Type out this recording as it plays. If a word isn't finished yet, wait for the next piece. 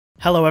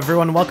Hello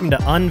everyone, welcome to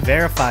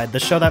Unverified, the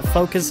show that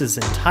focuses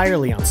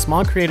entirely on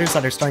small creators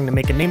that are starting to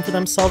make a name for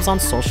themselves on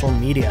social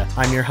media.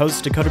 I'm your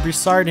host, Dakota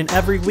Broussard, and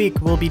every week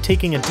we'll be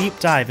taking a deep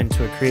dive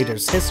into a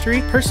creator's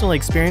history, personal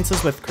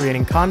experiences with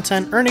creating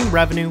content, earning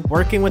revenue,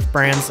 working with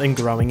brands, and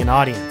growing an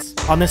audience.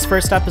 On this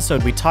first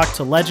episode, we talked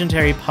to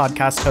legendary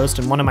podcast host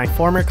and one of my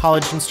former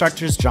college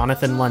instructors,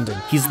 Jonathan London.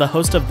 He's the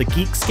host of the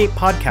Geekscape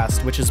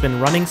podcast, which has been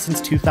running since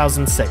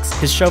 2006.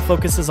 His show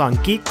focuses on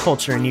geek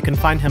culture, and you can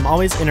find him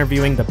always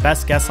interviewing the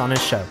best guests on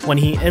his show. When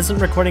he isn't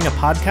recording a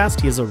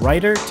podcast, he is a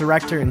writer,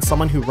 director, and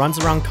someone who runs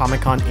around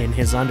Comic-Con in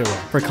his underwear.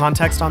 For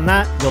context on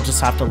that, you'll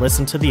just have to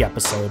listen to the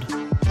episode.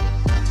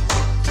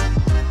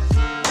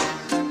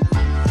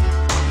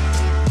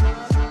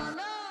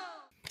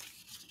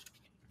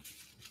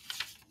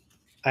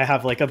 I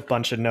have like a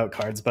bunch of note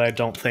cards, but I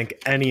don't think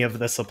any of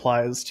this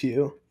applies to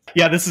you.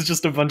 Yeah, this is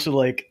just a bunch of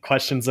like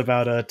questions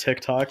about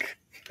TikTok.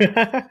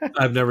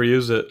 I've never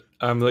used it.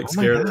 I'm like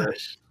scared of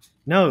it.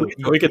 No,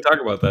 we could talk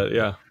about that.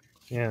 Yeah.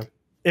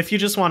 If you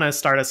just want to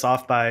start us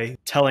off by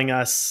telling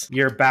us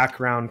your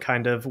background,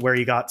 kind of where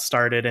you got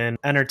started in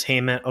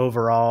entertainment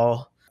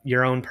overall,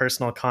 your own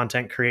personal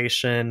content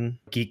creation,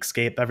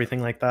 Geekscape,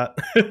 everything like that.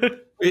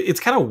 It's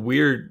kind of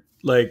weird,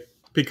 like,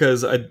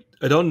 because I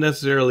don't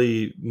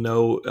necessarily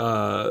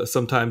know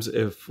sometimes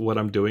if what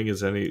I'm doing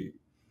is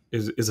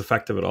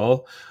effective at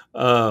all,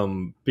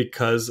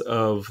 because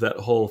of that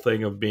whole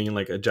thing of being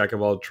like a jack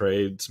of all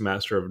trades,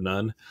 master of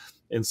none.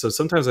 And so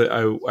sometimes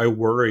I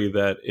worry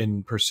that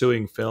in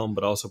pursuing film,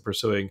 but also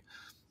pursuing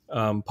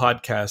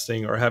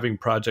podcasting or having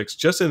projects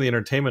just in the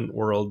entertainment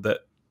world that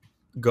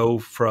go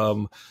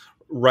from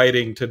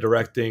writing to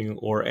directing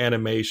or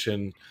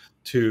animation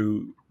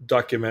to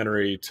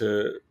documentary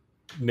to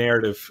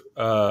narrative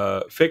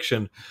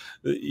fiction,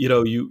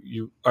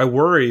 I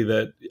worry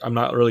that I'm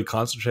not really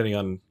concentrating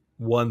on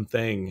one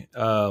thing.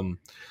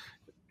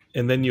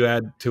 And then you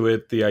add to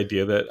it the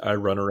idea that I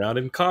run around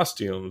in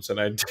costumes and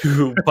I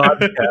do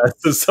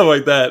podcasts and stuff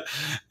like that.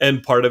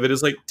 And part of it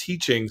is like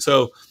teaching.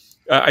 So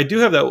I do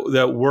have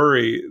that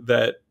worry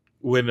that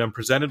when I'm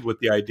presented with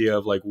the idea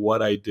of like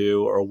what I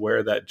do or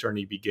where that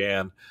journey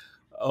began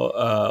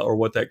or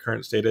what that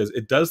current state is,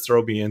 it does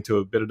throw me into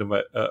a bit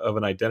of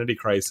an identity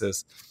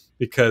crisis,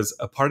 because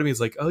a part of me is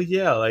like, oh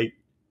yeah, like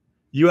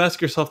you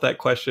ask yourself that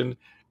question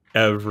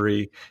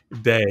every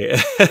day.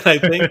 And I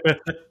think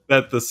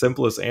that the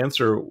simplest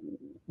answer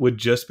would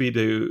just be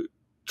to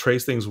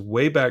trace things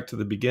way back to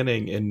the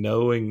beginning, and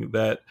knowing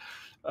that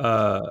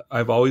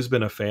I've always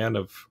been a fan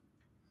of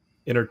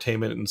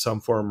entertainment in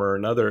some form or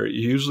another.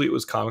 Usually it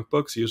was comic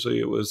books. Usually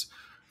it was,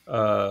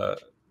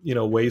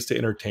 ways to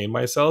entertain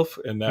myself.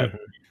 And that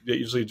it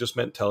usually just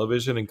meant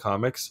television and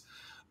comics.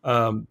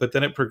 But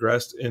then it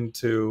progressed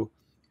into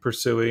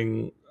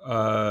pursuing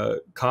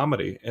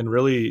comedy and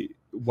really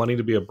wanting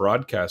to be a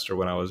broadcaster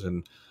when I was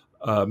in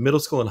middle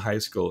school and high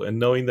school, and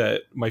knowing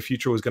that my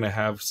future was going to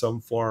have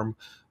some form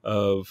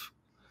of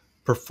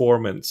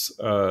performance,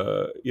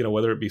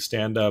 whether it be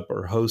stand-up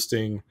or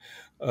hosting.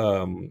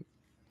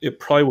 It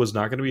probably was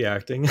not going to be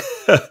acting.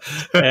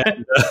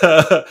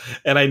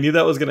 And I knew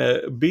that was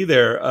going to be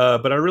there.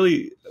 But I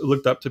really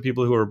looked up to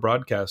people who were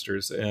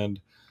broadcasters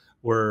and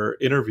were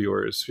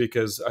interviewers,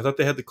 because I thought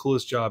they had the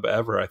coolest job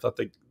ever. I thought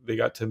they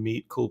got to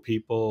meet cool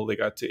people. They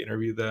got to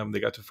interview them. They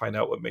got to find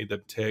out what made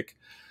them tick.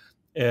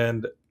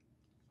 And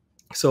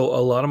so a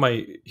lot of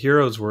my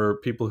heroes were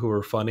people who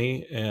were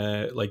funny,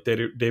 like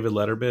David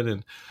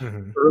Letterman,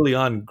 and early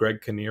on, Greg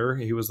Kinnear.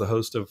 He was the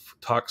host of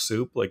Talk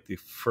Soup, like the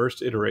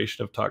first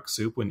iteration of Talk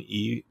Soup when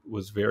E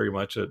was very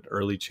much an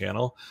early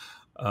channel.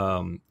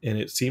 And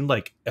it seemed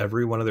like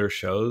every one of their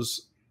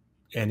shows,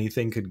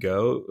 anything could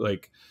go.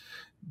 Like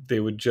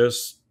they would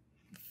just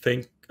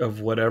think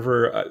of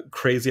whatever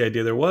crazy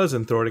idea there was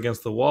and throw it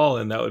against the wall,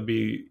 and that would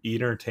be E!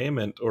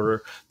 Entertainment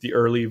or the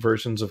early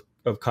versions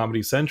of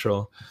Comedy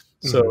Central.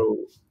 So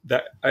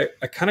that I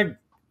kind of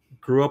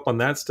grew up on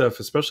that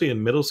stuff, especially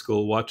in middle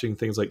school, watching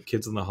things like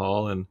Kids in the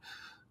Hall and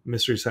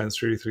Mystery Science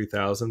Theater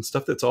 3000,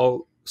 stuff that's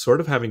all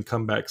sort of having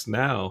comebacks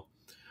now,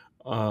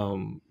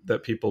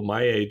 that people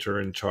my age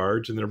are in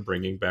charge and they're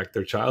bringing back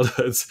their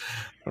childhoods.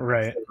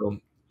 Right.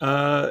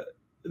 So,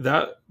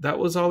 that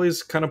was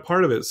always kind of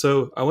part of it.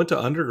 So I went to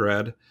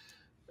undergrad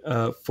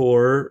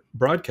for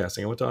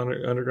broadcasting. I went to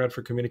undergrad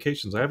for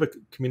communications. I have a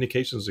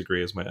communications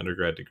degree as my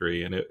undergrad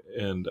degree,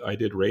 and I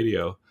did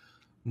radio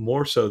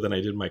more so than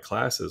I did my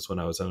classes when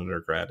I was an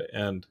undergrad.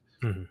 And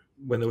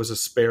when there was a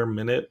spare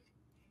minute,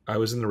 I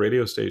was in the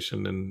radio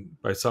station,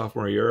 and by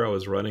sophomore year, I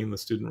was running the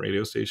student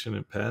radio station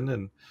at Penn,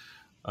 and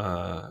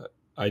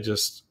I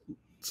just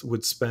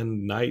would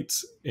spend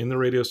nights in the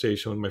radio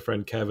station with my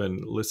friend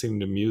Kevin, listening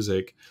to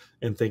music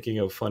and thinking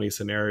of funny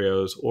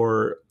scenarios,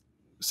 or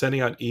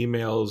sending out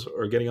emails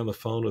or getting on the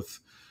phone with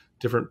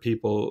different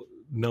people,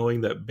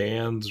 knowing that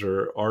bands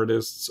or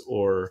artists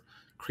or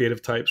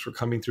creative types were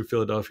coming through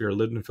Philadelphia or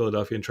lived in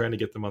Philadelphia, and trying to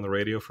get them on the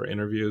radio for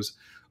interviews.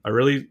 I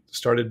really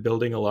started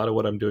building a lot of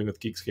what I'm doing with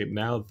Geekscape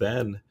now,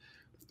 then,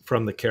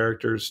 from the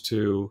characters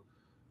to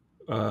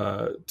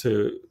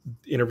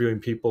interviewing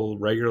people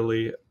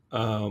regularly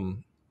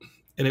Um,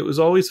 and it was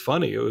always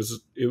funny. It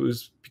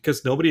was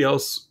because nobody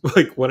else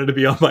like wanted to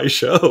be on my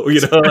show,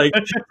 like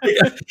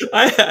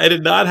I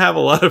did not have a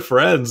lot of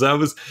friends. I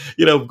was,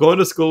 going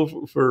to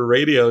school for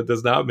radio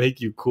does not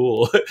make you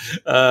cool.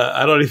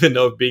 I don't even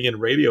know if being in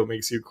radio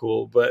makes you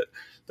cool, but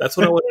that's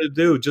what I wanted to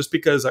do, just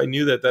because I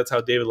knew that that's how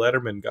David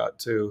Letterman got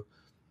to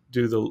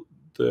do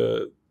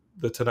the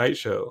Tonight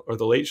Show or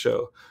the Late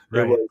Show. It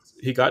Right. was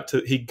he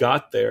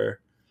got there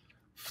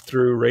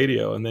through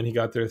radio, and then he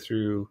got there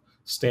through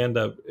stand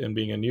up and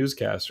being a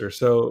newscaster.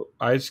 So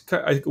I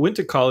went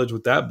to college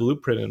with that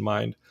blueprint in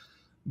mind.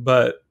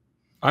 But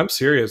I'm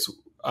serious.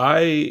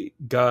 I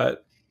got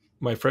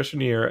my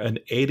freshman year an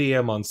 8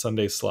 a.m. on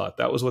Sunday slot.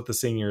 That was what the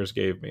seniors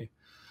gave me.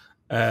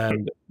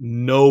 And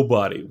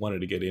nobody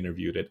wanted to get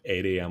interviewed at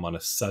 8 a.m. on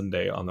a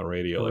Sunday on the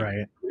radio. Like,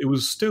 Right. it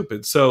was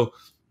stupid. So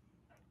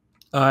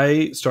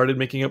I started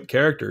making up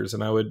characters,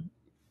 and I would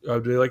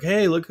be like,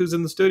 "Hey, look who's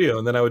in the studio,"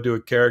 and then I would do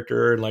a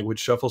character and like would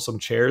shuffle some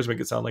chairs, make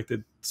it sound like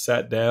they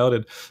sat down,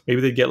 and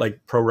maybe they'd get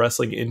like pro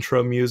wrestling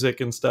intro music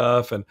and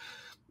stuff, and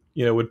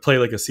would play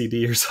like a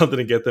CD or something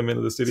to get them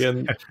into the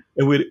studio,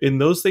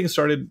 and those things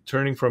started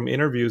turning from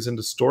interviews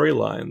into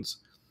storylines,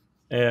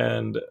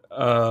 and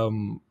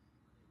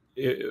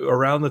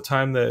around the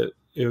time that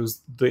it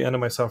was the end of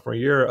my sophomore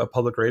year, a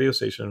public radio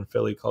station in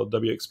Philly called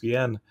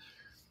WXPN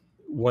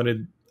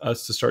wanted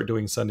us to start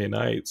doing Sunday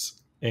nights,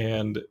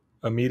 and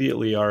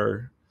immediately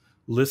our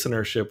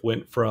listenership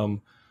went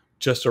from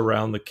just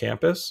around the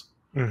campus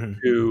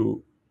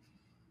to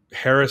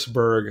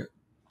Harrisburg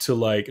to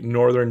like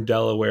northern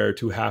Delaware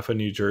to half of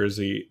New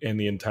Jersey and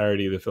the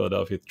entirety of the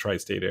Philadelphia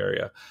tri-state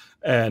area.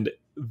 And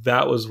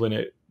that was when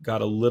it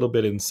got a little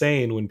bit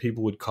insane, when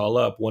people would call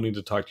up wanting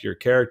to talk to your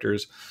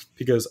characters,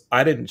 because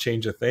I didn't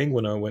change a thing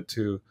when I went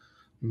to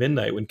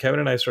midnight. When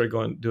Kevin and I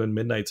started doing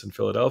midnights in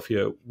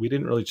Philadelphia, we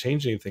didn't really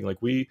change anything.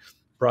 Like, we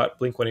brought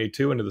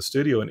Blink-182 into the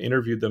studio and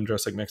interviewed them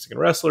dressed like Mexican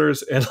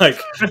wrestlers, and like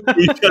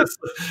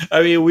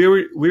we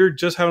were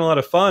just having a lot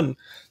of fun,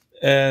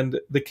 and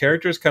the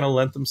characters kind of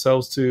lent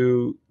themselves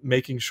to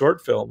making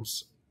short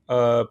films,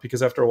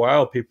 because after a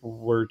while people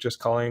were just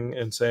calling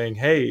and saying,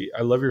 "Hey,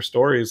 I love your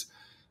stories.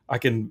 I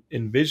can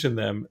envision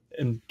them."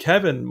 And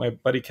Kevin, my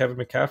buddy Kevin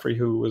McCaffrey,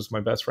 who was my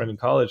best friend in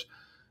college,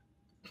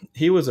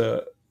 he was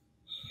a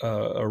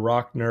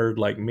rock nerd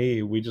like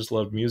me. We just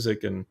loved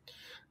music and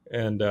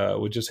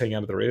would just hang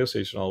out at the radio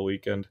station all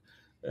weekend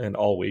and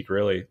all week,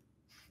 really.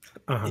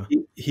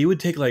 He would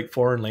take like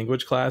foreign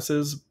language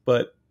classes,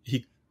 but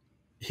he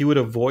would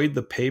avoid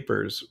the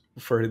papers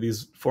for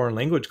these foreign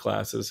language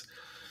classes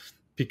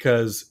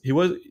because he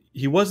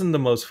wasn't the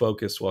most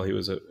focused while he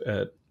was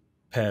at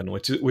Penn,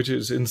 which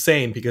is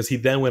insane, because he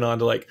then went on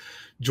to like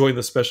join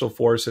the special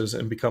forces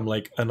and become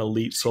like an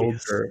elite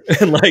soldier.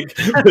 And like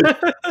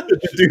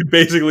the dude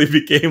basically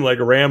became like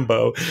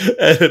Rambo,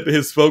 and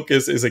his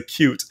focus is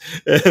acute,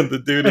 and the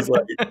dude is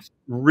like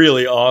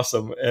really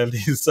awesome, and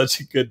he's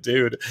such a good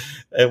dude,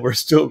 and we're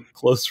still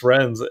close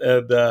friends.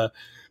 And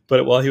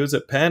but while he was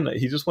at Penn,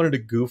 he just wanted to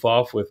goof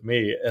off with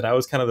me, and I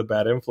was kind of the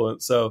bad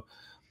influence. So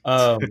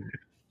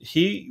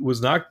he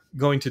was not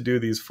going to do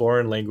these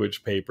foreign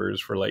language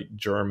papers for like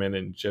German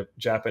and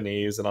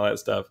Japanese and all that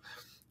stuff.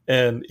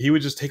 And he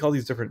would just take all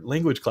these different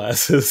language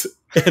classes,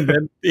 and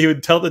then he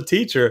would tell the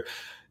teacher,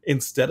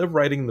 instead of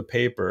writing the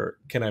paper,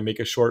 can I make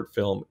a short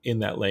film in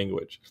that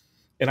language?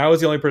 And I was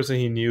the only person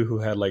he knew who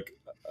had like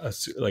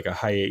a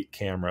high 8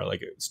 camera,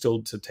 like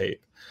still to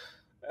tape.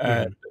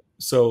 And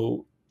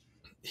so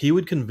he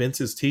would convince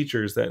his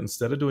teachers that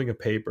instead of doing a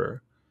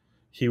paper,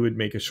 he would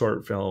make a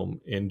short film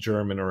in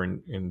German or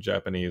in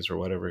Japanese or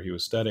whatever he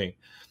was studying.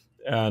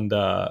 And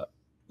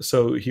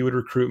so he would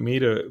recruit me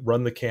to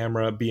run the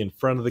camera, be in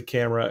front of the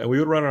camera, and we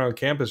would run around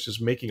campus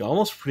just making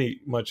almost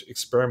pretty much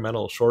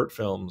experimental short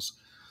films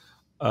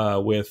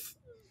with,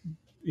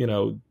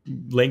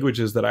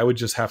 languages that I would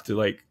just have to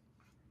like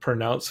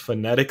pronounce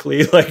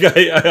phonetically. Like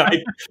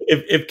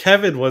if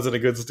Kevin wasn't a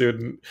good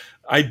student,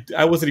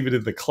 I wasn't even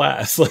in the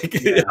class.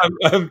 Like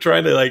I'm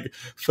trying to like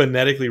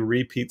phonetically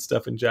repeat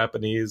stuff in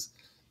Japanese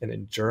and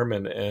in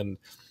German,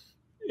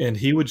 and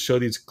he would show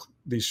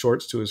these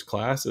shorts to his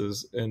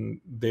classes,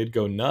 and they'd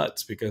go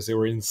nuts because they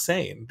were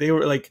insane. They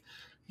were like,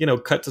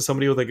 cut to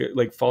somebody with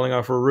like falling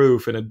off a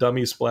roof and a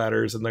dummy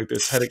splatters and like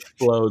this head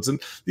explodes,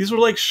 and these were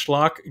like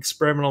schlock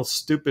experimental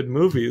stupid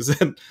movies.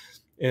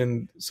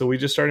 And so we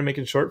just started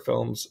making short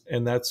films,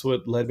 and that's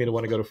what led me to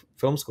want to go to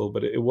film school.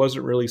 But it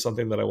wasn't really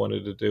something that I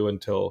wanted to do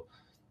until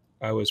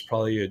I was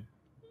probably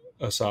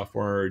a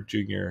sophomore or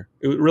junior.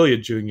 It was really a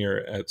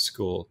junior at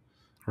school.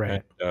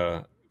 Right.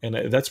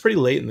 And that's pretty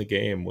late in the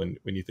game when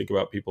you think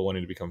about people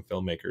wanting to become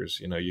filmmakers.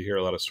 You hear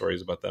a lot of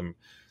stories about them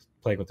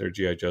playing with their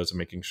GI Joes and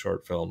making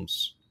short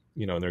films,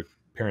 in their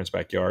parents'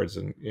 backyards.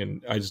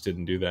 And I just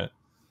didn't do that.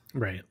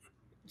 Right.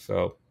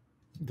 So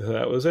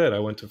that was it. I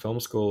went to film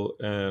school,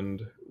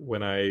 and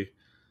when I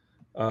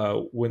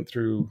went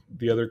through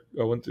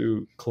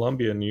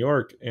Columbia in New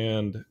York,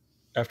 and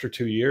after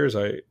 2 years,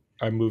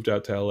 I moved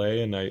out to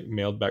LA, and I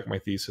mailed back my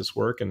thesis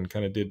work and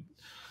kind of did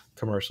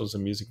commercials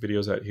and music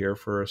videos out here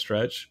for a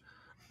stretch.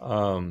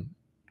 Um,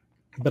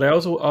 but I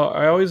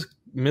always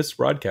missed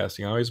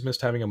broadcasting. I always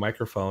missed having a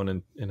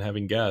microphone and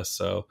having guests.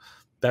 So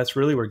that's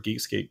really where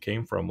Geekscape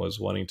came from, was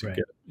wanting to Right.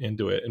 get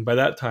into it. And by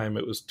that time,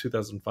 it was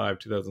 2005,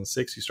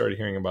 2006. You started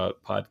hearing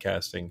about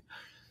podcasting,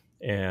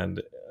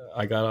 and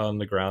I got on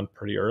the ground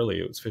pretty early.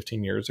 It was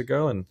 15 years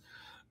ago, and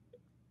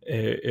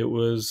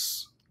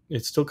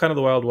it's still kind of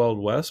the wild, wild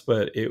west,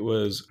 but it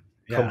was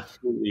Yeah.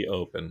 completely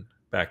open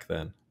back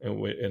then.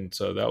 And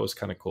so that was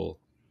kind of cool,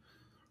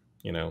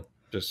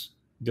 just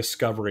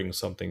discovering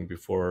something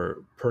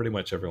before pretty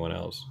much everyone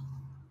else.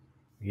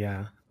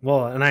 Yeah.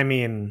 Well, and I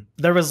mean,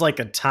 there was like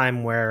a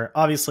time where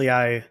obviously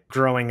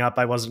growing up,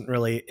 I wasn't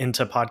really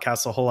into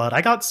podcasts a whole lot.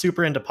 I got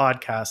super into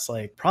podcasts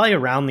like probably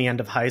around the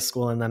end of high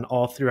school and then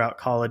all throughout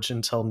college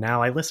until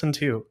now. I listen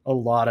to a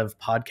lot of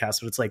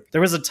podcasts, but it's like there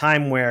was a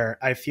time where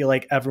I feel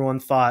like everyone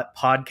thought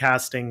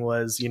podcasting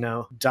was,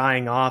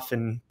 dying off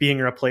and being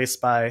replaced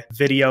by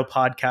video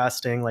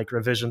podcasting, like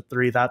Revision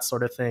 3, that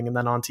sort of thing, and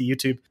then onto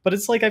YouTube. But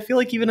it's like I feel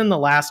like even in the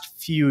last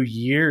few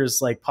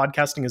years, like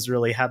podcasting has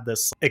really had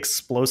this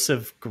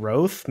explosive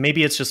growth.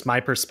 Maybe it's just my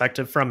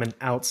perspective from an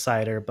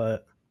outsider,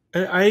 but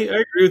I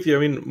agree with you. I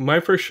mean, my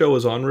first show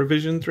was on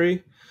Revision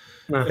 3,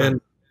 uh-huh.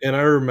 and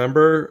I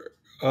remember,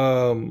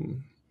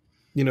 doing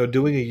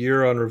a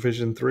year on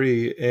Revision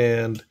 3,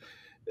 and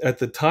at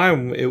the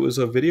time it was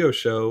a video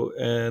show,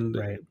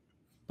 Right.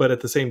 but at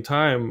the same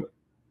time,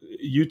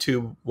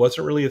 YouTube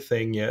wasn't really a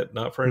thing yet,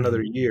 not for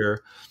another Mhm.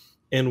 year,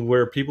 and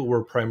where people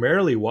were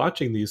primarily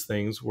watching these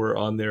things were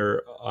on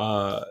their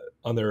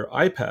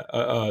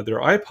iPad,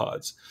 their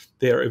iPods.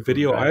 They are a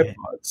video Right.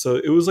 iPod, so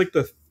it was like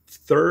the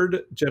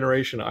third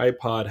generation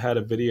iPod had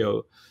a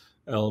video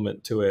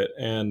element to it,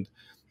 and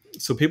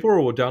so people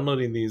were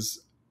downloading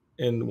these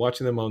and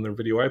watching them on their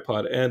video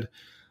iPod. And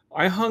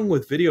I hung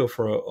with video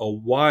for a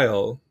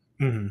while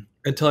Mhm.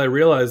 until I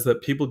realized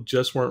that people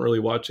just weren't really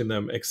watching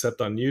them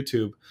except on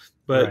YouTube.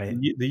 But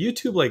Right. the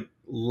YouTube like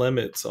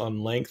limits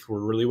on length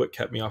were really what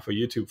kept me off of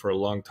YouTube for a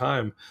long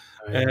time,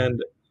 Oh, yeah.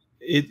 and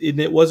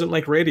it wasn't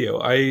like radio.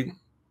 I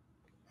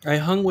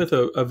hung with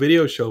a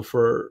video show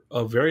for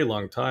a very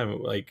long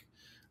time, like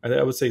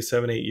I would say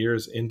 7, 8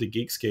 years into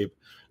Geekscape,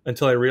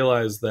 until I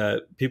realized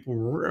that they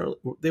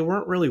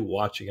weren't really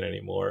watching it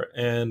anymore,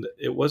 and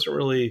it wasn't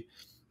really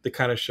the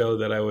kind of show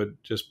that I would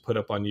just put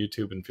up on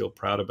YouTube and feel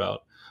proud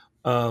about.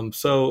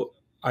 So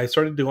I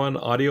started doing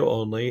audio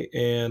only,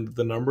 and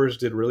the numbers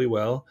did really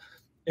well.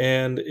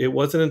 And it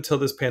wasn't until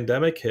this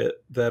pandemic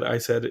hit that I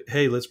said,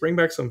 "Hey, let's bring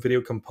back some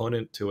video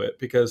component to it,"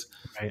 because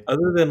Right.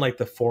 other than like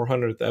the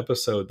 400th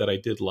episode that I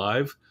did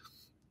live,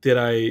 did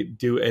I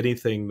do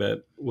anything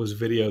that was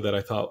video that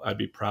I thought I'd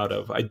be proud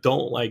of? I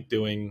don't like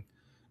doing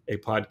a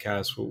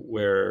podcast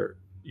where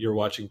you're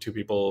watching two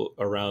people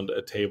around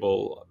a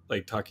table,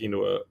 like talking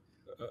to a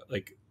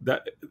like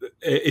that.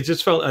 It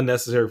just felt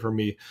unnecessary for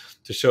me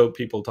to show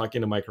people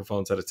talking to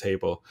microphones at a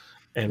table.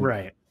 And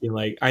Right.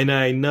 like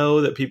I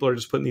know that people are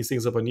just putting these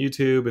things up on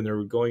YouTube and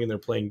they're going and they're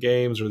playing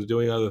games or they're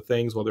doing other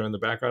things while they're in the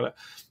background.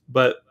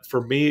 But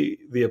for me,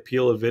 the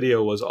appeal of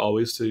video was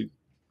always to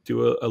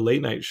do a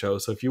late night show.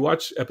 So if you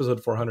watch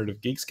episode 400 of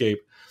Geekscape,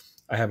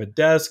 I have a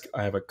desk,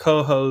 I have a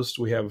co-host,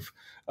 we have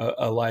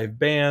a live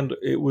band.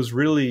 It was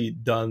really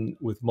done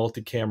with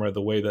multi-camera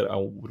the way that I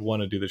would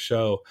want to do the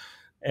show.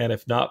 And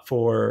if not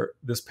for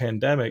this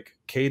pandemic,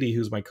 Katie,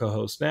 who's my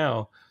co-host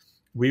now,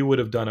 we would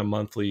have done a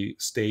monthly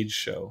stage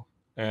show.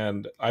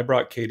 And I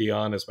brought Katie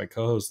on as my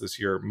co-host this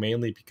year,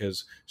 mainly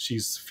because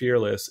she's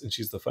fearless and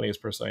she's the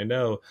funniest person I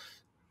know,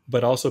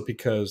 but also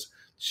because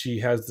she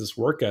has this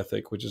work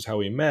ethic, which is how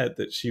we met,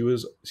 that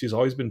she's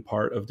always been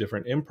part of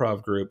different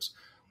improv groups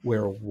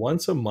where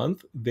once a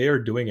month they are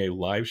doing a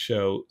live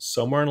show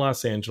somewhere in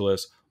Los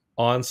Angeles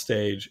on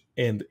stage,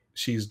 and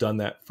she's done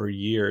that for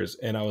years.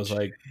 And I was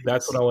like,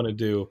 that's what I want to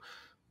do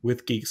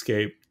with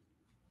Geekscape,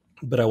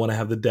 but I want to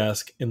have the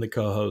desk and the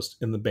co-host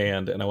in the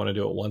band, and I want to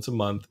do it once a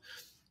month.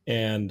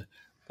 And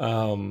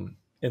and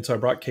so I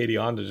brought Katie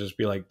on to just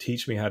be like,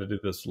 teach me how to do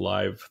this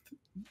live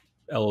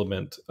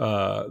element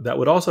that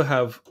would also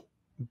have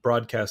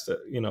broadcast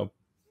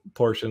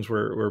portions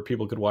where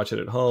people could watch it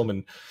at home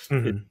and it's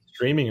Mhm.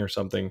 streaming or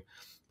something.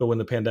 But when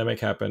the pandemic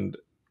happened,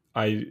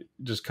 I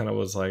just kind of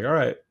was like, all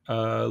right,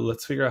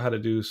 let's figure out how to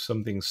do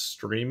something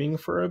streaming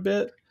for a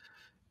bit.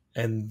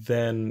 And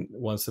then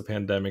once the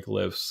pandemic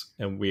lifts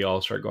and we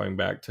all start going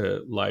back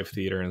to live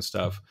theater and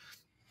stuff,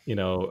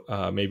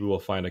 maybe we'll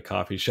find a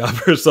coffee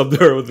shop or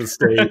somewhere with a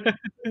stage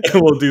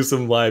and we'll do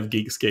some live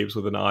Geekscapes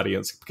with an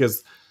audience.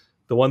 Because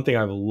the one thing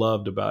I've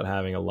loved about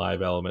having a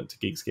live element to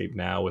Geekscape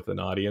now with an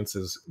audience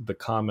is the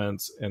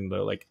comments and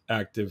the like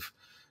active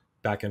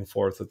back and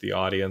forth with the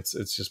audience.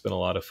 It's just been a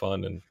lot of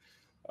fun,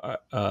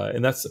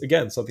 and that's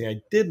again something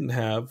I didn't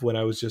have when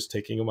I was just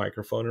taking a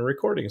microphone and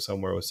recording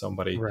somewhere with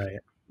somebody. Right.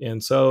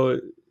 And so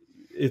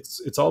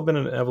it's all been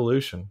an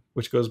evolution,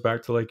 which goes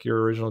back to like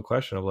your original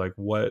question of like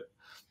what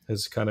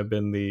has kind of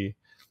been the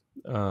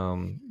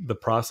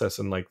process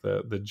and like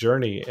the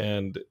journey.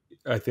 And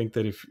I think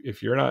that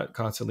if you're not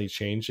constantly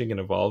changing and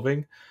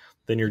evolving,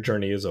 then your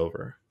journey is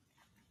over.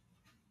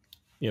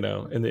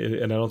 and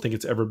I don't think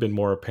it's ever been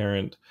more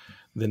apparent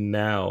than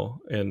now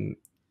in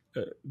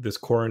this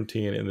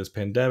quarantine and this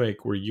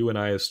pandemic, where you and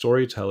I as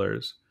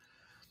storytellers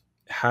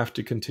have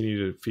to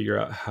continue to figure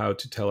out how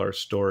to tell our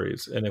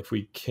stories. And if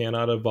we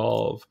cannot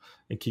evolve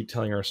and keep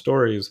telling our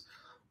stories,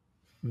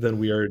 then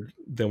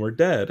we're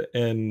dead.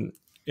 And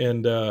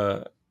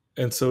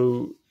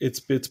so it's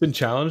been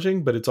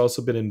challenging, but it's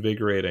also been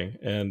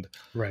invigorating.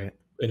 Right.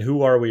 And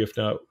who are we if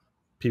not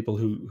people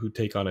who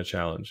take on a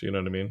challenge? You know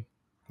what I mean?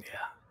 Yeah.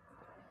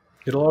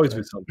 It'll always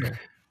be something.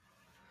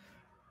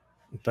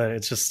 But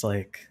it's just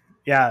like,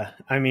 yeah,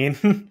 I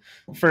mean,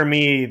 for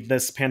me,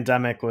 this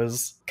pandemic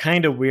was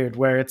kind of weird,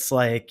 where it's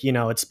like,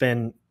 it's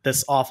been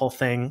this awful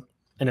thing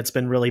and it's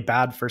been really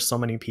bad for so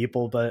many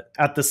people. But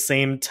at the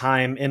same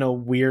time, in a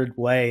weird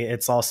way,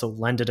 it's also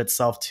lended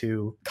itself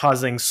to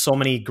causing so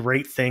many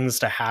great things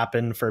to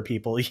happen for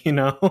people,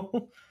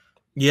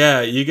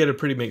 Yeah, you get a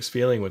pretty mixed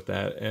feeling with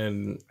that.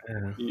 And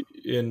Yeah.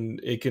 and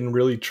it can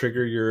really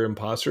trigger your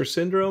imposter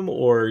syndrome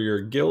or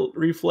your guilt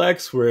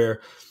reflex,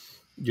 where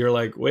you're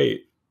like,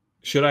 wait,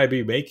 should I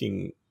be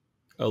making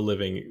a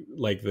living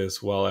like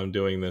this while I'm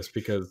doing this?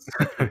 Because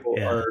people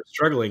Yeah. are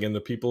struggling, and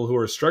the people who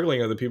are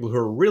struggling are the people who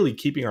are really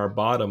keeping our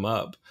bottom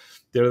up.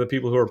 They're the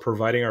people who are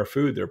providing our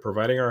food, they're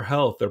providing our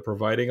health, they're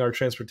providing our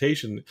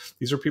transportation.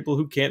 These are people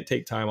who can't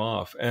take time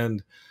off.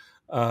 And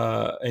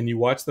you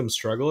watch them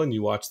struggle, and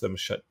you watch them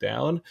shut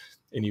down,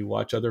 and you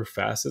watch other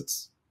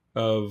facets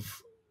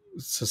of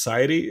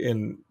society,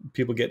 and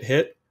people get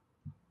hit.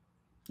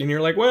 And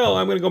you're like, well,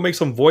 I'm going to go make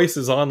some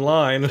voices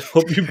online and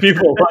hope you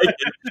people like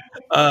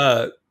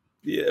it.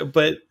 Yeah,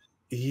 but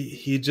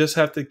you just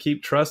have to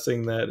keep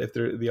trusting that if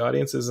the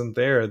audience isn't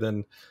there,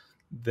 then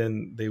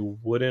they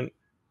wouldn't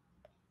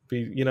be.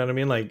 You know what I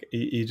mean? Like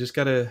you just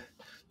gotta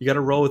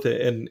roll with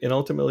it, and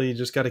ultimately you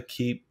just gotta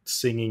keep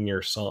singing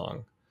your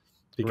song,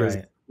 because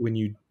Right. when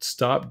you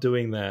stop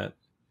doing that,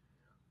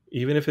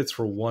 even if it's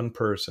for one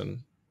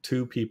person,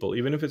 two people,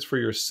 even if it's for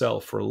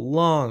yourself for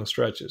long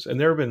stretches, and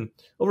there have been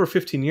over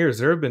 15 years,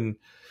 there have been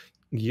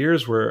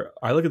years where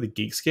I look at the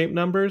Geekscape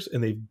numbers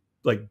and they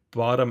like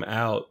bottom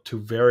out to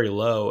very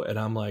low, and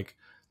I'm like,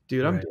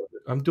 dude, Right.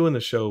 I'm doing the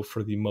show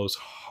for the most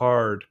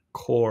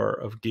hardcore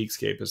of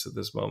Geekscapists at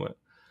this moment.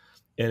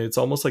 And it's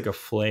almost like a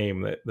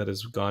flame that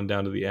has gone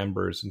down to the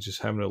embers, and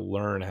just having to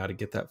learn how to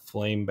get that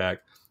flame back,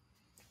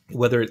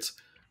 whether it's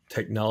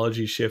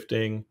technology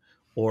shifting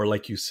or,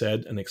 like you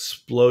said, an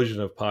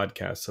explosion of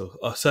podcasts. So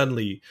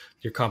suddenly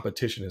your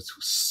competition has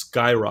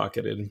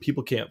skyrocketed and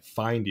people can't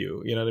find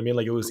you. You know what I mean?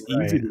 Like it was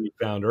easy to be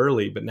found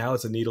early, but now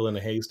it's a needle in a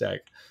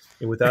haystack.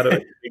 And without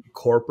a big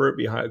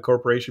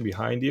corporation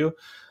behind you,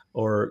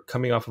 or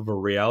coming off of a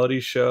reality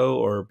show,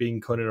 or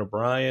being Conan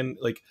O'Brien,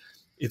 like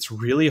it's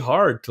really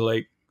hard to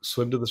like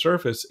swim to the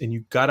surface, and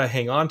you got to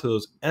hang on to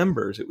those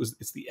embers.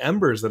 It's the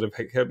embers that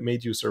have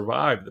made you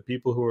survive. The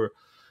people who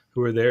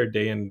are there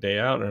day in, day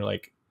out, and are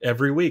like,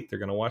 every week they're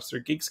going to watch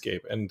their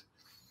Geekscape. And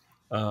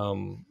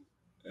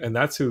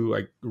that's who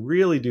I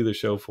really do the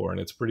show for. And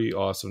it's pretty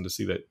awesome to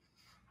see that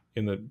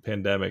in the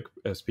pandemic,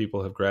 as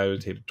people have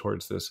gravitated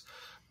towards this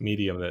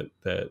medium,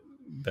 that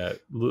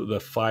the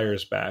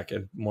fire's back,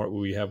 and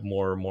we have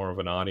more and more of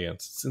an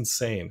audience. It's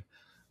insane.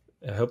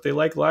 I hope they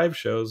like live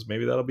shows.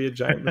 Maybe that'll be a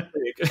giant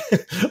mistake.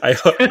 I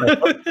hope.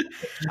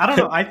 I don't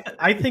know.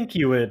 I think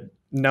you would,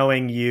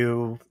 knowing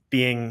you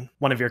being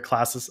one of your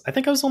classes. I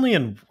think I was only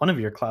in one of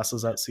your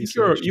classes at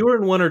CCH. You were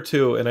in one or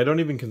two, and I don't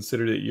even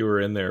consider that you were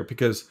in there,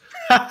 because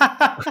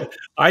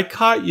I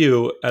caught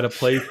you at a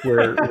place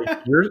where like,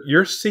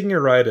 your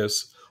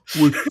senioritis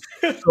was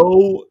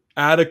so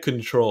out of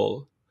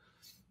control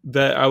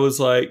that I was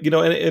like,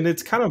 and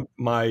it's kind of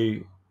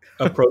my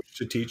approach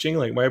to teaching.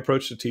 Like my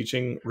approach to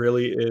teaching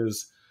really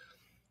is,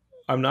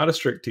 I'm not a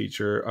strict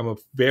teacher. I'm a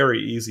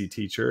very easy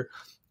teacher.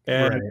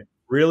 And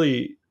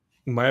really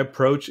my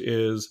approach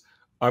is,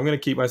 I'm going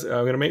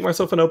to make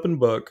myself an open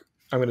book.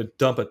 I'm going to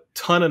dump a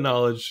ton of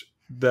knowledge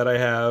that I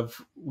have,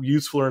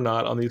 useful or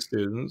not, on these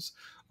students.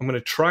 I'm going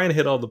to try and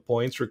hit all the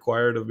points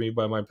required of me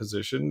by my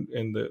position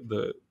and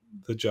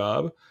the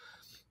job.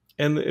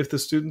 And if the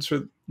students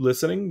are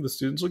listening, the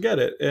students will get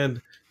it.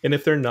 And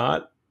if they're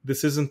not,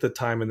 this isn't the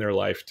time in their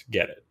life to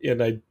get it.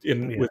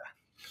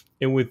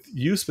 And with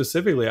you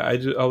specifically, I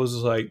was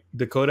just like,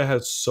 Dakota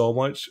has so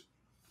much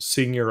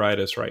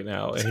senioritis right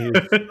now, and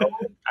he's so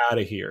out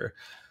of here,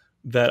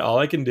 that all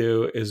I can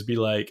do is be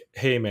like,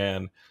 hey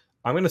man,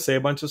 I'm going to say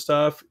a bunch of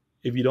stuff.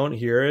 If you don't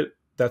hear it,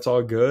 that's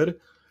all good.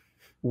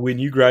 When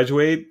you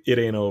graduate, it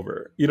ain't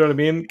over. You know what I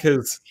mean?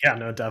 Yeah,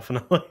 no,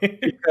 definitely.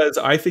 Because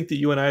I think that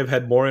you and I have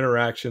had more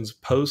interactions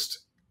post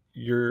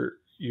your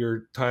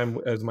time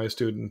as my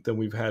student than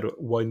we've had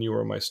when you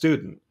were my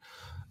student.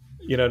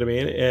 You know what I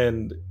mean?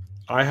 And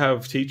I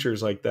have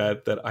teachers like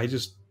that I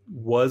just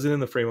wasn't in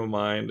the frame of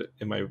mind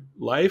in my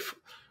life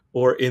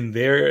or in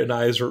their and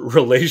I's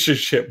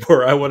relationship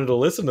where I wanted to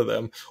listen to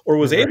them or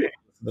was able to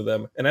listen to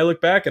them. And I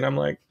look back and I'm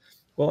like,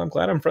 well, I'm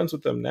glad I'm friends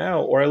with them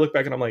now. Or I look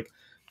back and I'm like,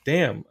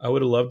 damn, I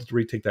would have loved to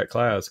retake that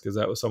class, because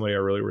that was somebody I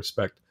really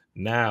respect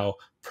now.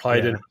 Probably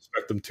Yeah. didn't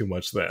respect them too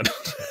much then.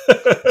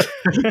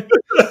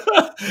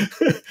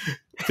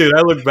 Dude,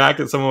 I look back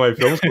at some of my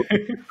films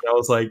and I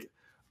was like,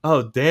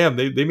 oh damn,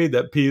 they made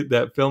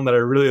that film that I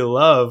really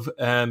love,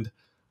 and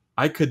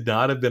I could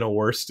not have been a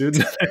worse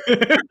student.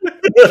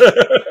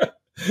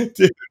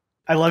 Dude.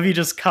 I love you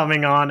just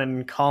coming on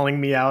and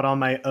calling me out on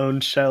my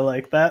own show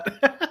like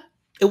that.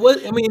 It was,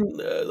 I mean,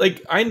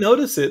 like I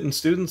notice it in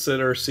students that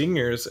are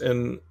seniors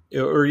and,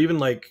 or even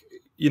like,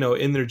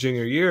 in their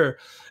junior year.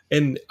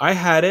 And I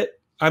had it.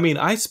 I mean,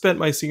 I spent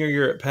my senior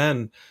year at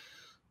Penn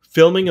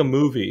filming a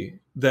movie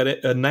a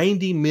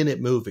 90-minute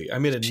movie. I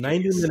made a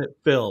 90-minute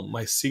film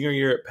my senior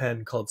year at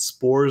Penn called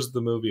Spores,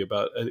 the movie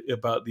about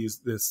this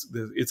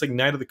it's like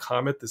Night of the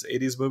Comet, this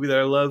 80s movie that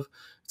I love.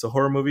 It's a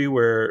horror movie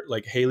where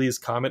like Halley's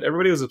Comet,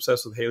 everybody was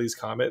obsessed with Halley's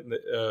Comet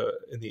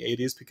in the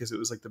 80s because it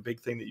was like the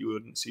big thing that you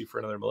wouldn't see for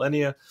another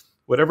millennia,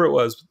 whatever it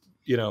was,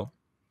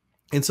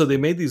 And so they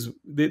made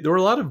there were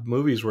a lot of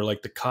movies where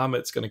like the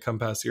comet's going to come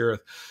past the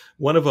Earth.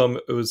 One of them,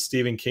 it was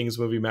Stephen King's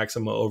movie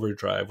Maximum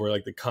Overdrive, where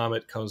like the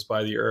comet comes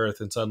by the Earth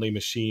and suddenly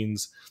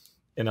machines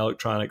and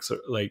electronics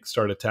like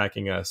start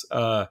attacking us.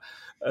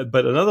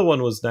 But another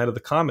one was Night of the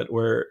Comet,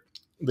 where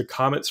the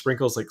comet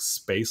sprinkles like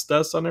space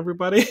dust on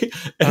everybody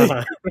and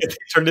they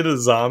turned into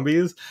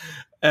zombies.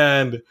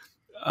 And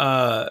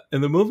the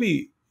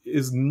movie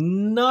is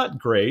not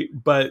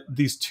great, but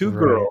these two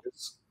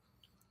girls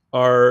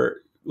are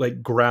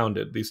like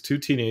grounded. These two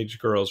teenage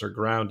girls are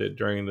grounded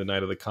during the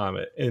Night of the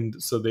Comet,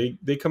 and so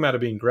they come out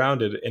of being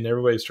grounded and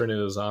everybody's turned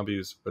into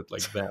zombies with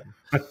like them.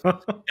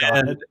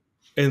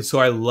 and so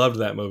I loved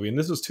that movie, and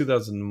this was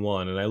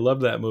 2001, and I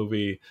loved that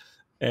movie,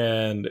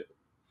 and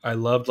I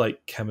loved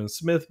like Kevin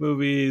Smith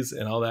movies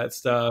and all that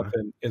stuff.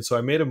 And so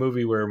I made a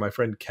movie where my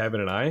friend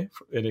Kevin and I,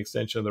 an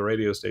extension of the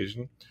radio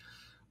station,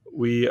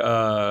 we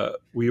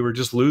were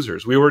just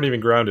losers. We weren't even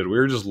grounded, we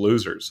were just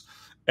losers.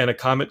 And a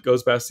comet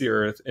goes past the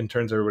Earth and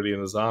turns everybody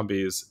into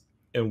zombies,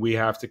 and we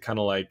have to kind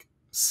of like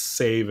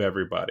save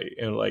everybody,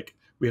 and like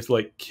we have to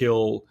like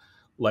kill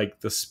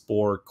like the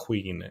spore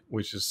queen,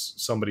 which is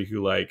somebody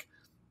who like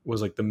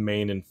was like the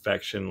main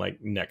infection like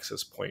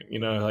nexus point,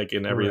 like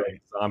in every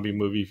like zombie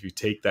movie, if you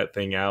take that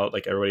thing out,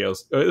 like everybody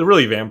else,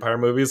 really vampire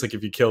movies, like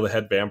if you kill the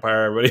head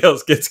vampire, everybody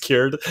else gets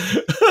cured.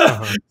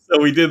 So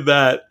we did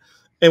that,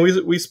 and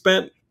we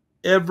spent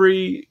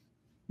every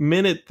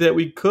minute that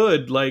we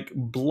could like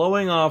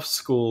blowing off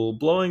school,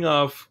 blowing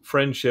off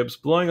friendships,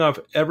 blowing off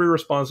every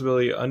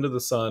responsibility under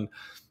the sun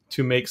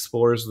to make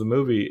Spores the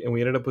movie. And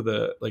we ended up with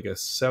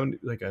it's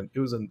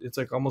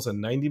like almost a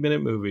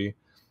 90-minute movie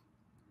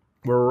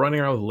where we're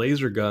running around with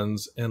laser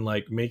guns and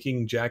like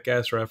making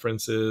Jackass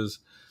references,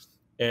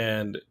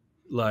 and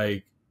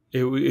like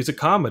it's a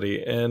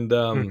comedy. And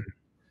and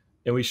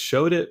we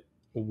showed it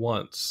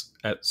once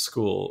at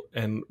school,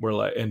 and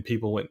and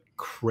people went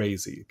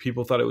crazy.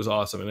 People thought it was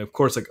awesome, and of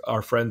course like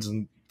our friends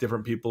and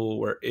different people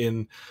were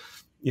in,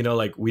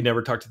 like we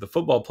never talked to the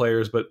football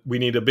players, but we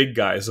need a big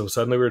guy, so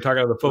suddenly we were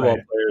talking to the football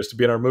players to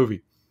be in our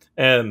movie.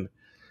 And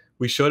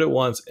we showed it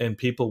once and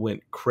people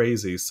went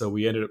crazy, so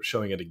we ended up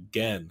showing it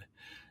again.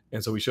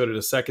 And so we showed it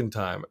a second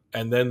time,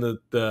 and then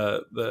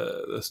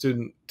the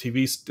student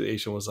TV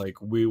station was like,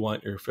 we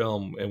want your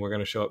film and we're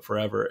going to show it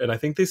forever. And I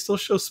think they still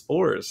show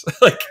Spores.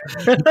 Like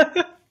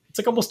it's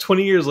like almost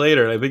 20 years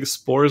later, and I think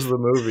Spores the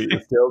movie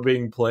is still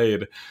being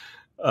played.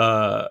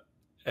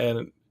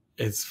 And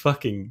it's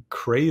fucking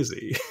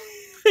crazy.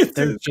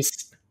 There's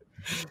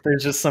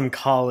just some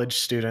college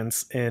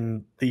students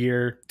in the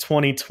year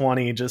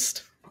 2020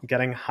 just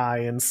getting high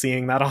and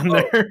seeing that on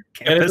their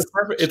campus.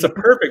 And it's a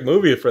perfect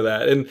movie for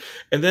that. And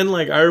then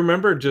like I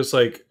remember just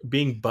like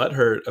being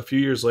butthurt a few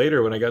years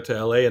later when I got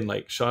to LA and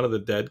like Shaun of the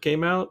Dead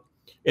came out,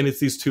 and it's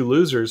these two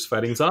losers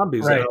fighting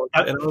zombies. And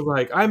I was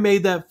like, I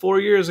made that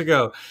 4 years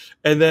ago.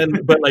 And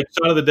then but like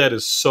Shaun of the Dead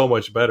is so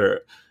much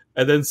better.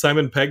 And then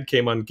Simon Pegg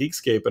came on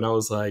Geekscape, and I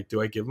was like,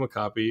 do I give him a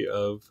copy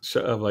of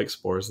like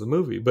Spores the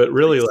movie? But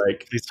really,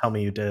 like, please tell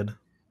me you did.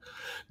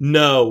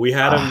 No, we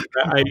had him.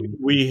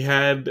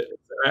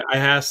 I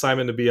asked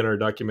Simon to be in our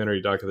documentary,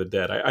 Doc of the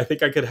Dead. I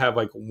think I could have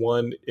like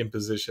one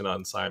imposition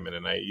on Simon,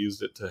 and I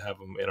used it to have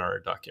him in our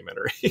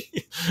documentary,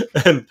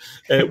 and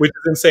which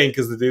is insane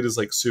because the dude is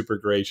like super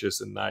gracious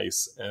and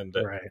nice, and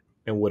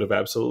would have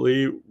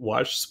absolutely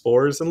watched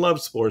Spores and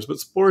loved Spores. But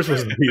Spores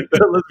was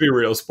let's be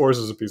real, Spores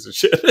was a piece of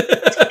shit.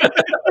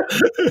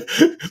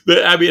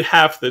 I mean,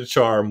 half the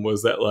charm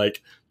was that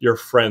like your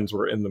friends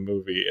were in the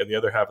movie, and the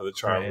other half of the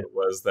charm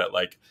was that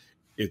like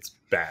it's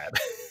bad.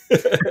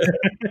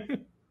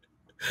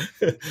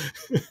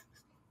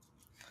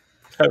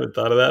 Haven't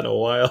thought of that in a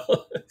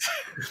while.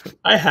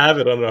 I have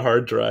it on a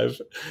hard drive.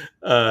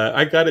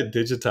 I got it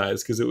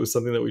digitized because it was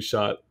something that we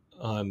shot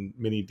on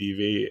mini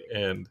DV,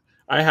 and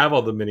I have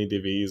all the mini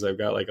DVs. I've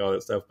got like all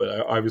that stuff, but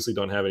I obviously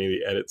don't have any of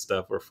the edit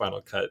stuff or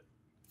Final Cut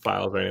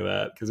files or any of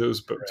that because it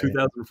was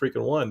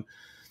 2001.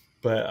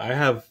 But I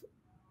have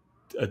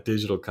a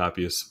digital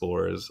copy of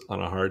Spores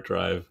on a hard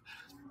drive,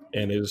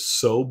 and it is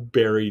so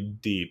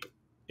buried deep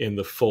in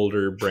the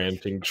folder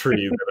branching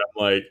tree that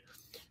I'm like,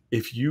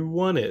 if you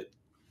want it,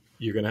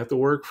 you're gonna have to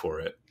work for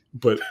it.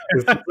 But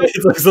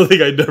it's like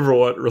something I never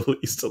want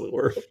released to the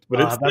world.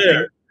 But it's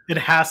there. It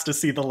has to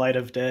see the light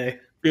of day.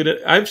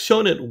 Dude, I've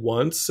shown it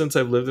once since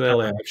I've lived in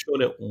LA. I've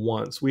shown it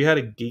once. We had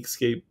a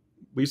Geekscape.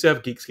 We used to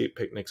have Geekscape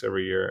picnics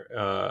every year,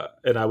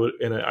 and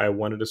I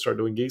wanted to start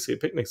doing Geekscape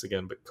picnics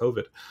again, but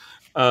COVID.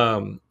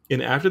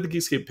 And after the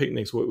Geekscape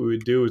picnics, what we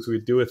would do is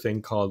we'd do a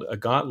thing called a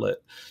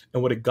gauntlet.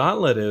 And what a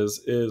gauntlet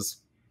is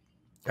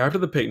after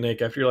the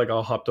picnic, after you're like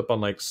all hopped up on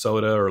like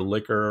soda or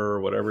liquor or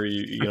whatever,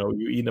 you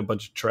eating a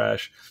bunch of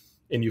trash,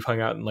 and you've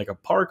hung out in like a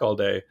park all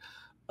day.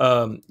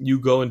 You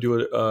go and do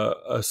like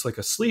a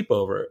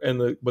sleepover,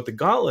 and what the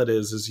gauntlet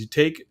is you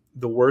take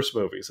the worst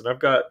movies, and I've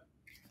got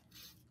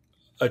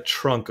a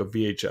trunk of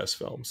VHS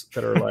films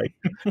that are like,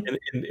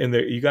 and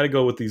you got to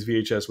go with these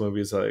VHS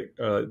movies like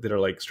that are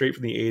like straight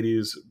from the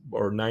 80s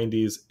or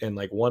 90s, and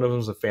like one of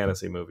them's a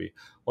fantasy movie,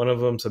 one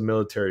of them's a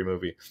military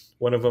movie,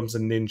 one of them's a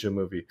ninja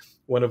movie,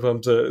 one of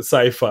them's a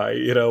sci-fi,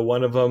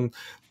 one of them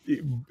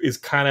is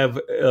kind of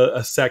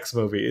a sex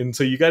movie, and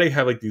so you got to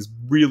have like these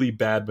really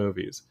bad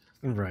movies,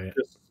 right?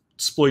 Just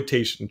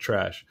exploitation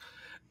trash.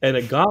 And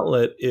a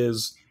gauntlet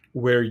is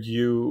where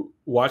you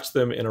watch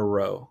them in a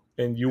row,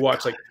 and you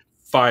watch like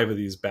 5 of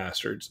these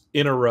bastards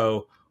in a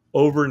row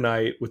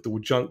overnight with the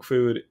junk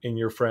food and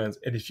your friends.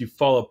 And if you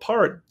fall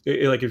apart,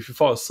 like if you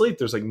fall asleep,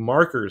 there's like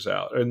markers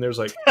out, and there's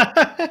like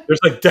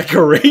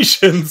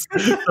decorations.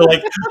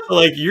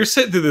 so you're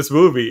sitting through this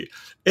movie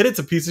and it's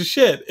a piece of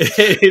shit,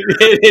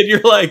 and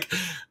you're like,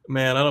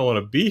 man, I don't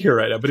want to be here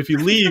right now. But if you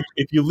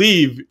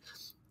leave,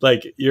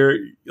 like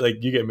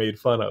you get made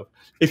fun of.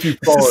 If you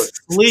fall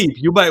asleep,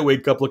 you might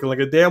wake up looking like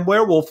a damn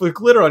werewolf with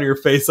glitter on your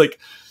face.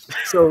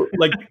 So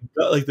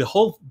the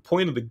whole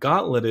point of the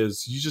gauntlet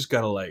is you just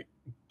gotta like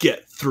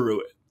get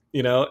through it,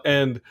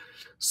 And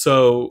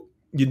so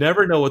you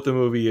never know what the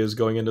movie is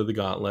going into the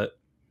gauntlet.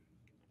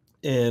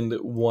 And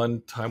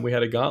one time we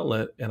had a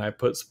gauntlet, and I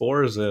put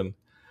Spores in,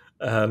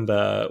 and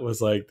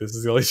was like, this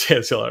is the only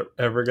chance you'll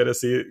ever get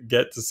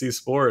to see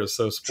Spores.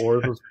 So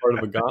Spores was part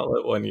of a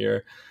gauntlet one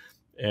year.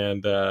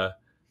 And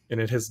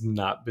it has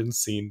not been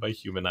seen by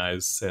human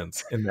eyes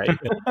since. And I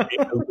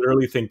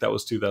literally think that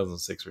was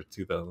 2006 or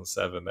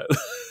 2007.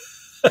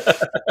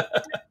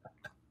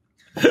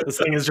 This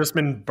thing has just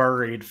been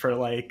buried for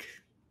like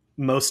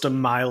most of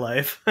my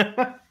life.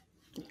 I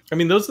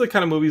mean, those are the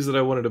kind of movies that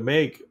I wanted to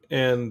make,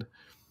 and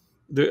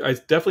I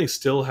definitely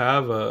still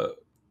have a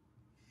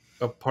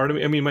part of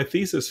me. I mean, my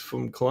thesis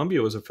from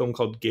Columbia was a film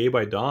called Gay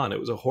by Dawn. It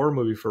was a horror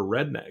movie for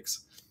rednecks.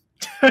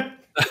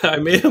 I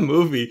made a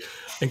movie,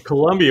 and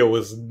Columbia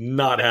was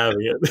not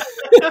having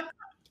it.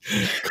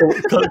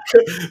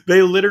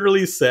 They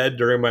literally said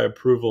during my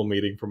approval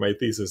meeting for my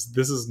thesis,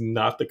 this is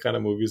not the kind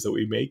of movies that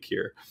we make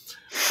here.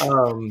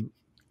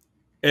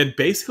 And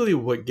basically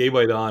what Gay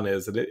by Dawn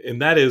is,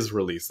 and that is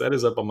released, that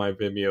is up on my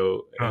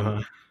Vimeo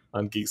and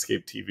on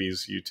Geekscape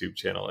TV's YouTube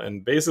channel.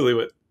 And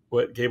basically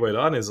what Gay by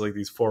Dawn is, like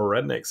these 4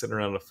 rednecks sitting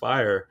around a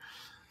fire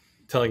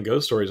telling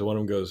ghost stories, and one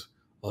of them goes,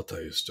 I'll tell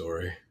you a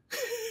story.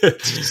 A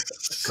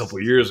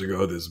couple years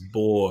ago, this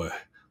boy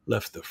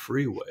left the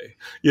freeway,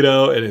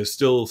 and is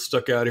still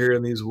stuck out here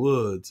in these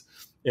woods.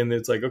 And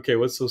it's like, okay,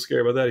 what's so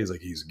scary about that? He's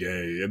like, he's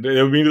gay. And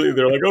immediately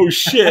they're like, oh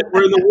shit,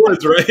 we're in the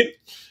woods,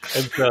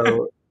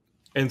 right?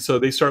 And so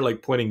they start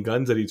like pointing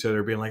guns at each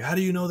other, being like, how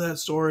do you know that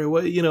story?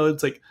 What,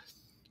 it's like,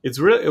 it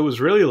was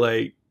really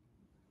like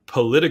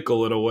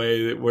political in a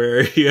way,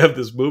 where you have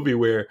this movie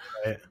where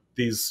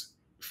these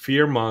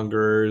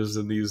fearmongers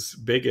and these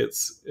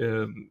bigots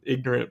and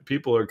ignorant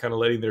people are kind of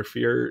letting their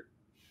fear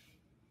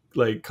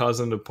like cause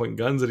them to point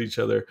guns at each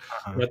other.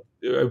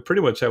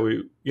 Pretty much how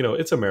we,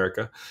 it's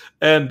America.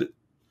 And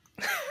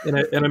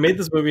I made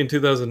this movie in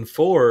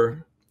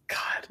 2004,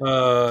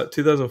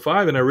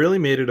 2005, and I really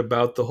made it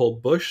about the whole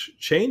Bush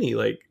Cheney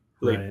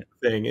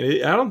thing.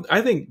 And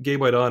I think Gay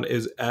by Dawn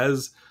is I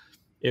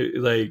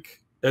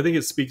think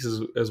it speaks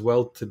as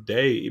well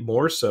today,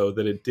 more so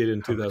than it did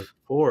in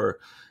 2004.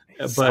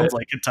 Sounds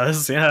like it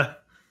does, yeah.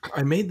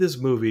 I made this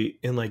movie,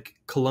 and like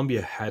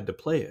Columbia had to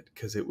play it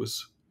because it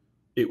was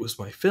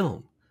my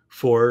film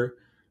for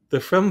the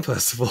film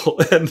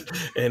festival, and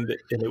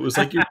it was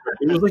like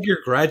your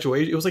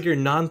graduation, it was like your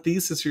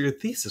non-thesis or your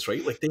thesis,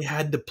 right? Like they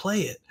had to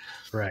play it,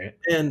 right?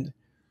 And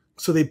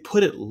so they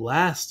put it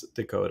last,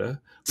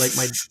 Dakota. Like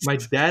my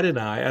dad and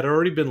I had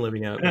already been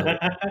living out in LA,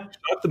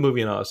 shot the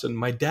movie in Austin.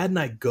 My dad and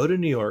I go to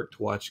New York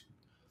to watch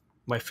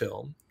my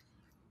film.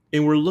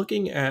 And we're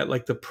looking at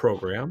like the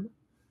program,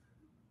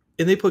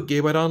 and they put Gay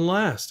by Dawn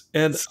last.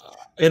 And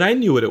I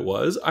knew what it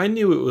was. I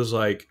knew it was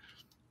like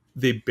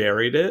they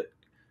buried it.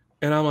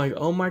 And I'm like,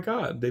 oh my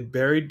God, they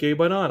buried Gay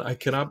by Dawn. I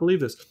cannot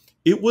believe this.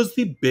 It was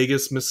the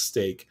biggest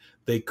mistake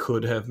they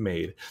could have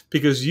made,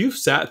 because you've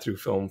sat through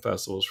film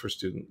festivals for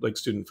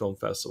student film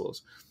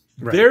festivals.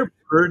 Right. They're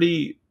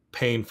pretty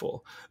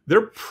painful.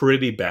 They're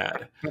pretty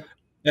bad.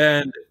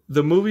 And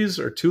the movies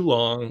are too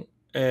long,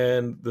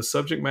 and the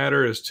subject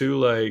matter is too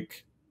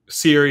like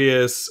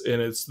serious,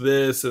 and it's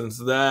this and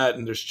it's that,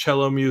 and there's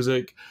cello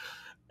music,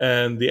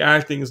 and the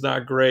acting is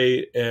not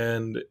great,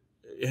 and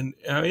and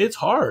I mean, it's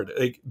hard.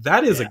 Like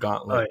that is a Oh,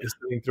 gauntlet, yeah. is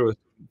sitting through a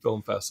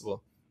film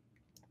festival.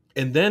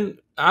 And then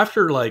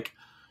after like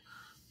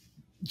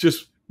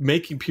just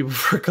making people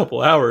for a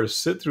couple hours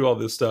sit through all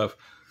this stuff,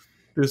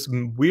 this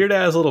weird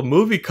ass little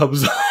movie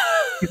comes on.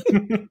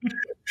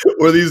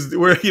 Where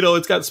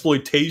it's got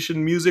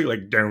exploitation music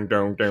like down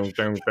down down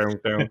down down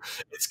down.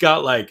 It's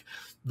got like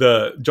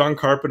the John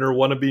Carpenter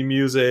wannabe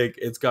music.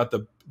 It's got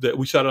the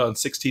we shot it on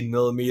 16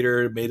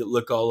 millimeter, made it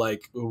look all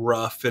like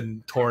rough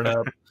and torn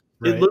up. It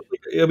Right. looked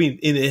like, I mean,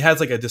 it has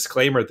like a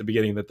disclaimer at the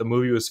beginning that the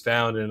movie was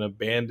found in an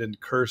abandoned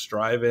cursed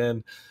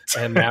drive-in,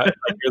 and now like,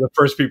 you're the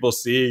first people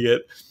seeing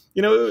it.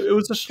 It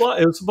was a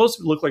schlock. It was supposed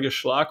to look like a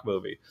schlock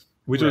movie,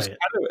 which was Right.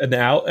 kind of an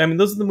out. I mean,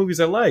 those are the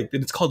movies I liked,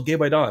 and it's called Gay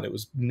by Dawn. It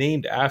was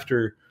named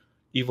after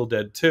Evil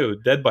Dead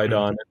 2, Dead by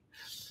Dawn.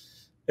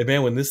 And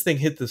man, when this thing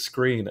hit the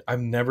screen, I've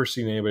never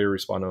seen anybody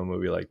respond to a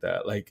movie like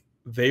that. Like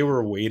they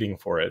were waiting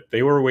for it.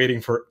 They were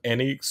waiting for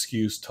any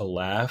excuse to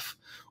laugh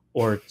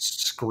or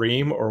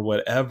scream or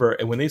whatever.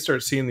 And when they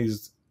start seeing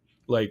these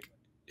like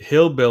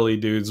hillbilly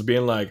dudes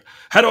being like,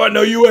 "How do I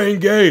know you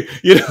ain't gay?"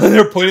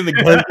 They're pointing the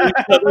gun at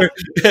each other.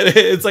 And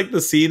it's like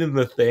the scene in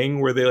The Thing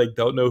where they like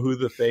don't know who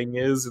the thing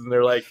is, and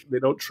they're like they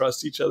don't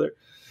trust each other.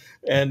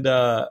 And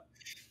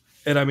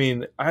I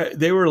mean,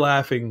 they were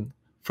laughing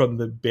from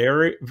the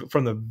very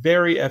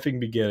effing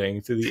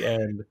beginning to the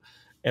end.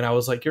 And I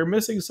was like, "You're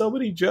missing so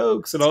many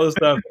jokes and all this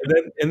stuff."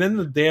 And then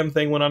the damn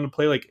thing went on to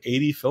play like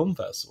 80 film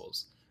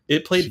festivals.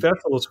 It played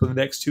festivals for the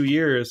next 2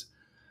 years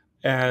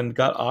and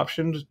got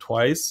optioned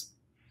twice.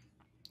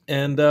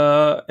 And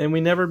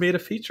we never made a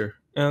feature.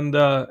 And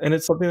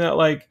it's something that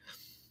like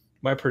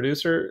my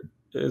producer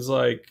is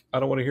like, "I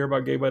don't want to hear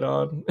about Gay by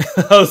Dawn."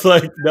 I was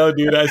like, "No,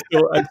 dude, I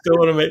still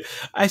want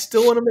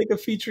to make a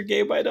feature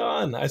Gay by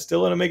Dawn. I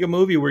still want to make a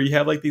movie where you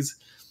have like these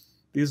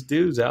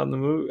dudes out in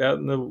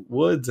the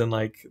woods, and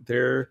like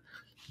their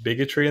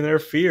bigotry and their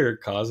fear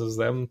causes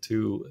them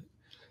to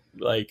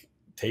like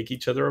take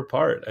each other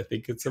apart." I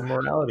think it's a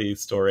morality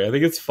story. I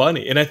think it's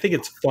funny, and I think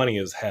it's funny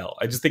as hell.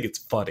 I just think it's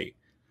funny.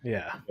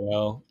 Yeah.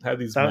 Have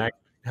these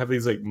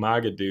like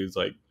MAGA dudes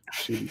like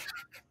shoot.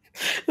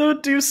 That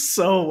would do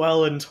so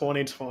well in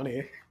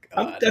 2020.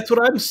 That's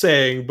what I'm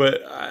saying.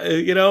 But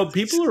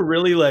people are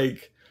really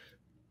like,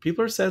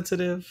 people are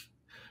sensitive.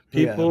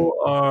 People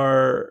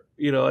are,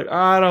 like,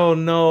 "I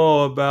don't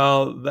know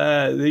about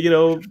that."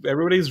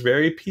 Everybody's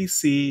very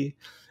PC.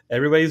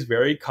 Everybody's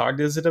very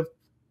cognizant of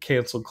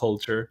cancel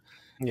culture.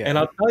 Yeah. And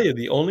I'll tell you,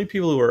 the only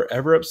people who were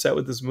ever upset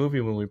with this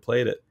movie when we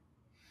played it,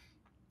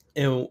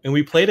 and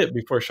we played it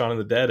before Shaun of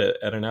the Dead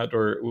at an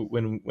outdoor,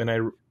 when I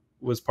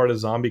was part of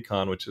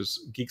ZombieCon, which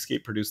is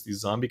Geekscape produced these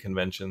zombie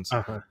conventions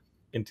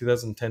in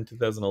 2010,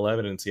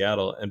 2011 in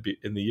Seattle. And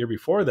in the year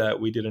before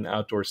that, we did an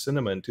outdoor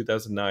cinema in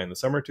 2009. The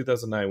summer of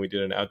 2009, we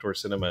did an outdoor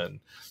cinema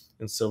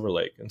in Silver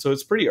Lake. And so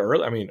it's pretty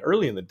early. I mean,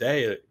 early in the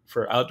day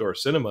for outdoor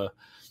cinema.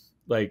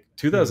 Like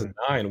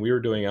 2009, we were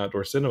doing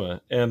outdoor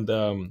cinema. And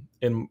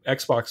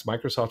Xbox,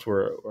 Microsoft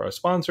were our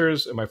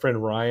sponsors. And my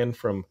friend Ryan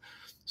from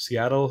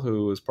Seattle,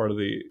 who was part of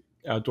the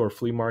outdoor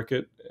flea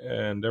market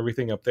and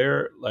everything up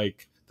there,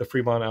 like the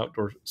Fremont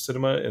Outdoor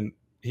Cinema, and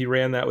he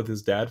ran that with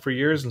his dad for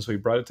years, and so he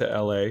brought it to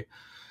LA,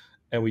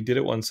 and we did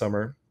it one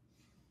summer,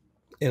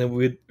 and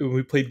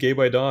we played Gay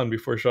by Dawn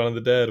before Shaun of the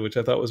Dead, which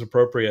I thought was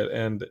appropriate.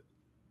 And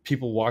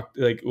people walked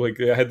like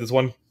I had this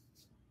one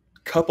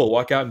couple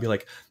walk out and be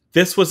like,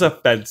 "This was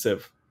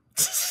offensive."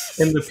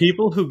 And the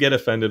people who get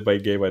offended by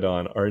Gay by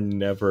Dawn are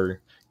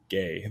never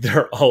gay.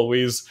 They're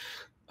always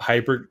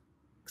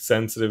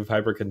hypersensitive,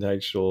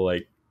 hypercontextual,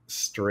 like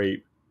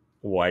straight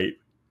white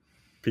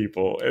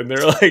people, and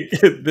they're like,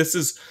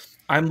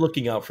 I'm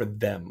looking out for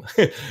them.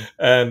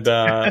 And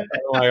I'm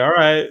like, "All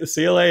right,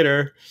 see you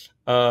later."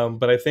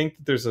 But I think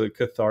that there's a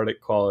cathartic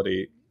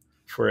quality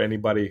for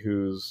anybody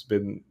who's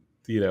been,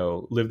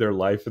 lived their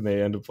life, and they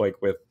end up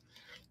like with,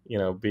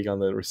 being on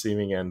the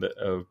receiving end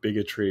of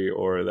bigotry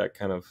or that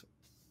kind of,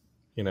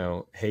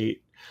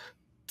 hate,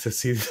 to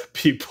see the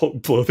people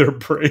blow their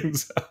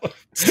brains out,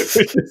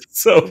 which is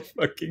so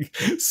fucking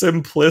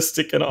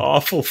simplistic and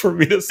awful for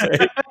me to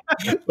say.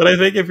 But I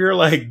think if you're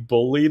like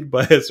bullied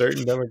by a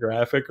certain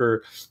demographic,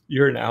 or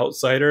you're an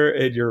outsider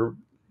and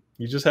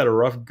you just had a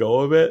rough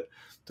go of it,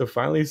 to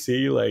finally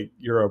see like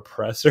your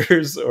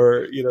oppressors,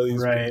 or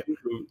these people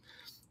who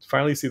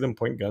finally see them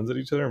point guns at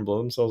each other and blow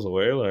themselves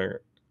away,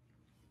 like,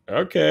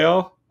 okay,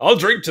 I'll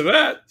drink to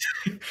that.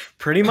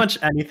 Pretty much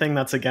anything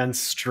that's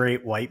against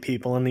straight white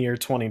people in the year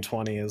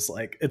 2020 is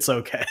like, it's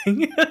okay.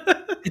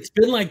 It's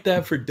been like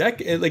that for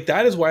decades. Like,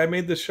 that is why I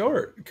made this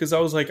short, because I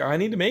was like, I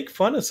need to make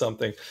fun of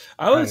something.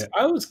 I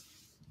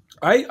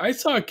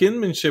saw a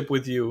kinship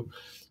with you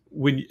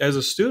as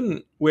a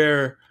student,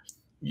 where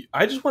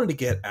I just wanted to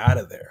get out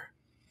of there.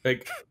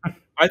 Like,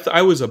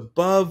 I was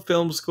above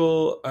film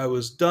school. I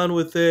was done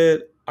with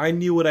it. I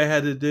knew what I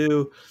had to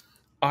do.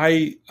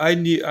 I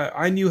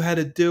knew how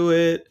to do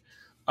it.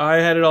 I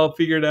had it all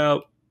figured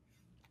out.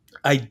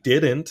 I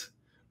didn't,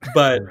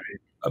 but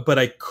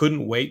I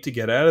couldn't wait to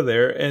get out of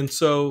there. And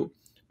so,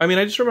 I mean,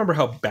 I just remember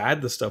how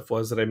bad the stuff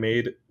was that I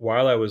made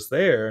while I was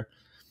there.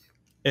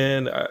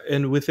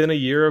 and within a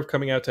year of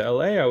coming out to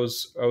LA, I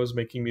was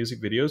making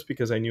music videos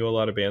because I knew a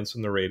lot of bands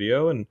from the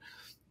radio,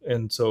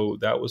 and so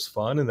that was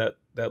fun, and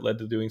that led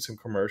to doing some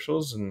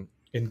commercials, and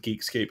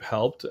Geekscape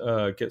helped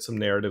get some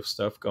narrative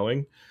stuff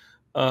going,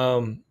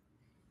 and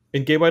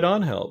Gay by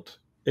Dawn helped,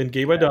 and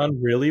Gay by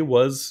Dawn really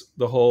was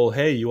the whole,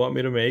 hey, you want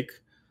me to make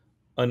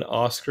an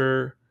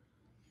Oscar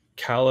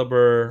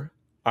caliber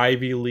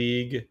Ivy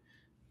League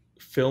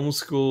film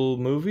school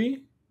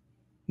movie?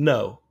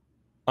 No,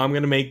 I'm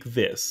gonna make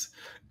this,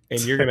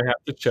 and you're gonna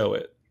have to show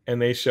it. And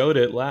they showed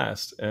it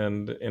last,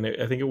 and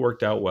I think it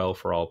worked out well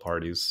for all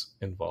parties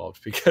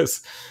involved,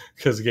 because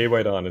Gay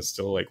by Dawn is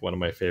still like one of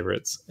my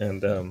favorites,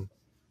 and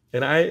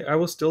I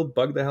will still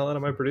bug the hell out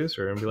of my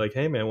producer and be like,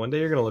 hey man, one day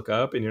you're gonna look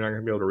up and you're not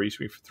gonna be able to reach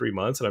me for 3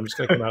 months, and I'm just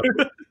gonna come out.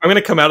 I'm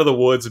gonna come out of the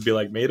woods and be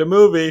like, made a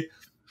movie.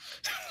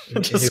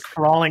 Just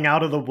crawling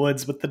out of the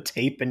woods with the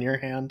tape in your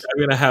hand. I'm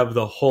gonna have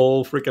the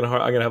whole freaking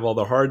I'm gonna have all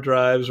the hard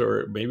drives,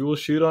 or maybe we'll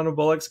shoot on a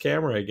Bolex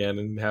camera again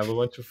and have a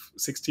bunch of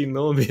 16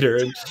 millimeter,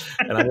 and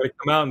I'm gonna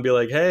come out and be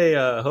like, hey,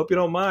 hope you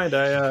don't mind.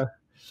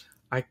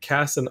 I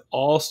cast an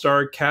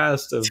all-star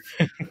cast of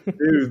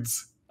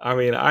dudes. I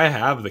mean, I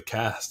have the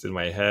cast in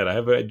my head. I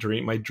have a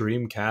dream. My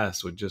dream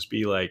cast would just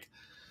be like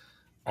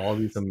all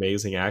these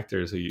amazing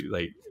actors who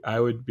I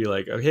would be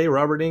like, okay,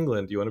 Robert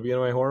Englund, do you want to be in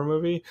my horror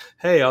movie?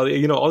 Hey, all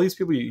these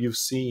people you've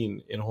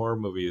seen in horror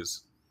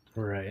movies,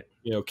 right?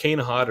 Kane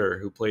Hodder,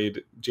 who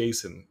played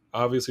Jason,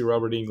 obviously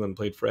Robert Englund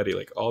played Freddy,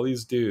 like all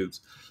these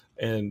dudes,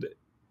 and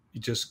you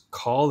just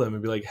call them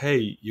and be like,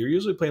 hey, you're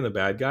usually playing the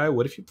bad guy.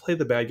 What if you play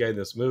the bad guy in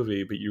this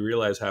movie, but you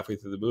realize halfway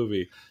through the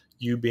movie,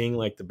 you being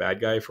like the bad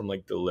guy from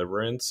like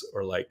Deliverance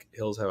or like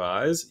Hills Have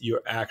Eyes,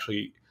 you're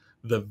actually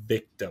the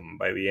victim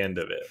by the end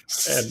of it.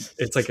 And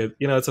it's like I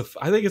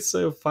think it's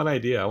a fun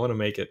idea. I want to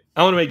make it.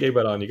 I want to make Gay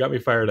by Dawn. You got me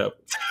fired up.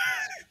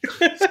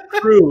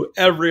 Screw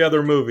every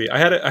other movie. I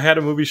had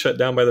a movie shut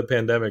down by the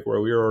pandemic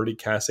where we were already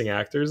casting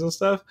actors and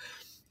stuff,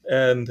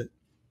 and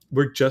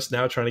we're just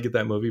now trying to get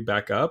that movie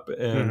back up,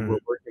 and we're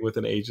working with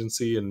an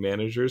agency and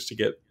managers to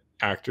get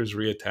actors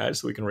reattached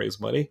so we can raise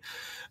money.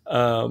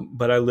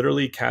 But I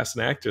literally cast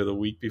an actor the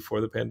week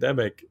before the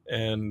pandemic,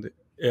 and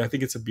I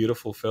think it's a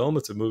beautiful film.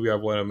 It's a movie I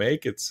want to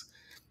make. It's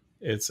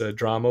a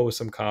drama with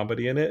some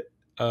comedy in it.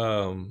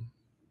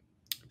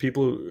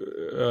 People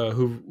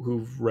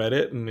who've read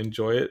it and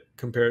enjoy it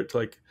compare it to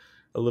like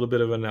a little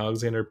bit of an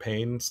Alexander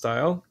Payne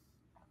style.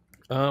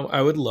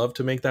 I would love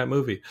to make that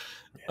movie.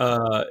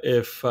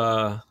 If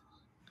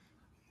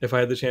I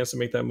had the chance to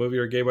make that movie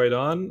or Gay by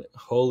Dawn,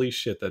 holy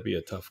shit, that'd be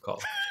a tough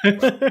call.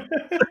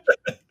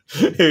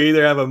 You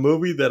either have a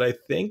movie that I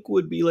think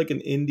would be like an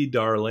indie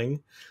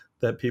darling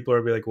that people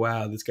are be like,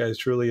 wow, this guy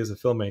truly is a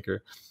filmmaker,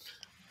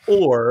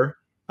 or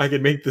I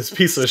could make this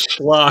piece of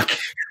schlock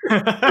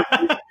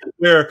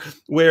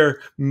where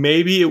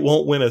maybe it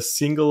won't win a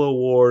single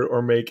award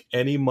or make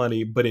any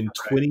money, but in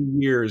 20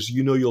 years,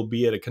 you'll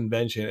be at a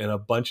convention and a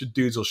bunch of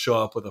dudes will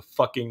show up with a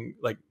fucking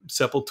like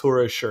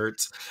Sepultura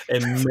shirts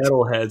and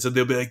metalheads, and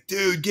they'll be like,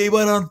 dude, Gay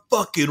by Dawn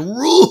fucking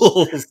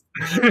rules.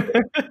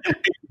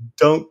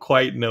 Don't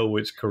quite know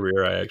which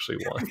career I actually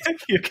want.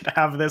 You could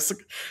have this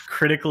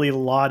critically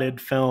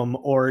lauded film,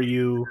 or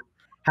you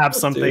have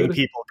something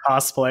people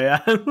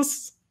cosplay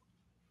as.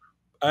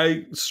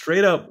 I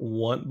straight up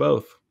want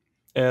both,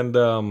 and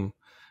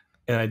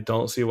I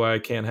don't see why I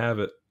can't have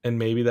it. And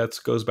maybe that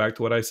goes back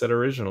to what I said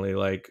originally.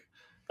 Like,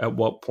 at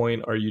what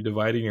point are you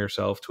dividing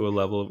yourself to a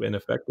level of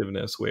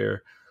ineffectiveness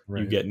where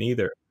you get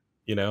neither?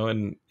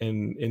 And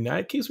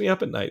that keeps me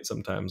up at night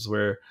sometimes.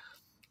 Where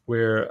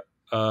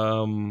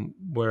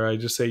I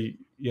just say,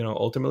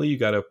 ultimately you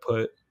got to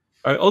put.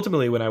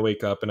 Ultimately, when I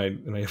wake up and I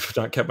have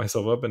not kept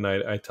myself up at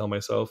night, I tell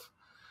myself,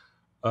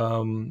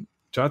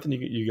 Jonathan,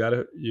 you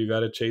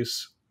gotta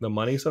chase the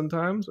money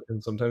sometimes,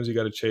 and sometimes you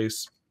gotta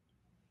chase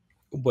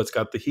what's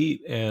got the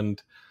heat.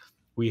 And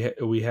we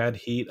had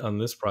heat on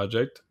this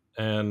project,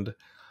 and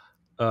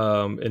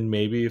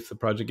maybe if the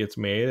project gets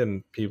made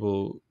and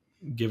people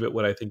give it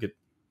what I think it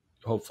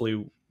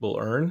hopefully will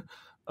earn,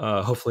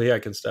 hopefully I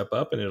can step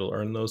up and it'll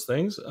earn those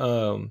things.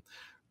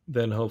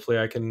 Then hopefully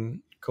I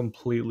can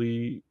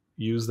completely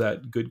use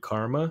that good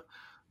karma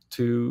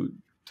to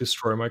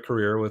destroy my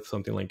career with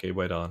something like Gay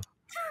by Dawn.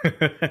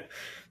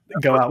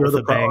 Go out with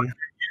a bang.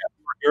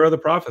 Hero of the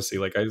Prophecy.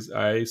 Like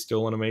I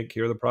still want to make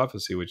Hero of the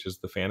Prophecy, which is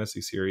the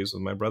fantasy series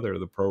with my brother,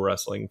 the pro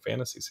wrestling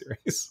fantasy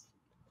series.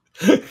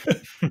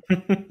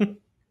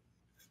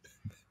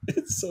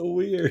 It's so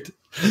weird.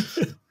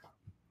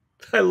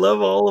 I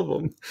love all of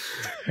them.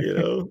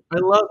 I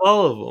love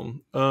all of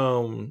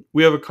them.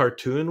 We have a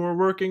cartoon we're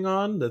working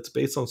on that's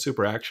based on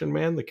Super Action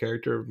Man, the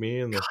character of me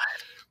in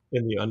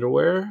the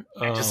underwear.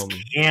 I just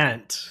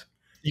can't.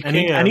 You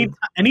can.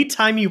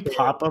 Anytime you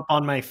pop up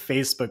on my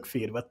Facebook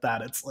feed with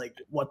that, it's like,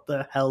 what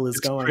the hell is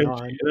going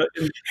on?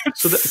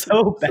 It's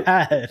so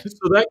bad.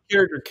 So that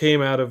character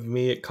came out of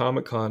me at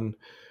Comic-Con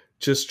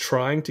just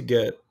trying to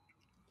get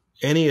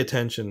any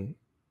attention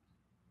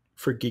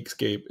for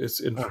Geekscape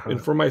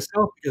and for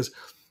myself, because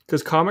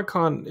because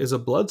Comic-Con is a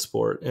blood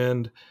sport,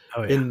 and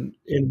Oh yeah. and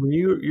when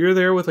you're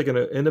there with like an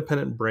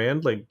independent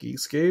brand like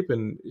Geekscape,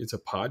 and it's a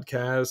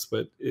podcast,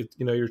 but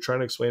you're trying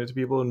to explain it to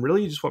people, and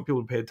really you just want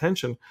people to pay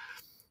attention.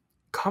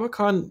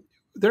 Comic-Con,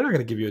 they're not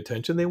going to give you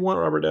attention. They want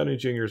Robert Downey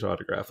Jr.'s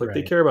autograph. Like, they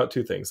Right. care about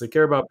two things. They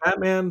care about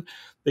Batman.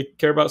 They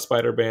care about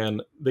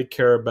Spider-Man. They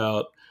care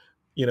about,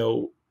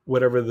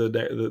 whatever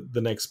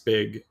the next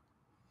big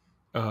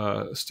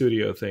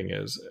studio thing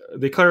is.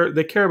 They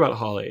care about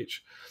Hall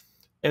H.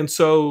 And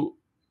so,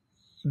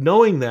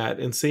 knowing that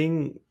and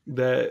seeing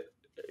that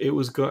I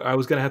was going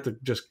to have to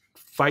just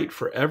fight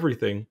for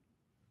everything,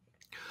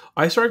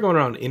 I started going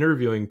around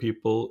interviewing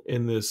people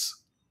in this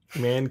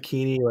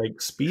mankini like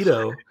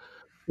Speedo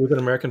with an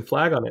American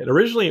flag on it.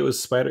 Originally, it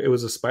was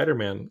a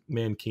Spider-Man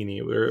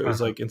mankini, where it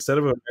was like, instead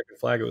of an American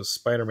flag, it was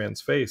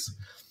Spider-Man's face.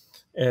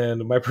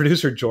 And my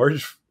producer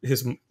George,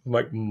 his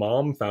like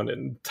mom found it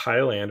in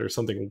Thailand or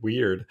something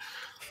weird,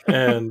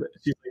 and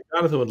she's like,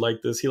 Jonathan would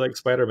like this. He likes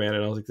Spider-Man,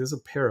 and I was like, "This is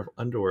a pair of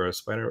underwear,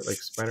 Spider-Man.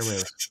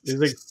 These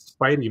like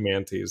Spidey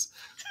manties."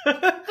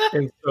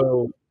 And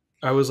so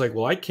I was like,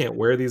 "Well, I can't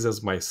wear these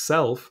as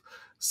myself."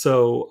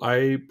 So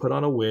I put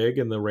on a wig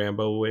and the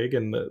Rambo wig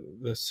and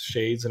the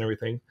shades and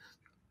everything,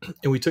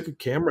 and we took a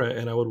camera,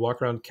 and I would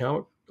walk around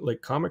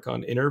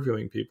Comic-Con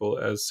interviewing people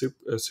as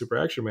Super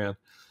Action Man,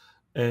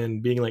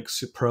 and being like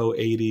pro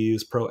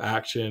 80s, pro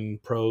action,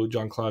 pro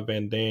Jean-Claude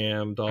Van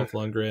Damme, Dolph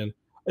Lundgren.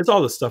 It's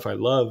all the stuff I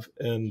love.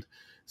 And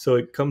so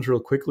it comes real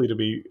quickly to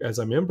me as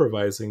I'm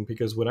improvising,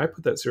 because when I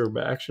put that Super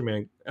Action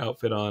Man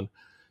outfit on,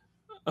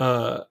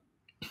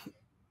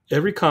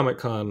 every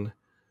Comic-Con,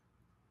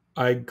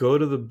 I go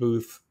to the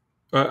booth,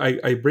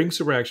 I bring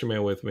Super Action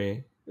Man with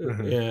me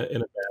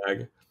in a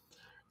bag,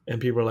 and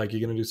people are like,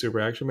 "You gonna do Super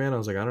Action Man?" I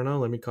was like, "I don't know,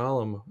 let me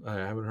call him. I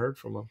haven't heard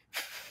from him."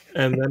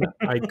 And then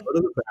I go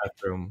to the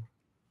bathroom,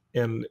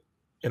 and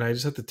I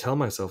just have to tell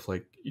myself,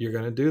 like, "You're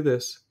gonna do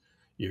this,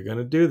 you're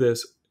gonna do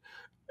this."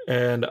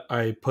 And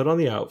I put on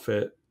the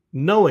outfit,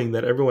 knowing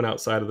that everyone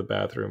outside of the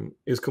bathroom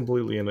is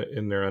completely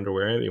in their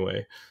underwear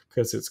anyway,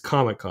 because it's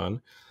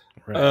Comic-Con.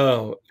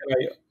 Right.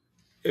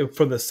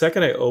 From the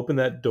second I open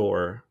that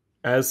door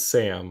as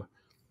Sam,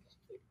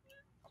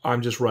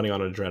 I'm just running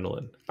on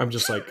adrenaline. I'm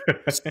just like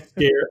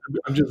scared.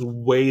 I'm just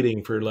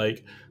waiting for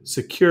like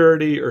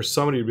security or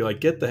somebody to be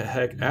like, "Get the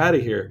heck out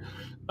of here."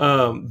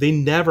 They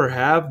never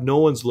have. No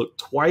one's looked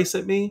twice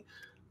at me.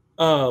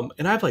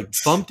 And I've like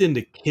bumped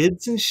into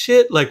kids and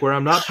shit, like where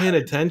I'm not paying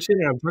attention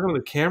and I'm talking on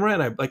the camera,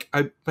 and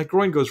my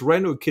groin goes right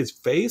into a kid's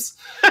face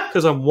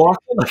because I'm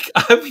walking. Like,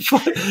 I've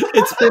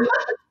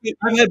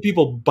had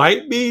people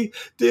bite me,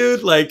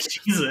 dude. Like,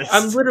 Jesus.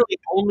 I'm literally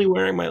only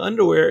wearing my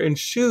underwear and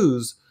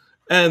shoes,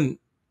 and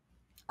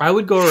I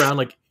would go around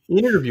like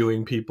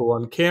interviewing people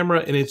on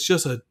camera, and it's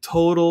just a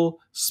total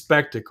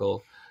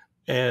spectacle.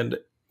 And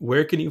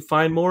where can you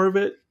find more of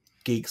it?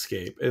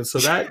 Geekscape. And so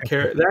that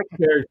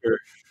character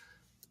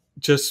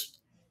just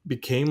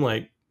became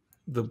like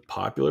the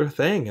popular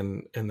thing,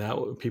 and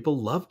that people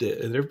loved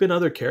it. And there have been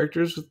other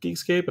characters with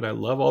Geekscape, and I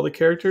love all the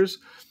characters,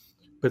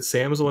 but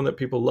Sam's the one that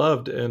people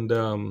loved. And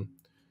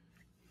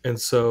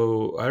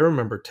so I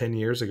remember 10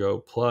 years ago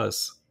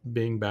plus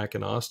being back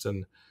in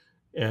Austin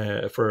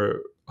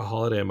for a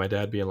holiday, and my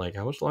dad being like,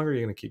 "How much longer are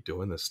you going to keep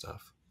doing this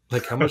stuff?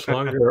 Like, how much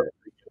longer are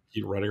you gonna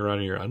keep running around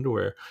in your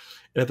underwear?"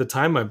 And at the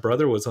time, my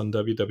brother was on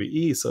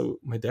WWE, so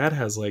my dad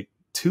has like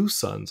two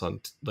sons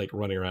on like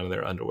running around in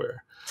their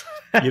underwear.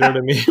 You know what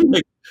I mean?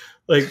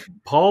 Like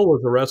Paul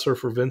was a wrestler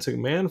for Vince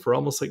McMahon for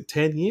almost like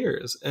 10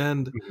 years,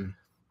 and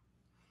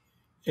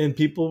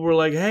people were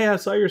like, "Hey, I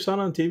saw your son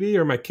on TV,"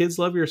 or "My kids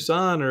love your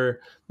son,"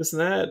 or this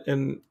and that.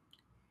 And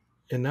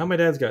now my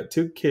dad's got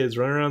two kids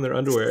running around in their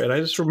underwear, and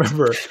I just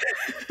remember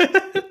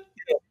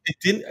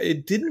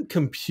it didn't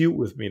compute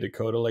with me,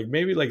 Dakota. Like,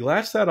 maybe like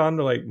latch that on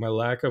to like my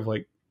lack of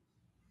like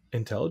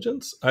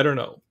intelligence. I don't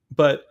know.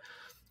 But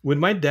when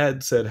my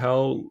dad said,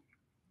 "How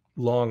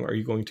long are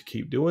you going to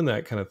keep doing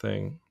that kind of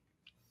thing?"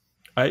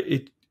 I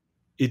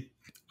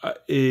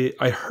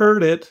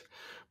heard it,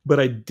 but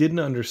I didn't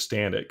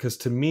understand it, because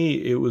to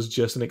me it was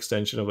just an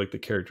extension of like the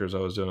characters I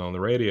was doing on the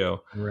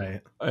radio.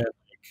 Right. And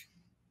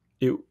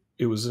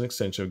it was an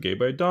extension of Gay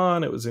by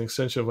Dawn. It was an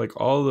extension of like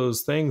all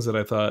those things that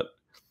I thought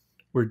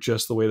were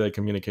just the way that I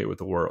communicate with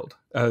the world.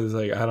 I was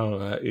like, I don't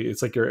know.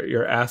 It's like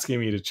you're asking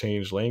me to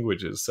change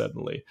languages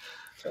suddenly,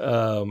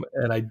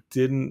 and I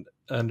didn't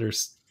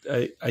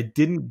understand. I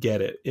didn't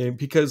get it, and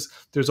because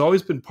there's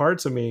always been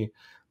parts of me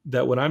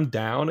that when I'm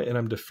down and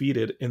I'm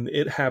defeated, and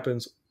it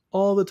happens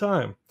all the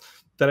time,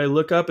 that I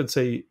look up and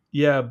say,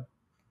 "Yeah,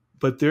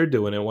 but they're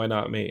doing it. Why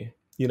not me?"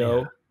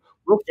 Yeah.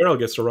 Will Ferrell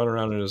gets to run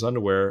around in his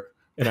underwear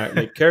and I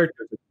make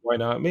characters. Why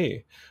not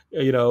me?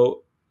 Jimmy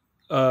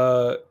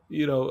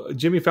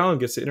Fallon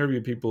gets to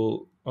interview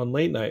people on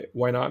late night.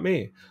 Why not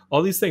me?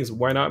 All these things.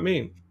 Why not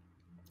me?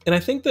 And I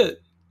think that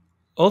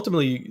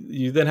ultimately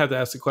you then have to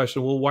ask the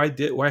question, well, why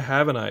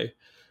haven't I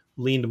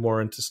leaned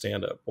more into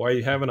stand up?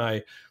 Why haven't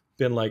I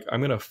been like, I'm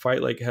going to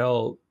fight like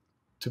hell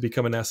to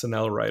become an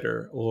SNL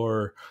writer,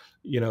 or,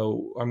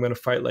 I'm going to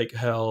fight like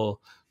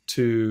hell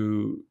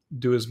to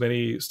do as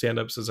many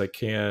stand-ups as I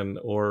can,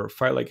 or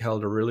fight like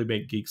hell to really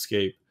make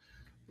Geekscape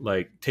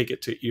like take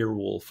it to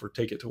Earwolf or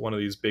take it to one of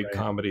these big Right.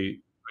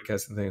 comedy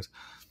podcasts and things.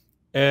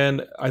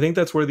 And I think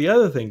that's where the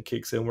other thing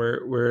kicks in,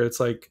 where it's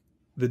like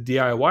the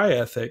DIY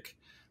ethic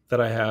that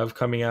I have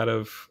coming out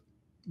of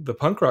the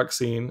punk rock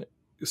scene,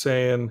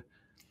 saying,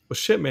 well,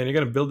 shit, man, you're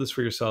going to build this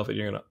for yourself and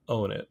you're going to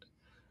own it.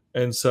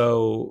 And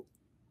so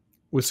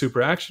with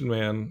Super Action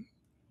Man,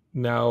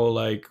 now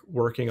like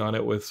working on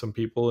it with some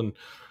people and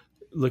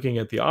looking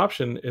at the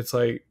option, it's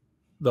like,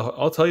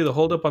 I'll tell you, the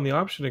holdup on the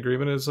option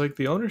agreement is like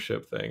the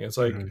ownership thing. It's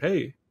like,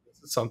 hey,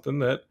 this is something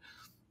that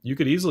you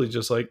could easily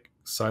just like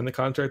sign the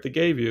contract they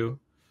gave you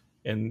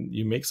and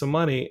you make some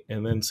money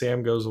and then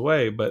Sam goes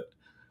away. But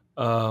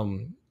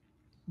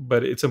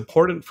it's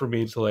important for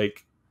me to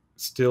like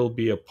still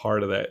be a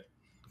part of that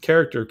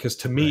character, because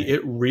to me,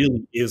 it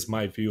really is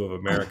my view of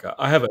America.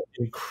 I have an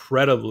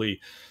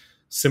incredibly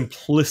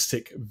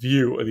simplistic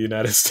view of the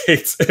United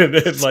States, and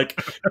like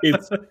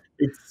it's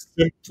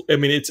I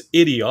mean, it's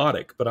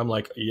idiotic, but I'm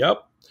like,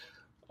 yep,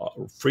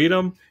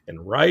 freedom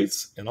and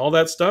rights and all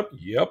that stuff.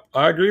 Yep,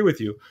 I agree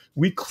with you.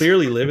 We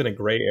clearly live in a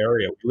gray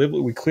area.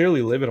 We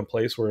clearly live in a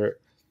place where,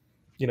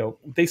 you know,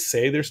 they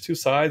say there's two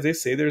sides. They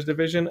say there's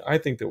division. I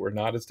think that we're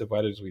not as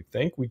divided as we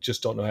think. We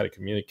just don't know how to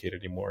communicate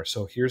anymore.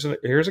 So here's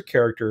a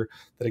character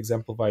that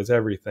exemplifies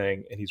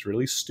everything, and he's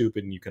really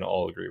stupid, and you can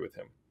all agree with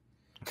him.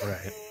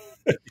 Right.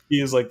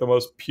 He is like the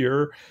most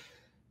pure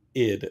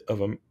id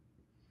of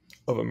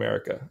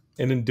America,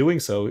 and in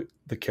doing so,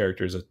 the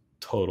character is a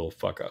total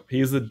fuck up.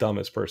 He is the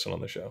dumbest person on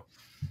the show.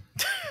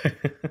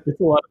 It's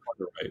a lot of fun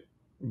to write,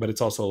 but it's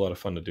also a lot of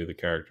fun to do the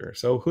character.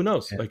 So who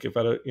knows? Yeah. Like, if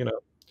I,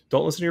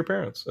 don't listen to your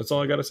parents. That's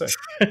all I got to say.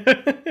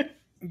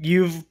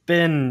 You've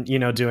been,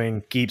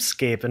 doing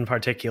Geekscape in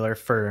particular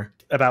for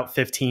about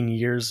 15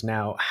 years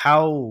now.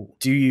 How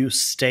do you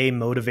stay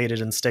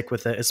motivated and stick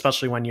with it,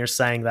 especially when you're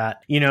saying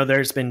that,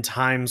 there's been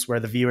times where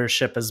the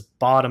viewership has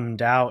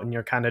bottomed out and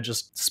you're kind of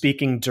just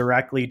speaking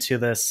directly to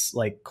this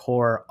like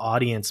core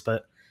audience,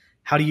 but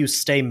how do you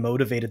stay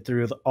motivated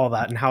through all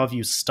that? And how have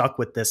you stuck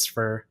with this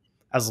for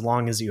as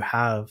long as you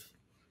have?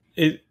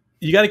 You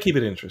got to keep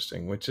it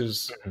interesting, which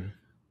is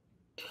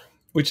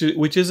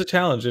a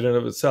challenge in and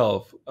of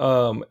itself.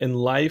 And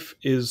life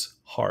is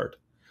hard.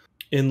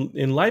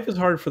 In life is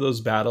hard for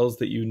those battles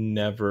that you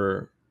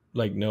never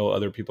know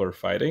other people are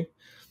fighting.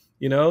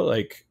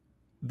 Like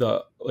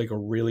a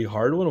really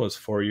hard one was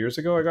 4 years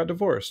ago. I got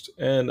divorced,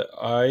 and and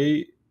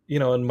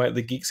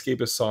the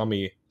Geekscapists saw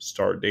me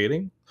start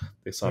dating.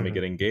 They saw me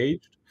get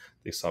engaged.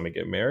 They saw me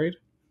get married.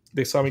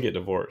 They saw me get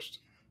divorced,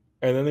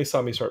 and then they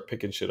saw me start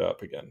picking shit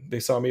up again. They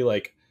saw me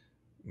like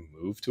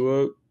move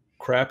to a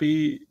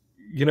crappy,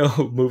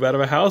 move out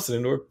of a house and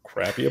into a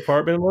crappy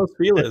apartment in Los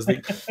Feliz.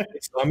 They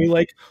saw me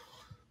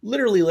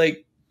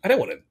literally I didn't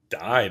want to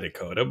die,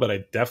 Dakota, but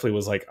I definitely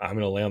was like, I'm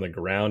going to lay on the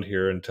ground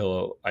here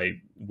until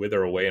I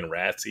wither away and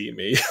rats eat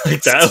me.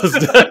 That was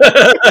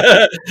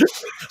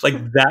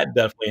that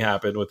definitely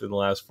happened within the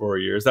last 4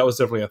 years. That was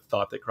definitely a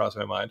thought that crossed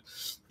my mind.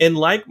 And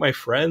like my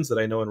friends that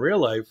I know in real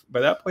life, by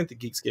that point, the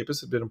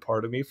Geekscapists have been a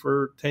part of me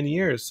for 10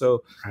 years.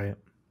 So right.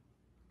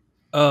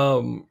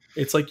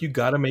 It's like, you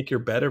got to make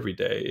your bed every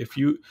day.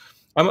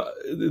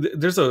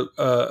 There's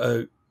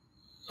a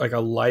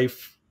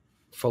life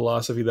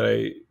philosophy that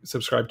I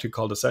subscribe to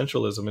called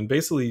essentialism, and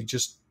basically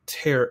just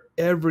tear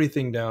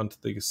everything down to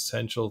the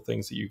essential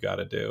things that you got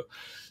to do.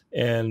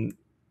 And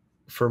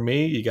for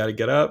me, you got to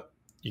get up,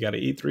 you got to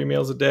eat 3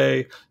 meals a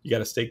day, you got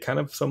to stay kind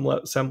of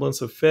some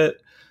semblance of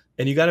fit,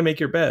 and you got to make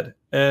your bed.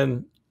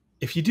 And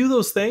if you do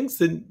those things,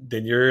 then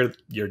you're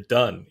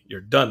done.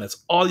 You're done.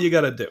 That's all you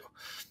got to do.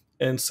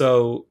 And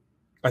so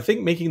I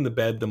think making the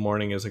bed in the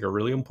morning is like a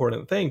really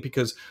important thing,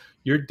 because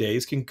your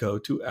days can go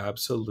to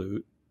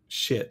absolute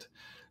shit.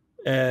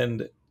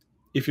 And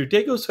if your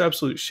day goes to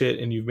absolute shit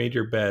and you've made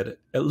your bed,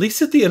 at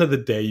least at the end of the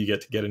day, you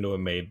get to get into a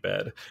made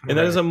bed. And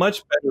that is a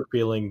much better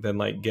feeling than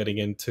like getting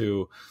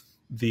into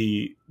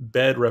the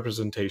bed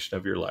representation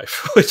of your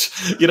life, which,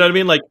 you know what I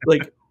mean? Like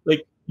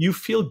you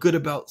feel good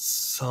about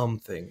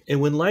something. And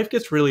when life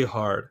gets really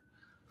hard,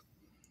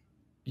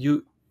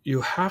 you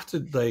have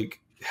to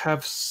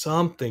have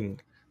something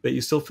that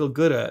you still feel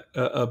good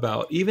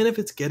about, even if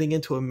it's getting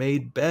into a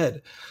made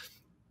bed.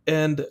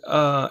 And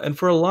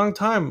for a long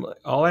time,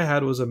 all I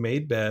had was a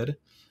made bed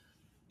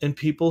and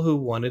people who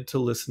wanted to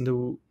listen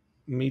to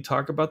me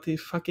talk about the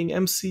fucking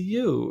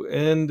MCU.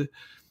 And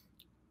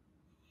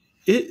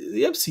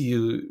the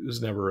MCU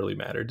has never really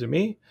mattered to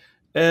me,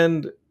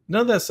 and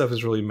none of that stuff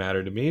has really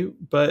mattered to me.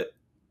 But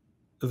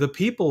the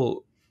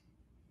people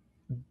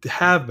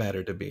have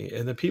mattered to me,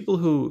 and the people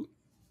who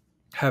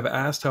have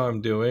asked how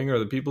I'm doing, or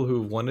the people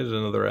who've wanted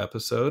another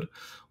episode,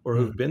 or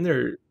who've been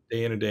there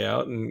day in and day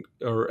out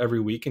or every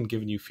week and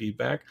giving you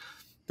feedback,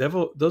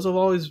 those have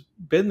always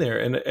been there.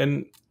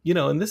 And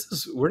this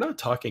is, we're not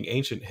talking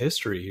ancient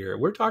history here.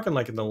 We're talking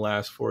like in the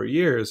last 4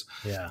 years.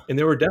 Yeah. And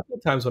there were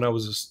definitely times when I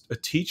was a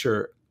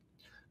teacher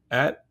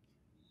at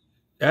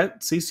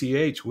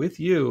CCH with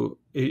you,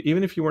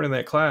 even if you weren't in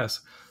that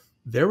class,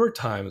 there were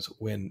times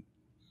when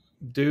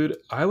dude,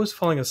 I was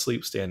falling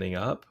asleep standing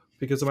up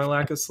because of my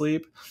lack of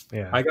sleep.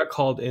 Yeah. I got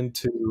called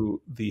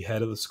into the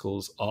head of the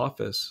school's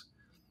office,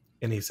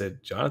 and he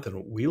said,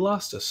 Jonathan, we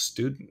lost a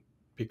student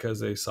because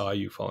they saw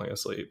you falling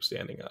asleep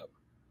standing up.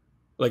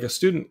 Like a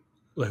student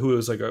who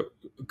was like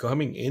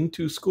coming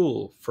into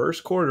school,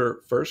 first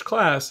quarter, first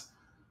class,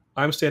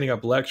 I'm standing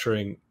up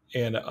lecturing,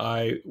 and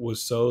I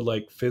was so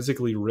like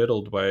physically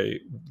riddled by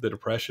the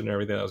depression and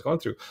everything I was going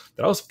through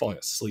that I was falling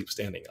asleep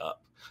standing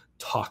up,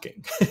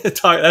 talking.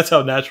 That's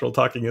how natural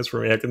talking is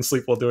for me. I can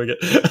sleep while doing it.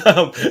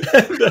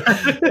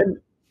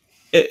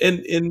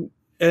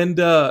 And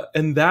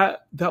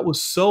that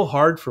was so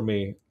hard for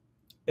me,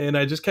 and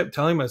I just kept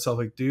telling myself,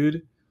 like,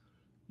 dude,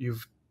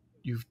 you've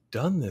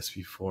done this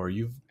before.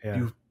 You've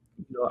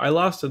I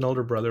lost an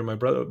older brother. My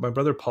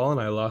brother Paul and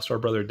I lost our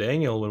brother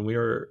Daniel when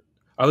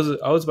I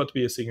was about to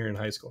be a senior in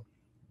high school.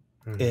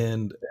 Mm-hmm.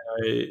 And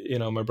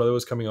my brother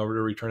was coming over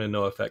to return a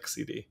NoFX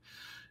CD,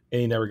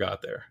 and he never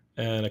got there.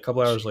 And a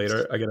couple hours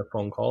later, I get a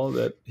phone call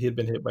that he had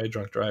been hit by a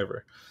drunk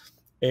driver.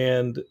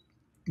 And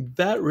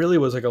that really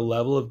was like a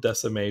level of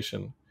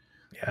decimation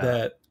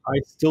that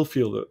I still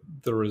feel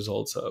the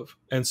results of.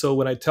 And so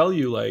when I tell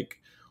you, like,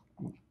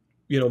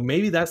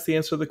 maybe that's the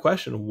answer to the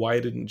question.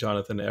 Why didn't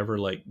Jonathan ever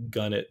like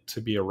gun it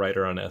to be a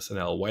writer on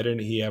SNL? Why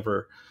didn't he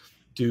ever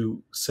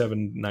do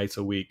 7 nights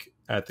a week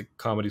at the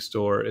Comedy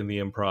Store in the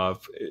Improv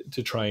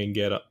to try and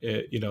get,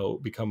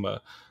 become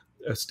a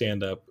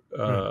stand-up,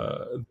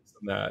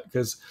 that?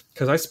 Because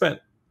I spent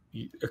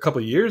a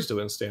couple of years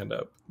doing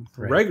stand-up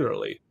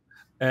regularly,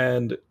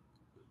 and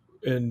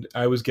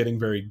I was getting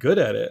very good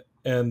at it.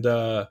 And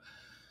I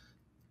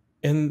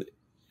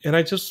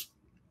just,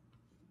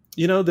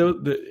 there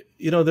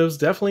was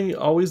definitely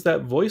always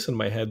that voice in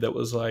my head that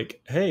was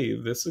like, hey,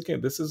 this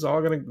can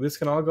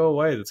all go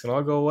away. This can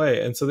all go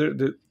away. And so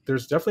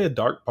there's definitely a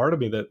dark part of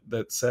me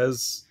that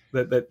says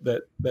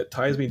that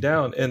ties me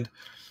down, and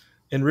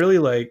really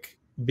like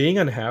being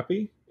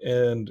unhappy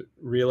and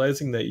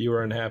realizing that you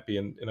are unhappy.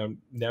 And I'm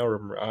now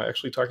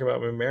actually talking about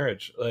my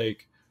marriage.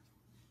 Like,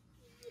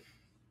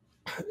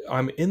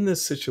 I'm in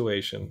this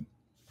situation,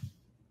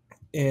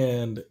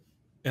 and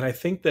I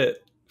think that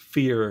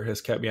fear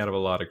has kept me out of a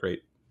lot of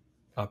great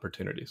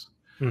opportunities.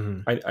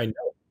 Mm-hmm. I know.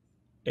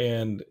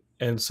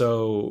 And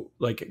so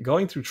like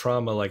going through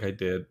trauma like I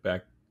did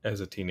back as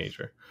a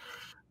teenager,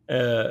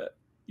 I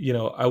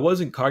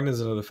wasn't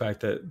cognizant of the fact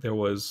that there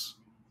was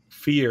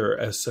fear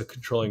as a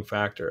controlling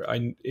factor.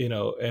 And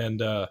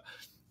I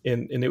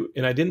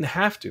didn't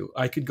have to.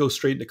 I could go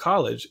straight into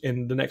college,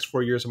 and the next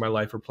 4 years of my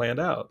life are planned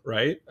out,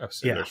 right?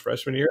 There's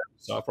freshman year,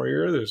 sophomore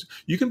year,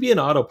 you can be an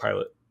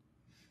autopilot.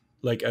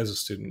 Like as a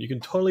student, you can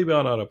totally be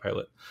on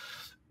autopilot.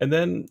 And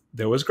then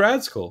there was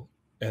grad school,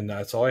 and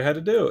that's all I had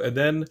to do. And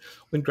then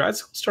when grad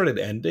school started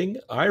ending,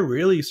 I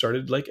really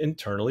started like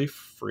internally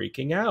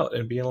freaking out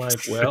and being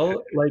like,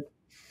 well, like,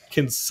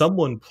 can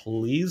someone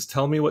please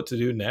tell me what to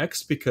do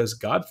next? Because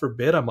God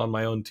forbid I'm on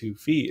my own 2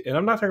 feet. And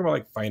I'm not talking about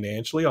like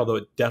financially, although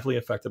it definitely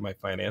affected my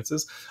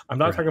finances. I'm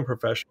not talking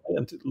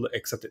professionally,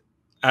 except it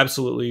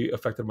absolutely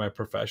affected my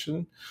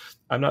profession.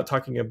 I'm not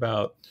talking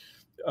about,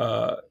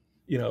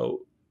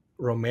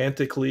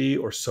 romantically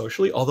or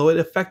socially, although it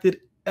affected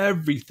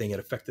everything. It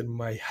affected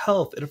my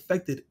health. It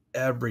affected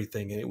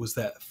everything. And it was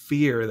that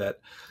fear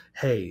that,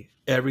 hey,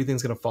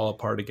 everything's going to fall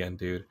apart again,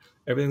 dude.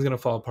 Everything's going to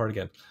fall apart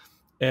again.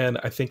 And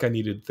I think I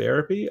needed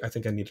therapy. I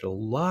think I needed a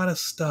lot of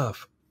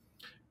stuff.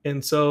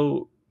 And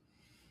so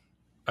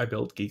I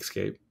built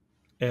Geekscape,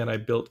 and I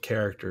built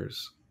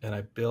characters, and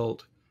I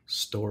built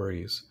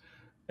stories,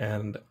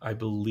 and I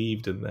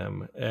believed in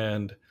them.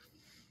 And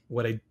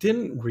what I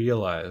didn't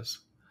realize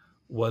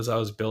was I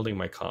was building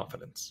my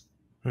confidence,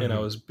 and I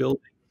was building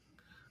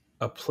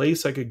a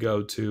place I could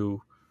go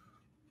to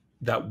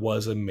that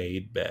was a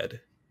made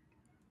bed.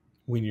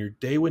 When your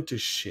day went to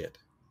shit,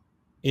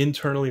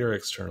 internally or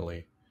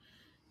externally,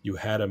 you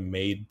had a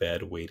made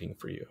bed waiting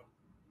for you.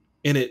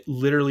 And it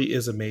literally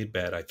is a made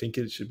bed. I think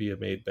it should be a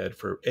made bed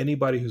for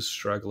anybody who's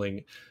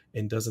struggling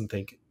and doesn't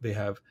think they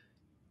have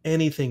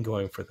anything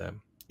going for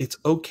them. It's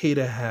okay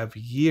to have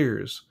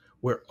years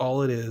where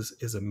all it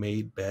is a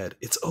made bed.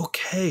 It's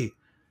okay.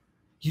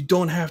 You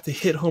don't have to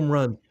hit home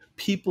runs.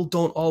 People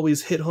don't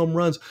always hit home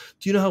runs.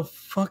 Do you know how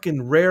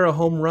fucking rare a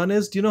home run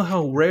is? Do you know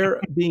how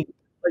rare being,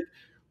 like,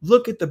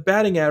 look at the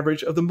batting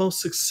average of the most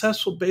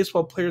successful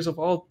baseball players of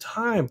all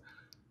time.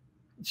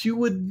 You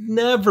would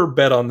never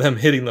bet on them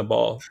hitting the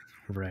ball.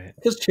 Right.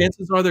 Because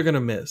chances are they're going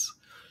to miss.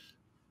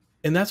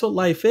 And that's what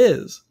life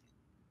is.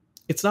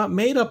 It's not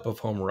made up of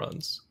home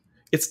runs.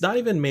 It's not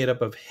even made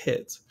up of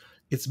hits.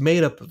 It's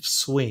made up of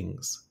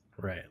swings.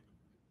 Right.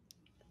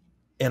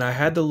 And I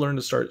had to learn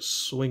to start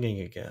swinging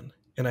again.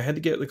 And I had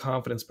to get the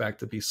confidence back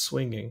to be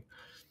swinging.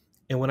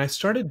 And when I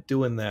started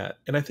doing that,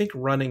 and I think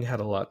running had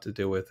a lot to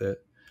do with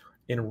it,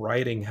 and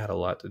writing had a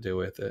lot to do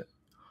with it,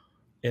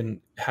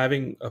 and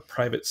having a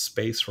private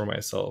space for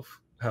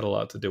myself had a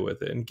lot to do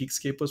with it. And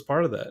Geekscape was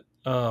part of that.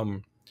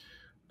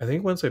 I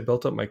think once I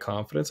built up my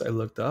confidence, I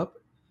looked up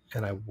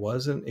and I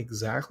wasn't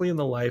exactly in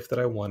the life that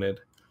I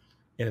wanted.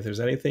 And if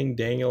there's anything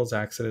Daniel's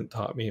accident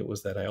taught me, it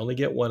was that I only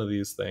get one of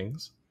these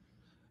things.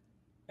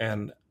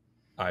 And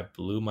I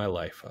blew my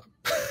life up.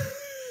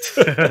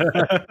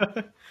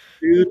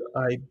 Dude,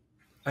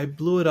 I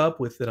blew it up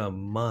within a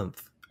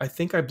month. I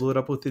think I blew it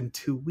up within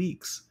 2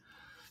 weeks.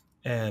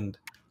 And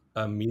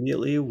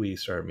immediately we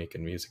started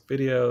making music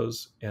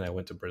videos, and I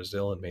went to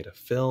Brazil and made a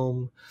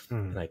film,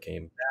 and I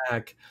came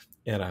back,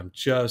 and I'm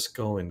just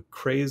going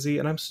crazy,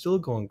 and I'm still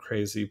going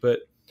crazy, but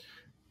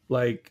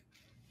like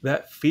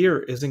that fear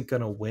isn't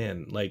going to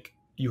win. Like,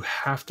 you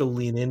have to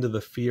lean into the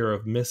fear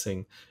of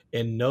missing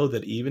and know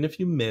that even if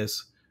you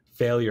miss,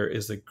 failure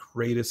is the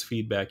greatest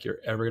feedback you're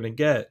ever going to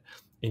get,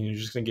 and you're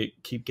just going to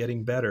keep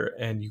getting better,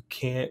 and you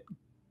can't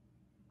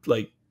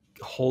like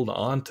hold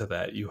on to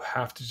that. You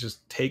have to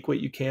just take what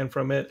you can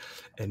from it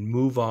and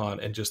move on,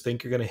 and just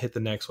think you're going to hit the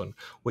next one.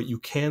 What you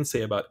can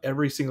say about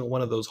every single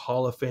one of those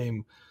Hall of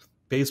Fame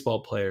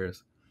baseball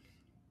players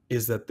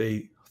is that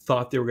they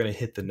thought they were going to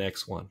hit the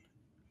next one.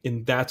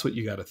 And that's what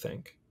you got to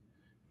think.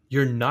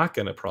 You're not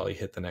going to probably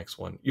hit the next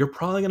one. You're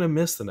probably going to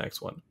miss the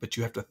next one, but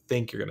you have to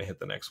think you're going to hit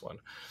the next one.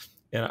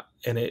 And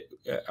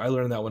I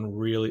learned that one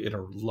really in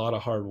a lot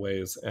of hard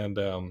ways. And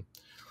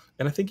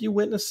I think you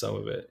witnessed some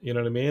of it, you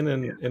know what I mean?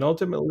 And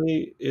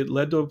ultimately it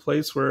led to a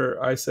place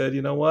where I said,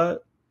 you know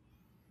what?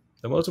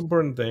 The most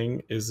important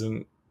thing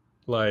isn't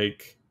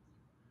like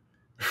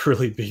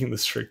really being the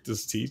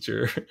strictest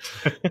teacher.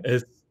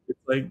 It's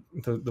like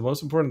the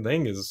most important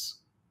thing is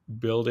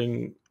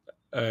building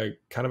a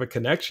kind of a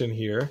connection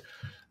here.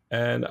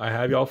 And I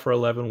have y'all for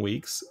 11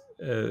 weeks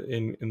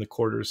in the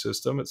quarter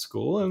system at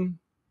school. And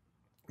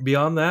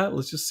beyond that,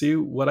 let's just see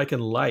what I can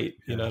light.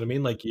 You know what I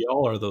mean? Like,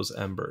 y'all are those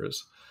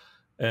embers.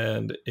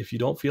 And if you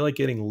don't feel like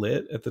getting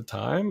lit at the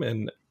time,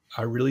 and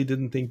I really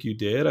didn't think you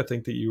did, I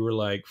think that you were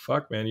like,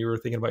 fuck, man, you were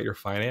thinking about your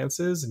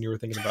finances, and you were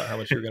thinking about how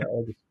much you're going to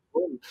owe the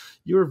school.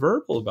 You were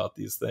verbal about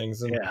these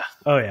things. And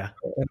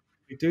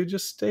dude,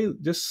 just stay,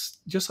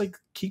 just like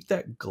keep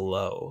that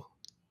glow.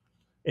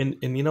 And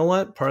you know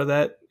what? Part of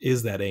that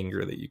is that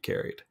anger that you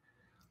carried.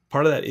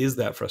 Part of that is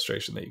that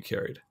frustration that you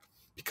carried,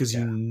 because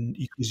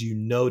you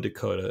know,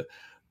 Dakota,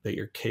 that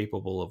you're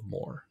capable of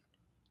more.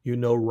 You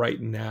know right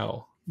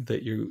now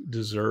that you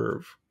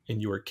deserve and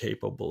you are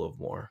capable of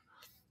more.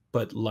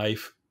 But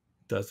life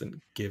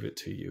doesn't give it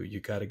to you.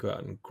 You got to go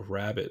out and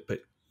grab it.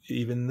 But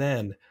even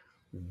then,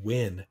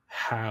 when?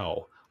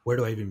 How? Where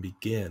do I even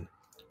begin?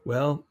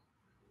 Well,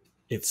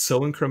 it's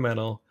so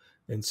incremental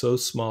and so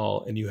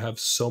small, and you have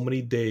so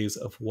many days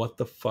of what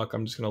the fuck,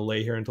 I'm just going to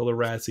lay here until the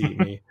rats eat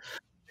me.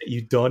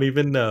 You don't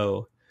even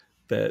know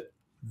that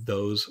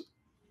those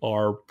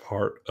are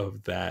part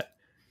of that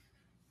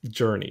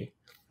journey.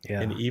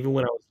 And even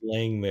when I was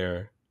laying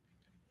there,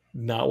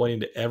 not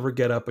wanting to ever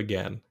get up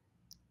again,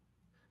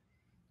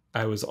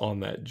 I was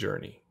on that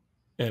journey.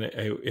 And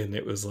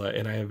it was like,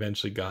 and I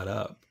eventually got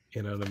up,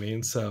 you know what I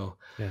mean? So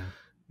make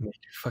your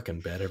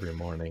fucking bed every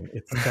morning.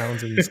 It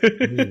sounds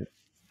insane.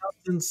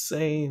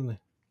 Insane.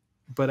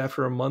 But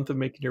after a month of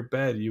making your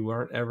bed, you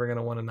aren't ever going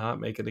to want to not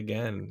make it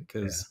again,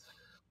 because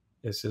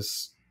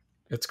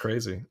it's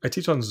crazy. I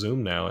teach on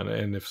Zoom now,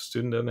 and if a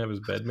student doesn't have his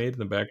bed made in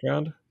the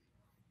background.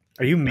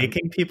 Are you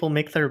making people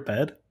make their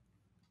bed?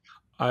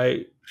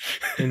 I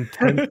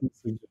intensely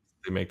suggest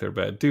they make their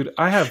bed. Dude,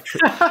 I have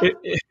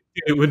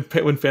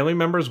when family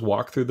members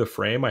walk through the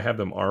frame, I have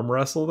them arm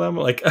wrestle them.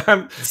 Like,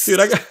 I've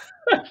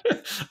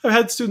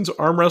had students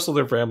arm wrestle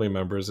their family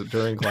members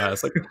during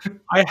class. Like,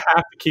 I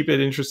have to keep it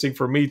interesting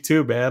for me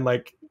too, man.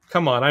 Like,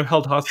 come on, I'm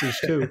held hostage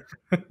too.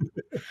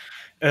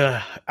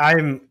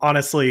 I'm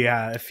honestly,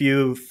 if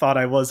you thought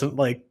I wasn't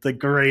like the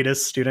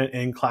greatest student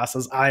in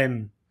classes,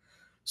 I'm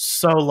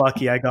so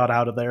lucky I got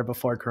out of there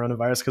before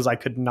coronavirus, because I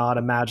could not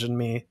imagine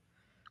me.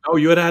 Oh,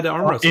 you had to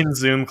arm wrestle in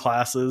Zoom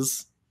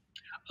classes.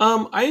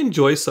 I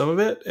enjoy some of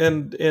it,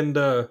 and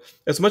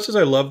as much as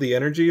I love the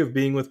energy of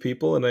being with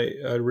people, and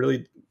I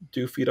really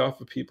do feed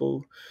off of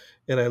people,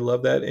 and I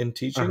love that in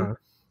teaching.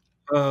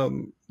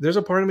 There's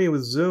a part of me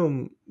with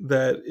Zoom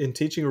that in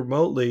teaching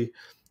remotely,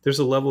 there's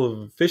a level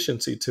of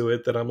efficiency to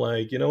it that I'm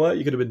like, you know what?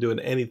 You could have been doing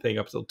anything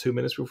up until 2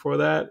 minutes before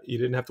that. You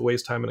didn't have to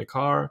waste time in a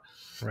car.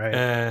 Right.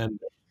 And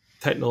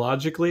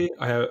technologically,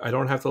 I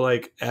don't have to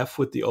like F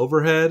with the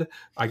overhead.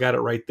 I got it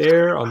right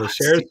there on the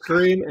share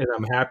screen, and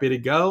I'm happy to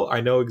go.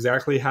 I know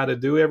exactly how to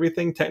do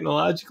everything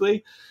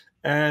technologically.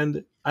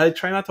 And I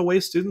try not to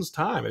waste students'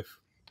 time.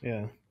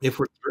 If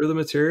we're through the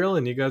material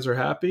and you guys are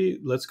happy,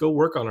 let's go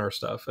work on our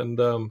stuff. I don't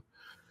know.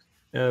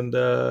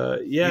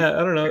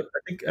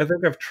 I think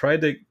I've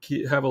tried to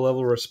have a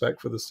level of respect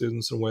for the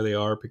students and where they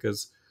are,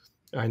 because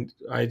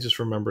I just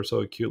remember so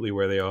acutely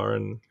where they are,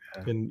 and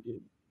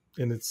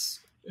it's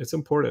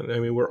important. I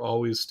mean, we're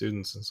always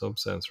students in some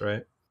sense,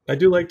 right? I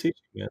do like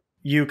teaching, man.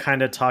 You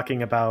kind of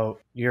talking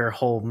about your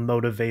whole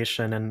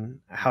motivation and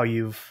how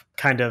you've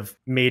kind of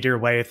made your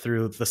way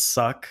through the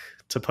suck,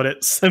 to put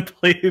it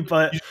simply,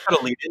 but you just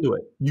gotta lean into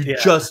it. You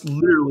just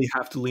literally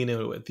have to lean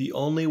into it. The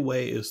only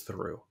way is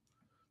through.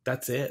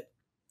 That's it.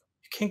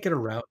 You can't get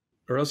around,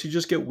 or else you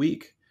just get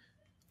weak.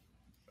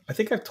 I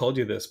think I've told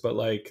you this, but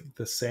like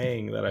the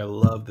saying that I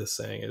love, this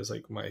saying is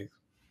like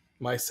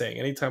my saying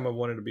anytime I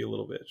wanted to be a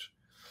little bitch.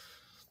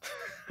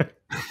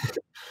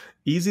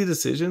 Easy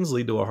decisions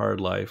lead to a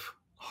hard life.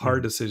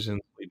 Hard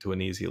decisions lead to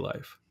an easy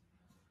life.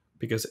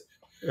 Because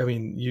I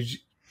mean,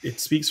 it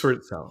speaks for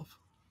itself.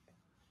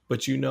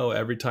 But you know,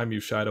 every time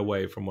you've shied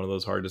away from one of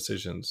those hard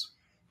decisions,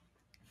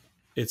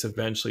 it's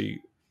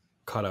eventually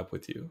caught up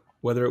with you.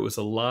 Whether it was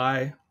a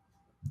lie,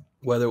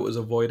 whether it was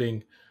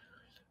avoiding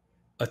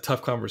a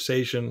tough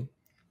conversation,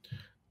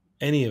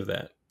 any of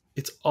that,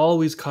 it's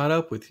always caught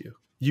up with you.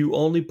 You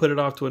only put it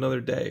off to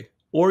another day,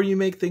 or you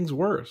make things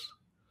worse.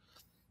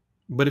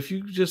 But if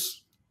you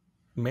just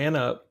man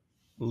up,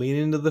 lean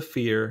into the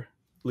fear,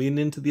 lean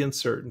into the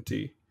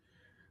uncertainty,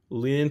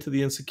 lean into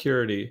the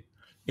insecurity,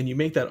 and you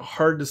make that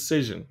hard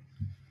decision,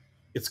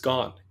 it's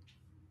gone.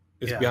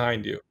 It's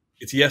behind you.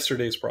 It's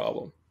yesterday's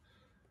problem.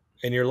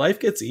 And your life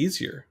gets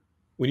easier.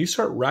 When you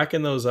start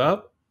racking those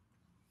up,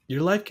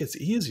 your life gets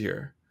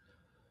easier.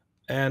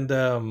 And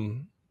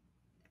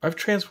I've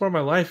transformed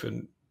my life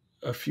in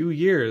a few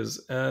years,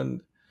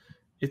 and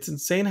it's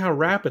insane how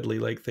rapidly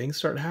like things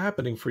start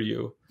happening for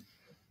you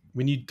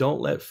when you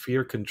don't let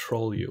fear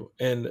control you.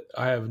 And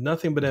I have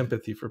nothing but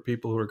empathy for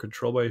people who are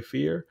controlled by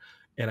fear.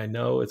 And I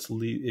know it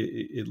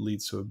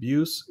leads to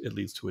abuse. It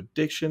leads to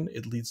addiction.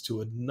 It leads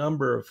to a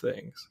number of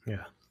things.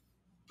 Yeah.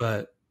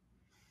 But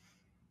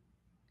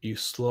you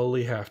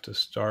slowly have to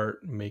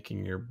start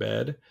making your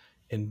bed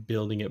and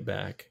building it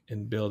back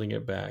and building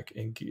it back.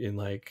 And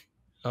like,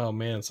 oh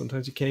man,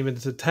 sometimes you can't even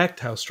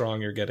detect how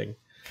strong you're getting.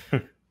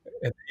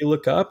 And you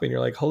look up and you're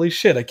like, holy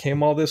shit, I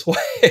came all this way.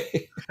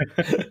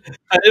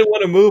 I didn't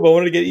want to move. I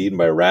wanted to get eaten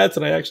by rats,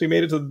 and I actually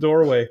made it to the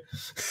doorway.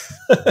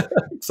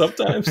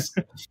 Sometimes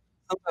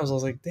I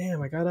was like,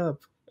 damn, I got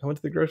up. I went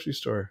to the grocery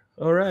store.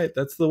 All right,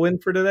 that's the win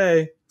for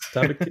today.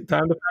 Time to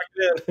pack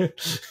it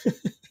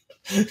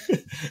in.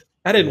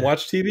 I didn't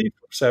watch TV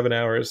for 7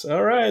 hours.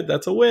 All right,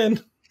 that's a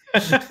win.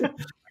 Got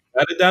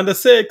it down to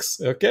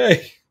 6.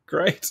 Okay,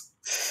 great.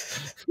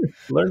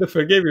 Learn to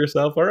forgive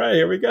yourself. All right,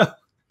 here we go.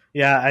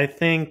 Yeah, I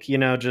think,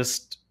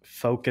 just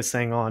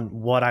focusing on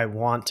what I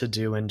want to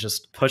do and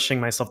just pushing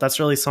myself. That's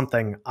really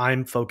something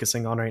I'm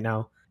focusing on right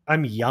now.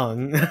 I'm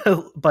young,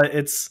 but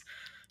it's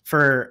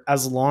for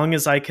as long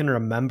as I can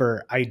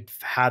remember, I've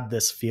had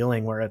this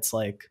feeling where it's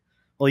like,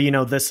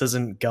 well, this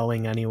isn't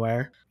going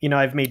anywhere.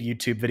 I've made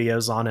YouTube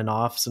videos on and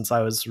off since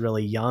I was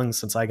really young,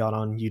 since I got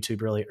on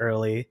YouTube really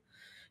early.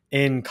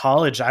 In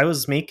college, I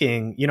was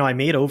making, I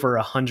made over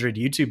 100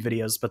 YouTube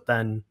videos, but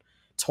then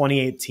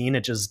 2018,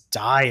 it just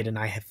died, and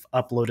I have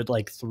uploaded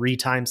like 3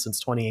 times since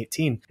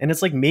 2018. And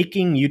it's like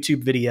making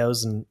YouTube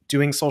videos and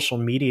doing social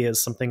media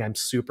is something I'm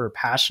super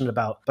passionate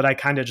about, but I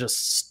kind of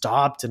just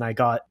stopped and I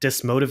got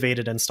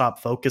dismotivated and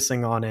stopped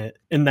focusing on it.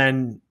 And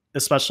then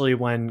especially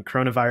when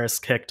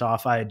coronavirus kicked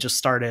off, I just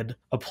started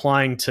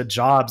applying to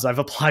jobs. I've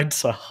applied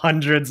to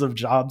hundreds of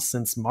jobs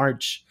since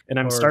March, and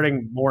I'm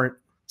starting more.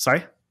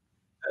 Sorry?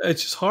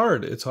 It's just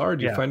hard. It's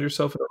hard. You find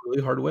yourself in a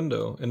really hard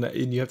window, and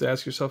you have to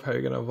ask yourself how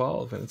you're going to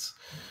evolve.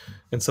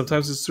 And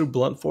sometimes it's through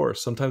blunt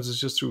force. Sometimes it's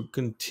just through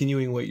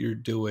continuing what you're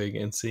doing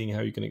and seeing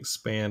how you can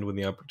expand when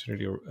the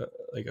opportunity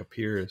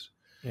appears.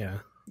 Yeah.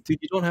 Dude,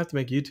 you don't have to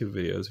make YouTube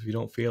videos if you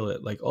don't feel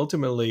it. Like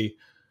ultimately,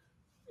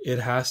 it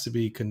has to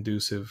be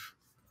conducive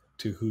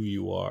to who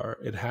you are.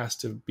 It has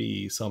to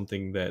be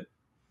something that,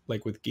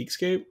 like with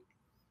Geekscape,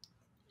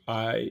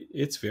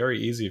 it's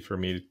very easy for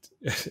me,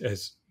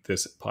 as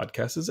this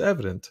podcast is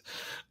evidence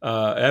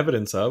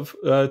of,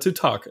 to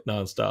talk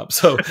nonstop.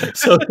 So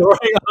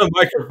throwing on a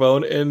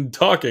microphone and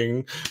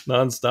talking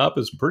nonstop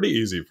is pretty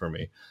easy for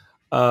me.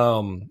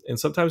 And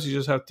sometimes you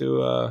just have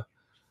to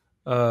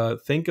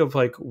think of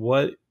like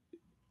what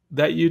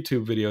that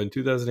YouTube video in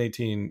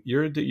 2018,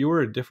 you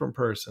were a different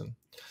person.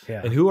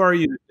 Yeah. And who are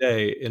you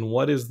today? And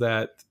what is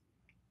that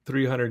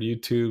 300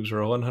 YouTubes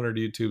or 100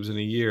 YouTubes in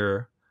a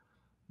year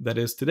that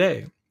is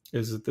today?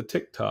 Is it the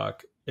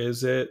TikTok?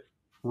 Is it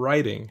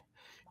writing?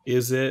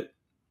 Is it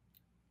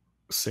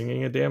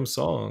singing a damn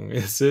song?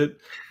 Is it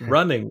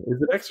running?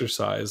 Is it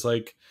exercise?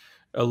 Like,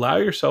 allow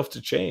yourself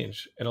to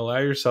change and allow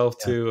yourself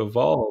to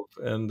evolve,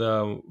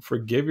 and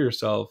forgive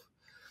yourself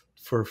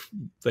for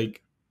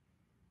like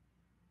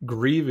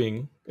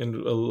grieving,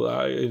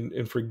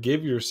 and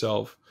forgive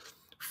yourself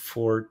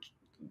for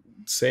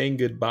saying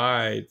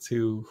goodbye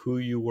to who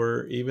you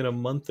were even a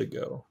month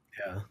ago.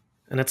 Yeah.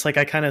 And it's like,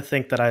 I kind of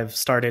think that I've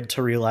started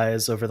to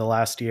realize over the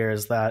last year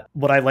is that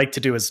what I like to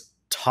do is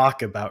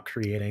talk about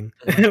creating,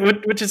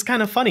 which is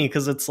kind of funny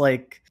because it's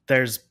like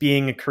there's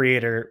being a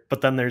creator,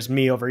 but then there's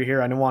me over here.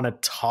 I don't want to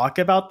talk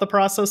about the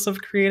process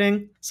of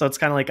creating. So it's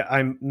kind of like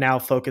I'm now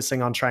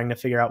focusing on trying to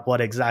figure out what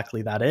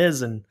exactly that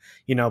is. And,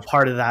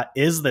 part of that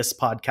is this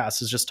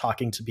podcast is just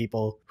talking to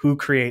people who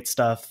create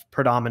stuff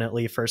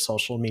predominantly for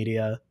social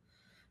media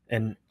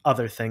and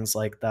other things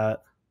like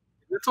that.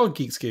 That's all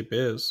Geekscape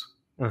is.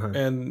 Uh-huh.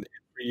 And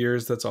for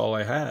years, that's all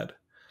I had.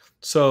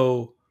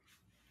 So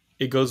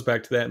it goes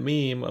back to that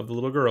meme of the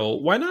little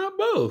girl. Why not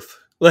both?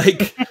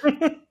 Like,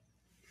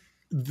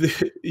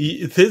 this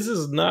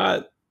is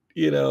not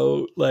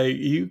like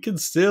you can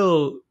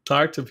still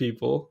talk to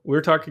people.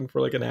 We're talking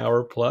for like an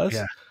hour plus.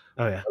 Yeah.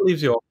 Oh yeah. That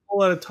leaves you a whole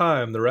lot of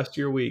time the rest of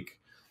your week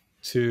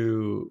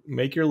to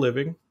make your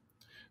living,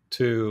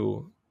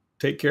 to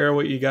take care of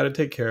what you got to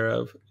take care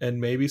of,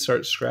 and maybe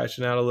start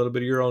scratching out a little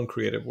bit of your own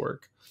creative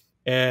work.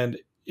 And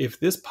if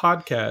this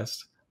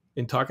podcast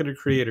in talking to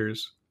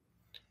creators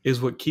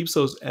is what keeps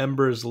those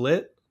embers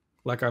lit,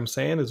 like I'm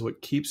saying, is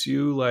what keeps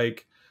you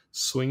like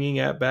swinging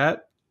at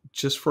bat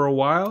just for a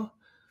while,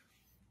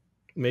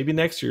 maybe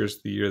next year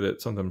is the year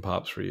that something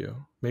pops for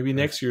you. Maybe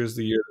next year is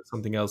the year that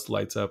something else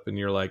lights up and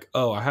you're like,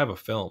 oh, I have a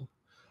film.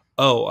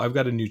 Oh, I've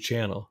got a new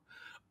channel.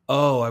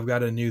 Oh, I've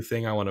got a new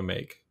thing I want to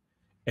make.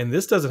 And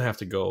this doesn't have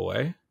to go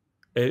away.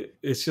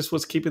 It's just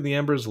what's keeping the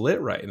embers lit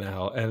right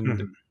now.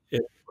 And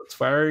it's what's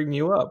firing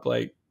you up.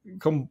 Like,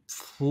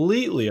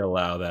 completely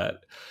allow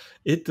that.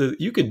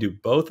 You can do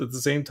both at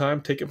the same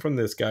time. Take it from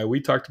this guy.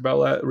 We talked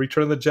about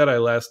Return of the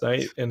Jedi last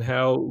night and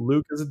how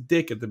Luke is a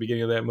dick at the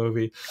beginning of that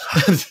movie.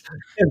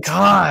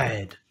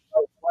 God.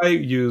 Why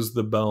use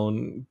the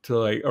bone to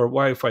like, or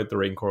why fight the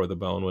Rancor with a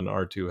bone when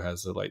R2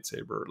 has a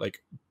lightsaber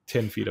like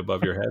 10 feet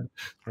above your head?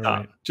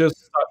 Right.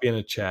 Just stop being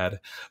a Chad.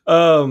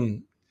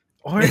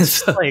 Or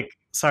it's like,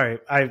 sorry,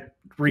 I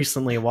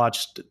recently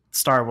watched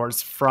Star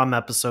Wars from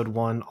episode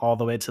 1 all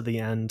the way to the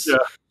end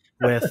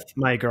with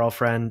my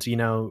girlfriend,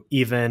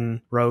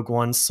 even Rogue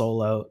One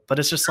Solo. But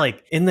it's just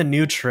like in the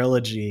new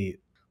trilogy,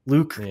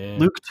 Luke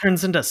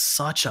turns into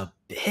such a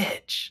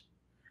bitch.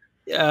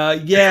 Yeah.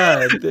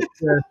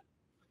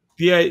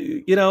 Yeah,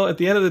 at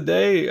the end of the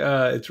day,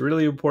 it's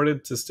really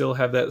important to still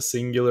have that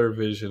singular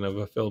vision of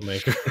a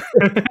filmmaker.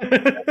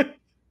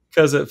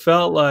 Because it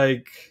felt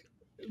like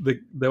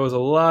there was a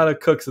lot of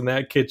cooks in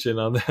that kitchen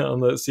on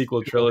the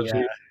sequel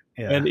trilogy.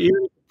 Yeah. And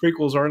even if the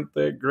prequels aren't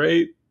that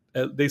great,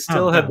 they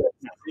still had that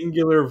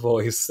singular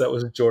voice that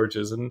was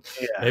George's. And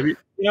maybe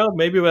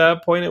at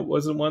that point it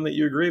wasn't one that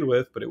you agreed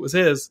with, but it was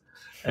his,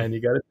 and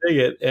you got to dig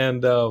it.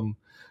 And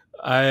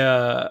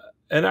I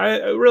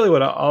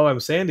really, all I'm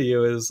saying to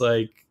you is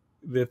like,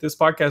 that this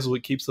podcast is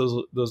what keeps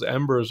those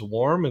embers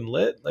warm and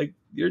lit. Like,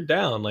 you're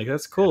down, like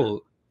that's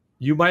cool.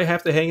 You might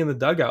have to hang in the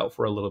dugout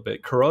for a little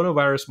bit.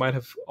 Coronavirus might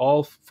have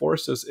all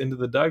forced us into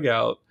the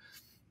dugout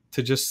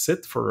to just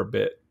sit for a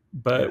bit,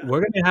 but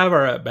we're going to have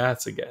our at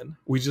bats again.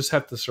 We just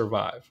have to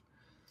survive,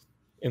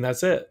 and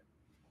that's it.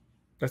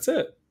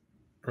 Right.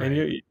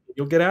 And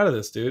you'll get out of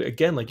this, dude.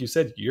 Again, like you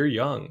said, you're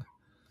young.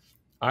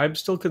 I'm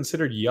still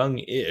considered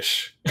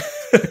young-ish.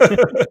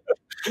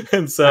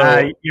 And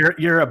so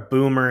you're a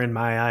boomer in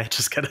my eye.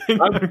 Just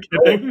kidding. I'm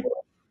kidding.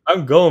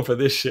 I'm going for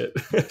this shit.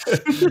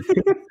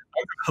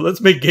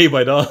 Let's make Gay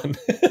by Dawn.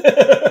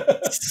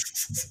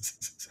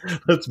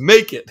 Let's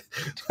make it.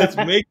 Let's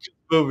make this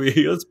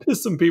movie. Let's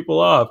piss some people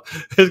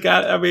off. I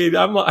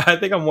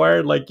think I'm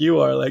wired like you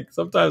are. Like,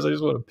 sometimes I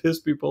just want to piss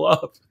people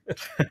off.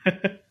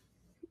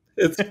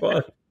 It's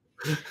fun.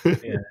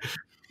 Yeah.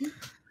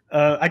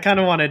 I kind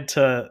of wanted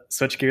to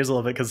switch gears a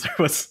little bit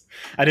because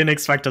I didn't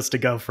expect us to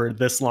go for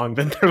this long,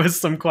 but there was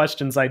some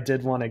questions I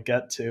did want to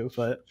get to.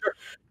 But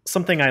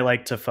something I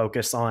like to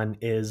focus on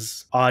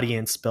is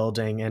audience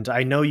building. And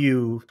I know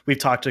we've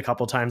talked a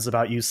couple times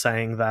about you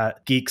saying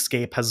that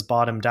Geekscape has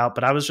bottomed out,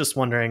 but I was just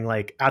wondering,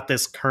 like, at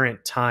this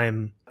current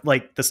time,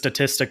 like the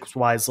statistics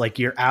wise, like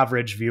your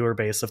average viewer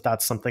base, if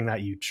that's something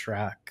that you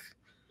track.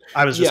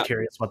 I was just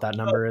curious what that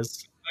number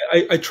is.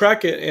 I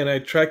track it, and I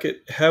track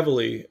it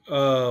heavily.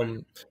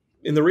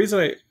 And the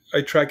reason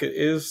I track it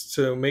is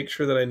to make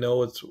sure that I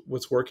know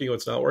what's working,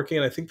 what's not working.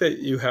 And I think that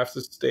you have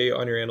to stay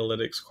on your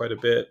analytics quite a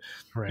bit.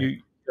 Right. You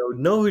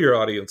know who your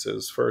audience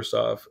is, first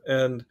off.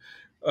 And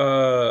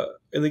the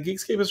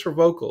Geekscape is for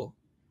vocal,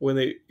 when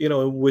they,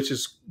 which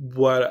is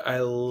what I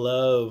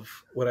love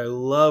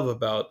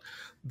about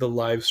the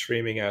live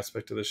streaming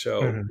aspect of the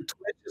show. Mm-hmm.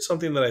 Twitch is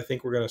something that I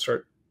think we're going to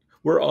start.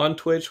 We're on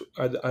Twitch.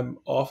 I'm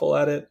awful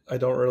at it. I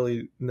don't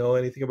really know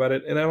anything about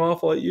it. And I'm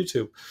awful at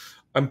YouTube.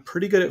 I'm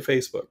pretty good at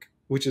Facebook,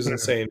 which is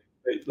insane.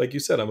 Like you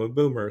said, I'm a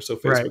boomer. So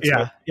Facebook.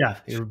 Right. Yeah.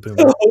 You're a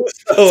boomer.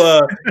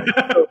 So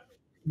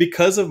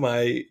because of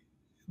my,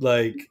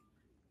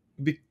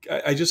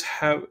 I just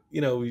have,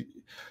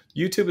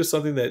 YouTube is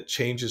something that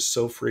changes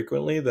so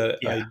frequently that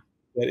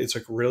that it's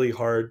like really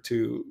hard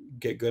to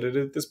get good at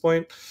it at this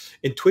point.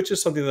 And Twitch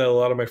is something that a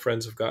lot of my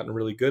friends have gotten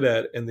really good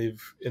at, and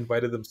they've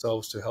invited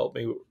themselves to help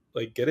me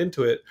get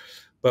into it.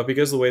 But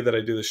because of the way that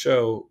I do the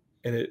show,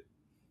 and it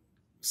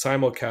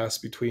simulcasts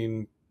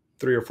between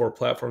 3 or 4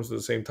 platforms at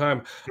the same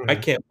time, I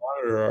can't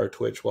monitor our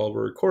Twitch while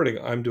we're recording.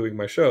 I'm doing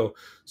my show.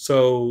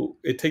 So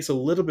it takes a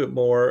little bit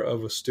more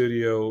of a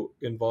studio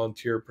and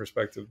volunteer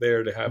perspective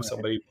there to have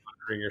somebody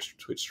monitoring your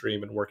Twitch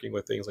stream and working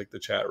with things like the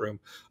chat room.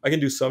 I can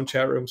do some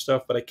chat room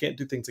stuff, but I can't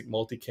do things like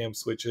multicam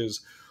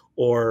switches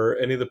or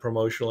any of the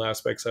promotional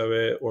aspects of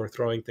it or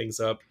throwing things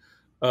up.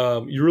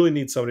 You really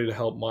need somebody to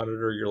help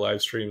monitor your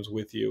live streams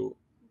with you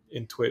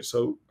in Twitch.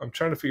 So I'm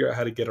trying to figure out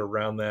how to get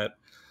around that.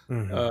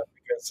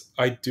 Because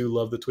I do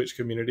love the Twitch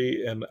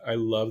community and I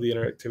love the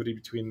interactivity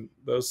between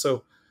those.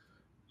 So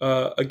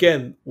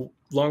again,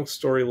 long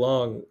story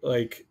long,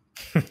 like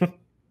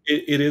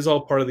it is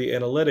all part of the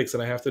analytics,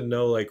 and I have to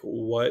know like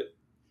what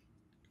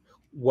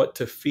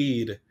to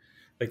feed,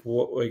 like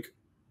what, like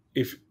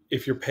if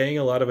you're paying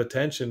a lot of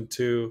attention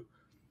to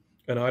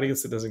an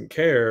audience that doesn't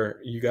care,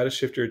 you got to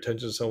shift your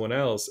attention to someone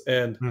else.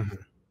 And Mhm.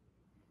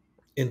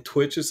 in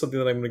Twitch is something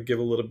that I'm going to give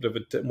a little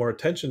bit of more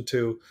attention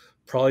to,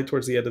 probably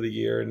towards the end of the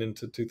year and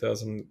into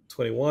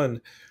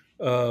 2021,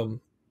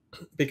 um,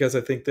 because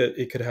I think that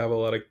it could have a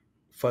lot of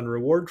fun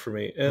reward for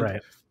me.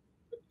 Right.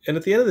 And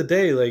at the end of the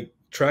day, like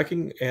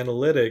tracking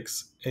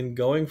analytics and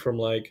going from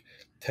like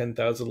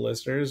 10,000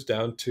 listeners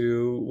down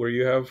to where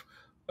you have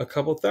a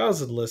couple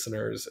thousand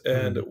listeners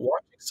and Mhm.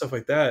 watching stuff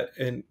like that,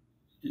 and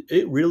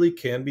it really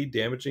can be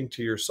damaging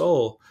to your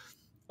soul,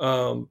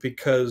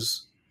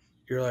 because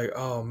you're like,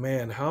 oh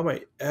man, how am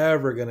I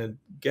ever gonna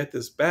get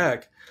this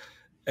back?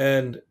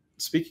 And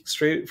speaking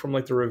straight from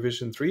like the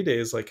revision 3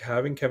 days, like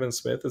having Kevin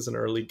Smith as an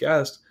early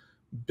guest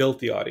built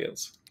the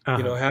audience.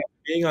 Uh-huh.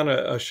 Being on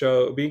a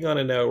show, being on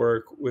a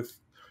network with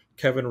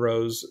Kevin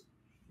Rose,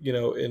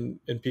 and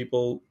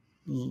people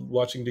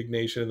watching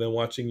Dignation and then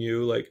watching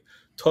you, like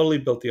totally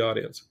built the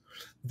audience.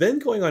 Then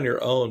going on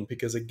your own,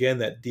 because again,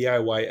 that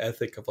DIY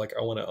ethic of like,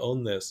 I want to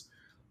own this.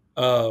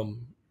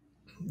 Um,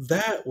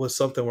 that was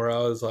something where I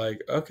was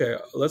like, okay,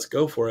 let's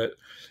go for it.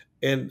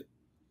 And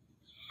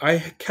I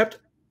kept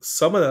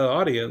some of that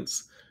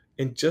audience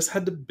and just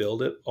had to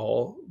build it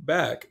all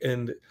back.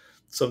 And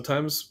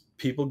sometimes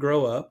people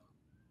grow up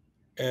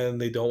and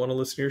they don't want to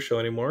listen to your show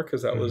anymore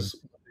because that Mhm. was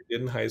what they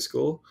did in high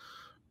school.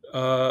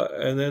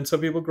 And then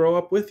some people grow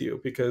up with you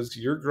because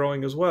you're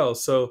growing as well.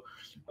 So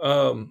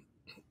um,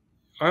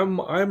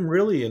 I'm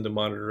really into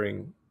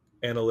monitoring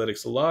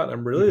analytics a lot.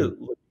 I'm really Mhm.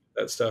 looking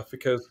at that stuff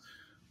because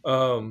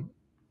um,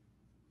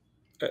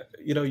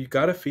 you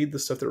got to feed the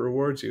stuff that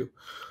rewards you.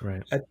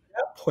 Right. At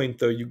that point,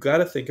 though, you got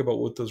to think about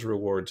what those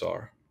rewards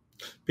are,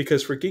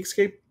 because for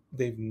Geekscape,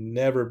 they've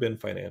never been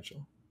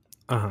financial.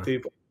 Uh-huh.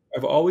 They've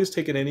I've always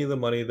taken any of the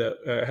money that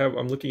I have.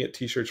 I'm looking at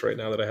T-shirts right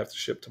now that I have to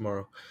ship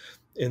tomorrow,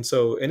 and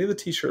so any of the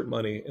T-shirt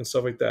money and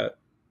stuff like that,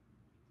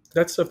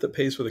 that's stuff that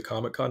pays for the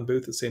Comic-Con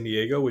booth at San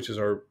Diego, which is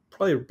our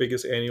probably our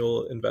biggest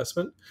annual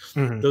investment.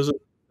 Mhm. Those are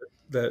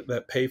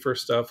that pay for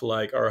stuff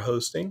like our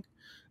hosting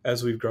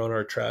as we've grown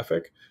our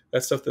traffic.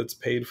 That's stuff that's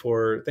paid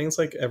for things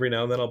like every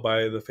now and then I'll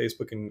buy the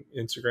Facebook and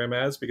Instagram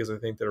ads because I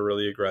think they're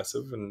really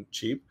aggressive and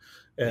cheap,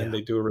 and Yeah.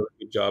 they do a really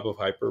good job of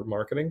hyper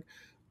marketing,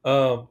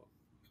 um,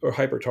 or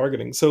hyper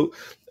targeting. So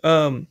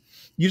um,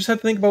 you just have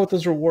to think about what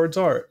those rewards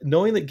are.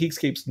 Knowing that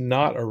Geekscape's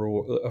not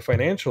a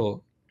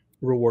financial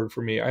reward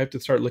for me, I have to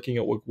start looking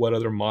at what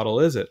other model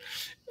is it.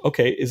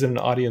 Okay, is it an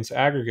audience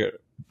aggregate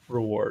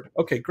reward?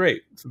 Okay,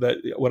 great. So that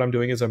what I'm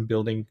doing is I'm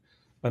building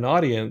an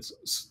audience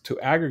to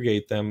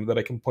aggregate them that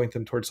I can point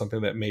them towards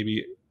something that may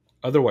be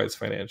otherwise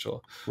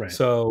financial. Right.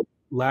 So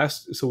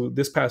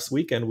this past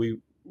weekend we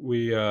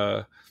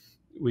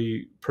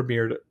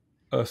premiered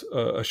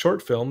a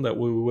short film that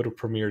we would have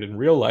premiered in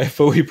real life,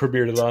 but we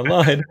premiered it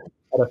online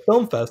at a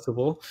film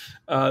festival,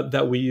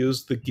 that we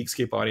used the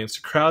Geekscape audience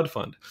to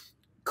crowdfund.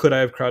 Could I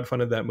have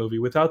crowdfunded that movie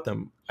without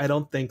them? I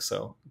don't think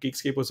so.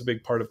 Geekscape was a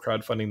big part of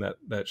crowdfunding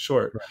that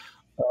short.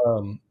 Right.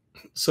 Um,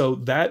 so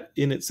that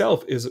in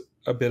itself is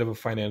a bit of a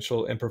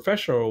financial and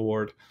professional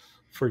reward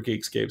for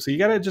Geekscape. So you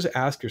got to just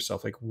ask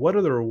yourself, like, what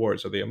are the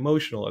rewards? Are they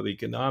emotional? Are they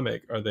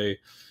economic? Are they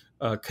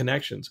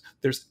connections?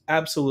 There's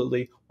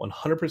absolutely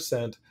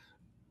 100%.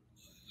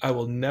 I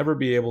will never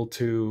be able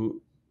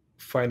to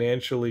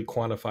financially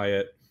quantify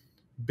it.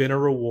 Been a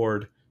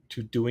reward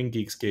to doing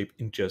Geekscape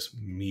and just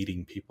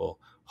meeting people.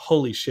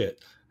 Holy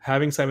shit.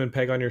 Having Simon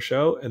Pegg on your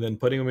show and then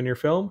putting him in your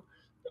film,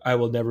 I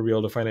will never be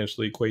able to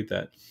financially equate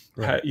that.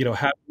 Right.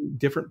 Having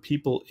different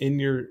people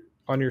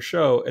on your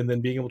show and then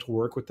being able to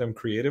work with them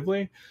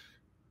creatively,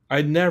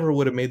 I never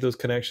would have made those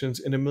connections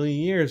in a million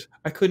years.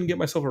 I couldn't get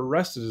myself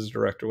arrested as a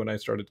director when I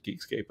started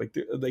Geekscape.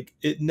 Like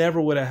it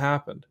never would have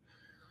happened.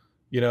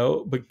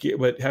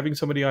 But having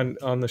somebody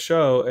on the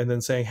show and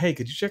then saying, hey,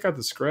 could you check out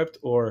the script,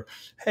 or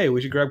hey,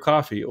 we should grab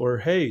coffee, or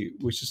hey,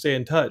 we should stay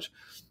in touch,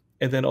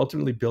 and then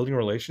ultimately building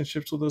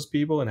relationships with those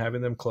people and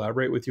having them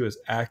collaborate with you as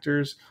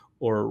actors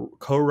or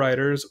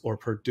co-writers or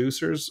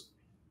producers.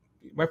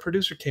 My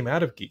producer came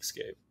out of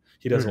Geekscape.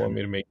 He doesn't want Mhm.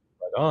 me to make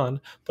it right on,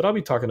 but I'll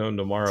be talking to him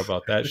tomorrow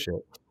about that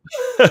shit.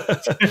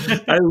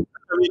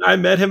 I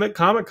met him at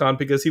Comic-Con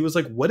because he was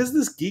like, what is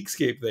this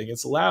Geekscape thing?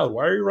 It's loud.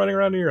 Why are you running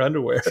around in your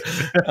underwear?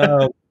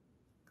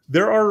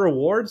 There are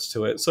rewards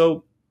to it.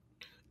 So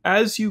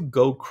as you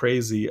go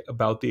crazy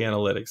about the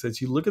analytics,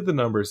 as you look at the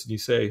numbers and you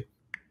say,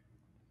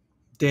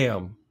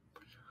 damn,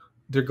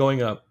 they're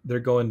going up, they're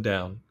going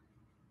down,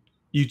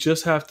 you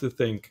just have to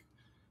think,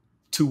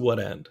 to what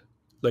end?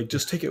 Like,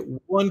 just take it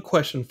one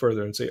question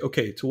further and say,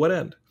 okay, to what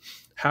end?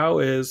 How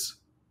is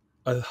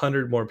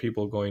 100 more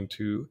people going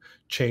to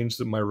change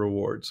my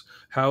rewards?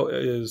 How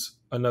is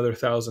another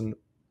 1,000,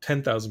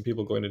 10,000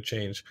 people going to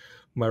change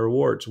my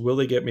rewards? Will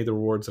they get me the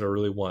rewards that I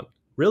really want?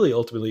 Really,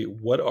 ultimately,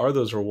 what are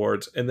those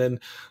rewards? And then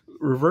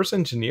reverse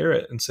engineer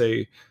it and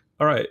say,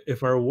 all right,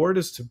 if my reward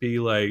is to be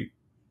like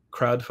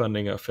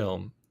crowdfunding a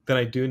film, then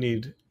I do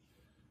need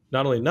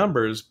not only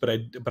numbers, but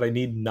I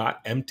need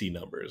not empty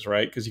numbers,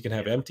 right? Because you can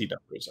have empty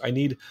numbers. I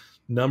need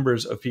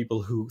numbers of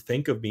people who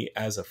think of me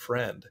as a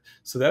friend.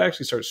 So that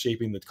actually starts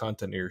shaping the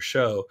content of your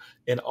show,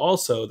 and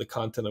also the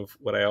content of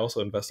what I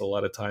also invest a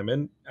lot of time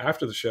in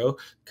after the show,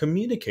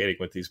 communicating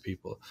with these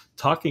people,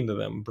 talking to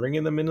them,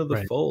 bringing them into the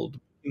Right. fold,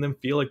 making them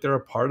feel like they're a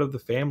part of the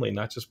family,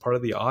 not just part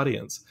of the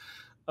audience.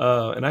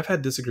 And I've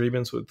had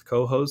disagreements with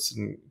co-hosts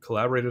and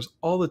collaborators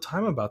all the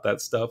time about that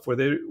stuff, where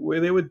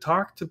they would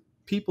talk to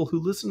people who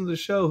listen to the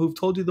show who've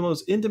told you the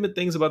most intimate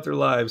things about their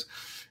lives,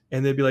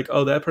 and they'd be like,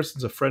 "Oh, that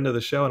person's a friend of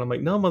the show," and I'm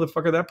like, "No,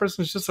 motherfucker, that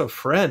person's just a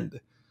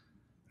friend."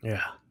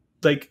 Yeah.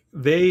 Like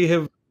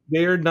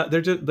they're not.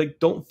 They're just like,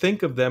 don't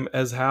think of them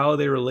as how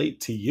they relate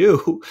to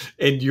you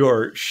and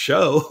your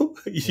show.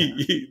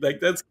 Yeah. Like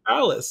that's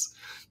callous.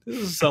 This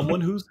is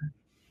someone who's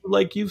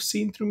like you've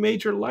seen through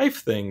major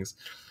life things.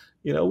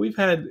 You know, we've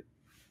had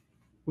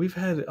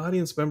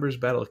audience members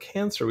battle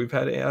cancer. We've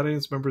had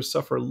audience members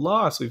suffer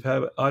loss. We've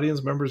had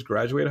audience members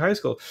graduate high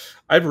school.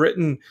 I've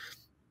written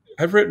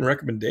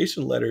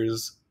recommendation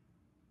letters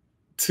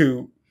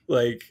to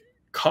like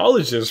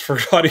colleges for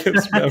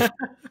audience members,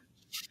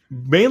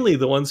 mainly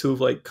the ones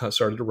who've like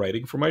started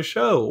writing for my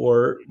show,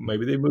 or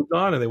maybe they moved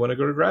on and they want to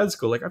go to grad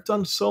school. Like I've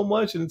done so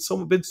much, and it's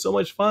been so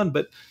much fun,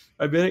 but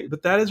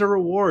but that is a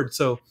reward.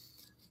 So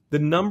the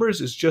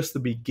numbers is just the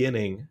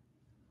beginning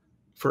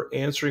for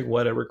answering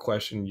whatever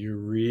question you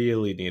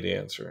really need to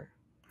answer.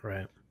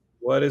 Right.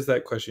 What is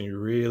that question you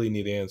really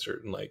need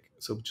answered? And like,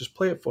 so just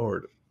play it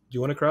forward. Do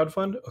you want to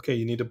crowdfund? Okay,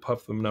 you need to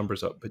puff the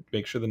numbers up, but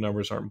make sure the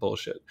numbers aren't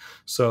bullshit.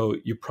 So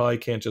you probably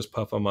can't just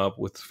puff them up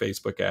with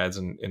Facebook ads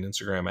and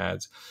Instagram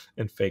ads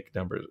and fake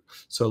numbers.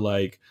 So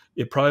like,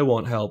 it probably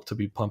won't help to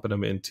be pumping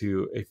them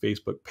into a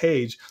Facebook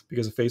page,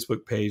 because a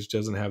Facebook page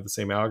doesn't have the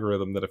same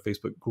algorithm that a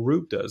Facebook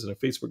group does. And a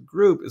Facebook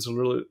group is a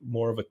little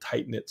more of a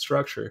tight-knit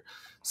structure.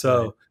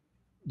 So Right.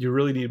 you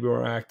really need to be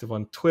more active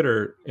on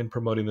Twitter in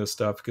promoting this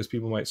stuff, because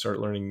people might start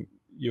learning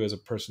you as a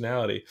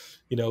personality.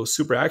 You know,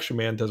 Super Action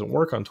Man doesn't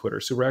work on Twitter.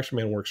 Super Action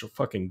Man works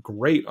fucking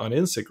great on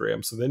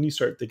Instagram. So then you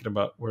start thinking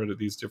about, where do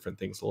these different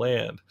things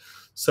land?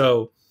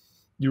 So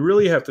you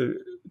really have to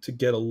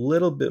get a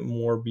little bit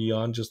more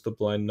beyond just the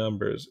blind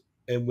numbers.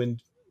 And when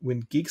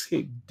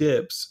Geekscape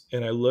dips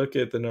and I look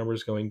at the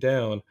numbers going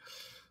down,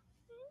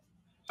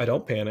 I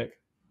don't panic.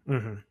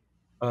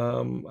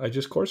 I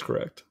just course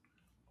correct.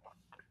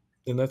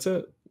 And that's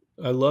it.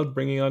 I loved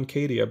bringing on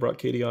Katie. I brought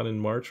Katie on in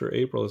March or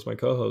April as my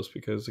co-host,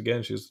 because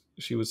again,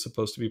 she was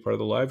supposed to be part of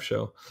the live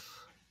show,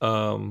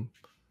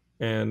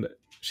 and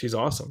she's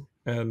awesome,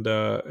 and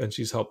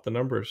she's helped the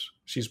numbers.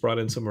 She's brought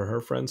in some of her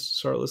friends to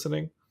start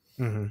listening,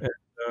 and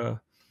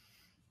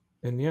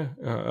yeah,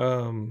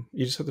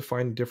 you just have to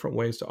find different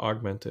ways to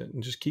augment it,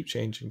 and just keep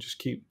changing, just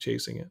keep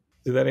chasing it.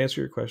 Did that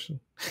answer your question?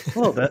 A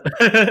little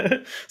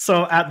bit.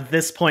 So at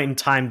this point in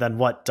time, then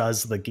what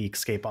does the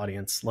Geekscape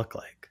audience look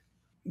like?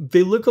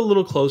 They look a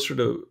little closer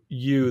to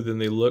you than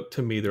they look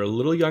to me. They're a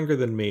little younger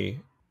than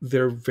me.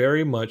 They're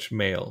very much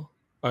male.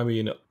 I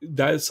mean,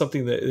 that is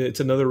something that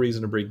it's another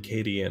reason to bring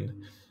Katie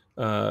in,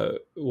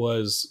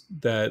 was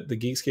that the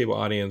Geekscape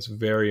audience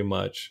very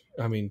much,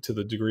 I mean, to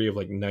the degree of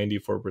like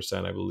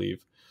 94%, I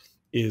believe,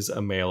 is a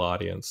male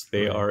audience.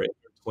 They are in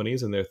their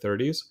 20s and their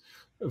 30s.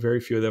 Very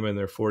few of them in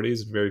their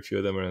 40s, and very few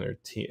of them are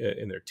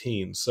in their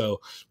teens.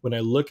 So when I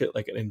look at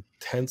like an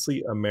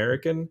intensely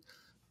American,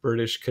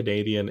 British,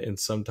 Canadian, and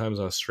sometimes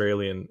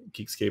Australian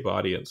Geekscape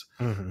audience,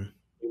 they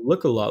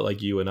look a lot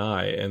like you and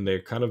I, and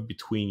they're kind of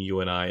between you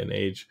and I in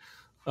age.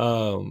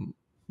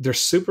 They're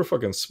super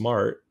fucking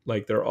smart.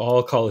 Like they're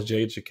all college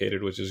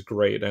educated, which is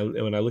great. And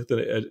when I looked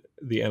at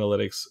the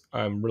analytics,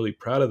 I'm really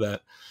proud of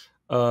that,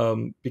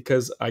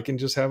 because I can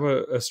just have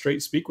a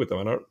straight speak with them.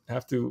 I don't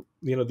have to,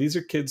 you know, these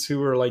are kids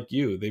who are like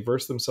you. They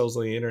verse themselves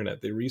on the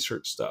internet. They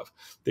research stuff.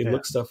 They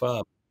look stuff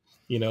up.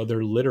 You know,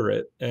 they're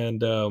literate, and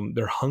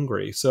they're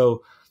hungry.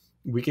 So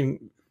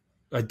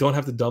I don't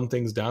have to dumb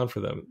things down for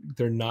them.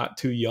 They're not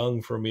too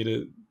young for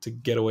me to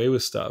get away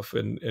with stuff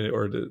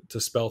or to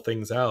spell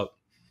things out.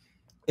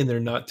 And they're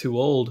not too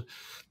old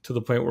to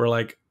the point where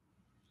like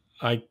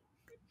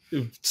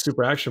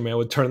Super Action Man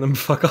would turn them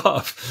fuck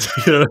off.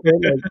 You know what I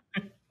mean?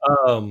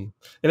 Like,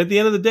 and at the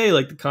end of the day,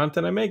 like the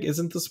content I make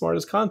isn't the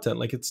smartest content.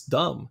 Like it's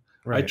dumb.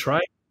 I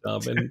try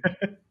dumb, and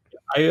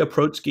I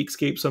approach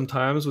Geekscape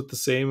sometimes with the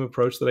same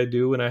approach that I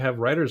do when I have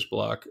writer's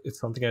block. It's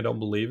something I don't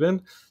believe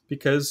in,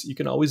 because you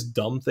can always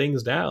dumb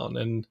things down,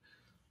 and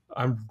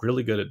I'm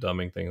really good at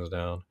dumbing things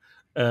down,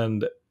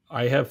 and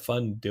I have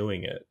fun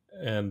doing it.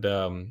 And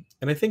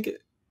I think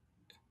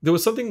there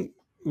was something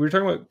we were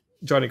talking about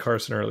Johnny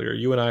Carson earlier.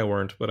 You and I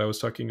weren't, but I was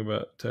talking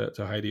about to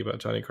Heidi about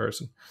Johnny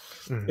Carson.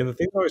 And the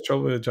thing that always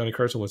troubled me with Johnny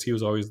Carson was he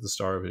was always the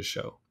star of his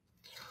show,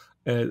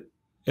 and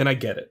I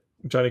get it.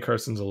 Johnny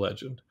Carson's a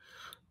legend.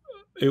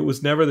 It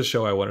was never the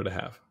show I wanted to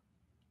have.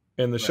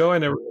 And the show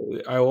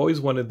I always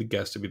wanted the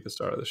guest to be the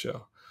star of the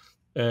show.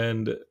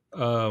 And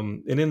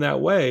in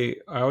that way,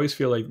 I always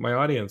feel like my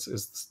audience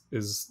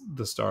is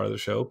the star of the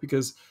show,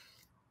 because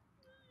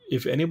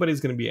if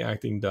anybody's going to be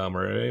acting dumb,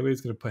 or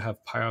anybody's going to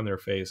have pie on their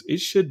face, it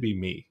should be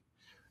me.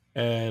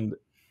 And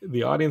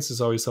the audience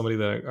is always somebody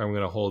that I'm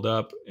going to hold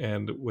up.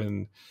 And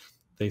when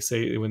they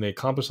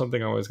accomplish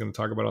something, I'm always going to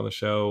talk about it on the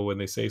show. When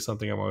they say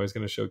something, I'm always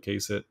going to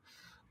showcase it.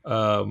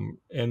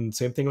 And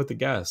same thing with the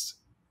guests.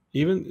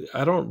 Even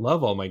I don't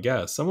love all my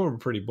guests. Some of them are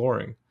pretty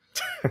boring,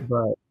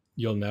 but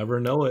you'll never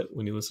know it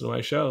when you listen to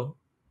my show.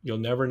 You'll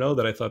never know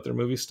that I thought their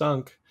movie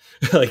stunk.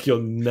 Like,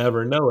 you'll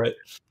never know it.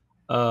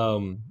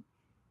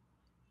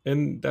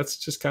 And that's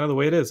just kind of the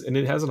way it is. And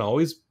it hasn't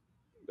always,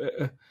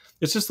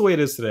 it's just the way it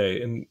is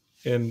today.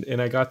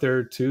 And I got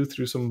there too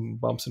through some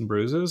bumps and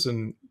bruises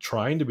and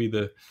trying to be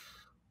the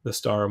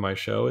star of my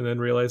show, and then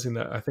realizing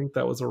that I think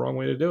that was the wrong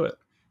way to do it.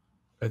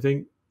 I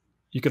think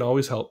you can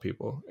always help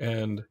people.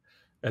 And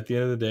at the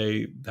end of the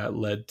day, that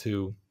led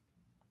to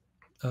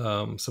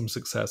some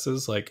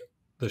successes, like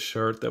the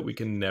shirt that we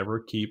can never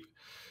keep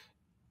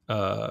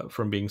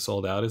from being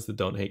sold out is the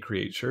Don't Hate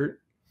Create shirt.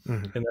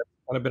 And that's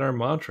kind of been our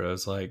mantra,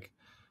 is like,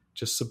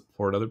 just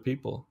support other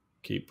people,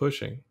 keep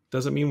pushing.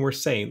 Doesn't mean we're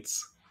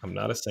saints. I'm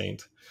not a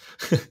saint.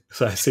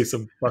 So I say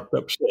some fucked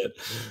up shit,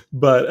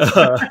 but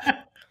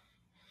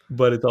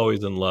it's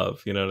always in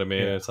love. You know what I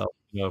mean? Yeah. It's all,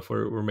 if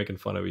we're making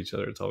fun of each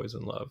other, it's always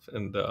in love.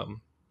 And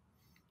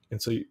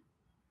so you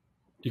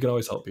can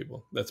always help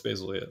people. That's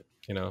basically it.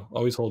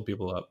 Always hold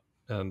people up,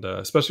 and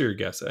especially your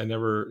guests. It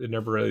never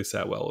really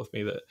sat well with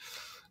me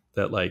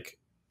that like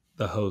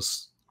the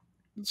host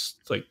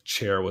like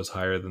chair was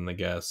higher than the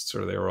guests,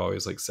 or they were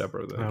always like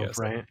separate than the guests.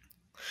 Right.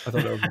 I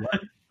thought that was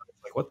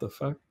like, what the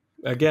fuck?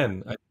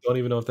 Again, I don't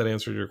even know if that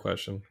answered your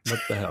question. What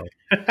the hell?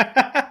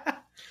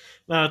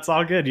 No, it's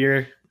all good.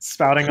 You're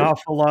spouting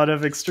off a lot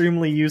of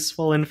extremely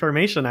useful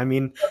information. I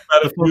mean,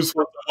 not as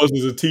useful as I was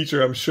as a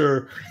teacher, I'm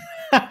sure.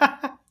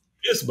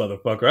 This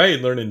motherfucker, I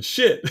ain't learning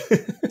shit.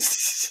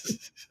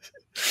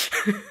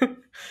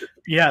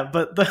 Yeah,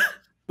 but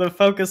the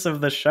focus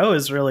of the show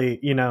is really,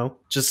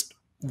 just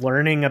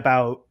learning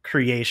about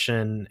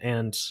creation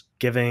and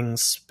giving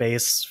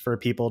space for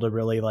people to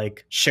really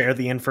like share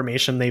the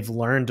information they've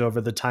learned over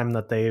the time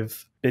that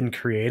they've been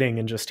creating,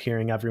 and just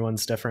hearing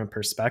everyone's different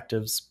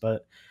perspectives.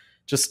 But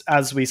just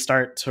as we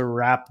start to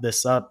wrap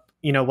this up,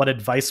 what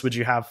advice would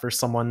you have for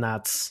someone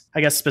that's, I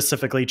guess,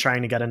 specifically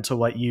trying to get into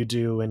what you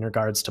do in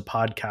regards to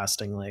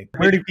podcasting? Like,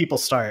 where do people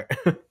start?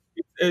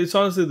 It's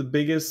honestly the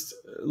biggest,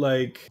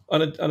 like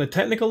on a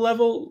technical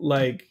level,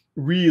 like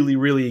really,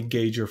 really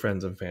engage your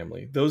friends and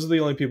family. Those are the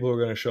only people who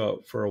are going to show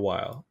up for a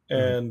while.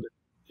 And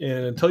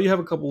until you have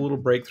a couple little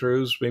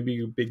breakthroughs, maybe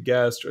you big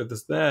guest or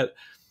this, that,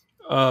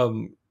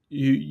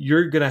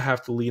 you're going to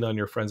have to lean on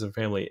your friends and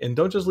family. And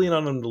don't just lean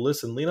on them to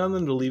listen, lean on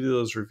them to leave you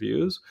those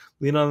reviews,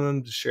 lean on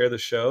them to share the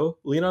show,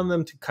 lean on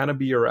them to kind of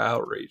be your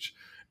outreach.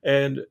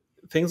 And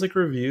things like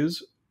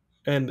reviews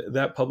and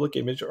that public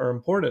image are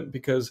important,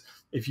 because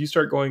if you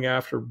start going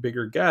after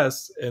bigger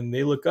guests and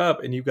they look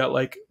up and you've got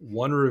like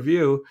one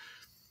review,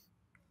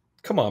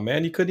 come on,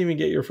 man, you couldn't even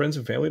get your friends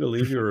and family to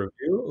leave you a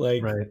review.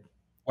 Like, right.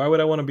 Why would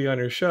I want to be on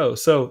your show?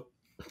 So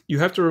you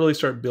have to really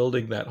start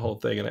building that whole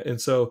thing. And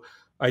so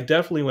I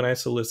definitely, when I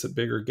solicit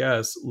bigger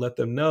guests, let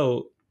them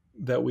know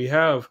that we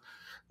have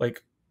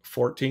like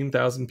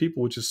 14,000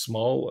 people, which is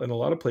small in a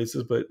lot of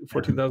places, but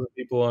 14,000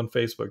 people on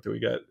Facebook, that we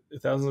got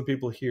thousands of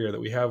people here, that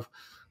we have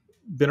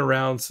been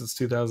around since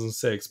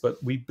 2006, but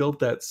we built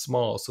that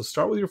small. So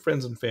start with your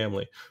friends and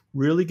family,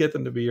 really get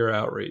them to be your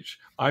outreach.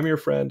 I'm your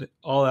friend,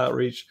 all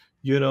outreach.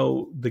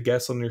 The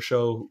guests on your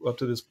show up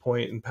to this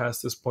point and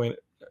past this point,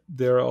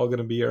 they're all going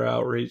to be your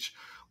outreach.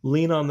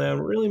 Lean on them,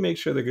 really make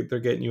sure that they're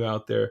getting you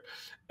out there.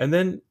 And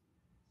then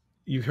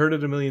you've heard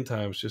it a million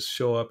times, just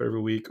show up every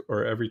week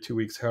or every 2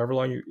 weeks, however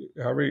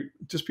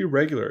just be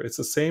regular. It's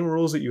the same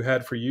rules that you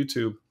had for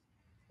YouTube.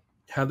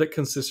 Have that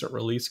consistent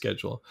release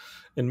schedule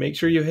and make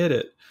sure you hit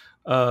it.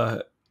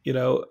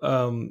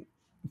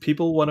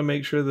 People want to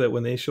make sure that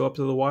when they show up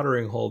to the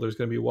watering hole, there's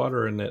going to be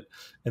water in it,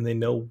 and they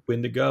know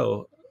when to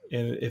go.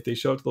 And if they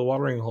show up to the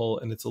watering hole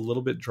and it's a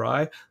little bit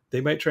dry,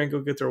 they might try and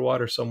go get their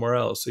water somewhere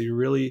else. So you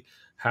really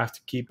have to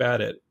keep at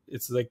it.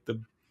 It's like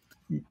the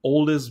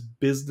oldest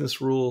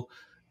business rule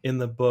in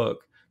the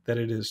book, that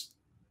it is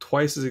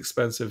twice as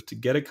expensive to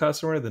get a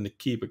customer than to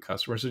keep a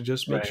customer. So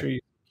just make sure you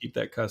keep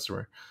that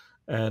customer.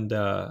 And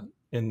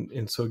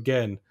so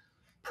again,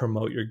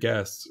 promote your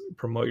guests,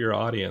 promote your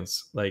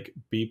audience, like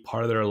be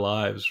part of their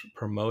lives,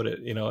 promote it,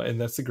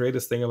 and that's the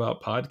greatest thing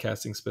about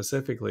podcasting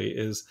specifically,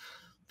 is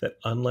that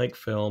unlike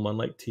film,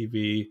 unlike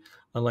TV,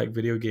 unlike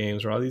video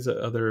games or all these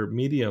other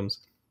mediums,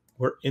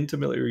 we're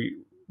intimately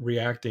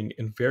reacting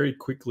and very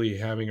quickly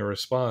having a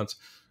response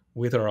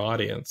with our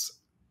audience,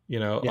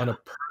 on a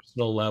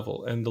personal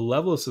level. And the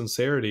level of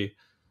sincerity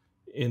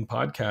in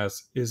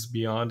podcasts is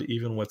beyond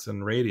even what's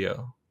in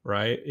radio,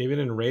 right? Even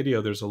in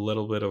radio, there's a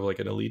little bit of like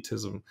an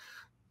elitism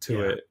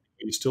to it.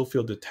 You still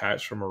feel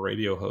detached from a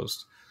radio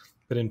host,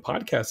 but in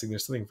podcasting,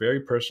 there's something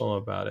very personal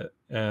about it.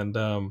 And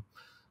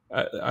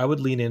I would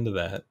lean into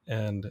that.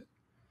 And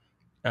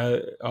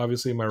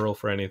obviously my rule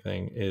for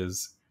anything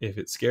is, if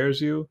it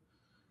scares you,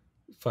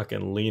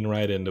 fucking lean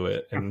right into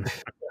it. And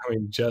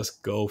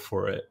just go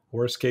for it.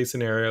 Worst case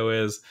scenario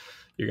is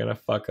you're gonna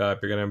fuck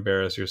up, you're gonna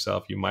embarrass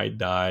yourself, you might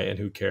die, and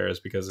who cares?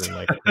 Because in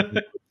like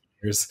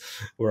years,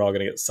 we're all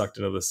gonna get sucked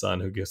into the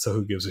sun. Who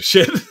gives a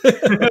shit?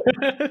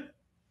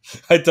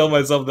 I tell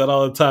myself that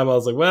all the time. I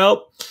was like,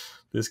 well,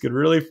 this could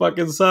really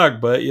fucking suck,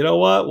 but you know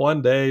what?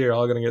 One day you're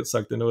all gonna get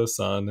sucked into the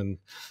sun, and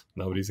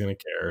nobody's gonna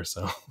care.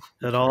 So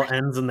it all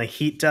ends in the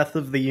heat death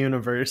of the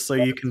universe, so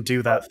you can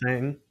do that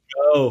thing.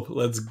 Oh,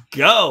 let's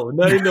go.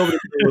 Nobody will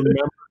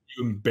remember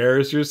you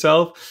embarrass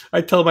yourself.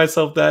 I tell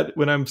myself that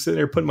when I'm sitting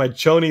there putting my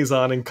chonies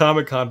on in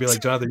Comic-Con, be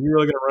like, Jonathan, you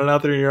really gonna run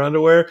out there in your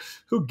underwear?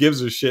 Who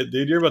gives a shit,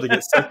 dude? You're about to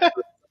get sucked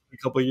for a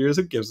couple of years.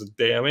 Who gives a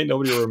damn? Ain't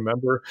nobody will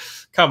remember.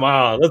 Come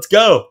on, let's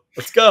go.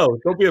 Let's go.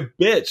 Don't be a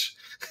bitch.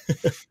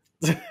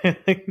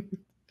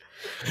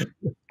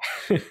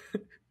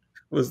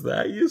 Was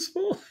that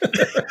useful?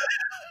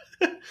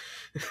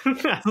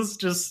 That was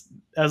just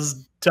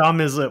as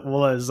dumb as it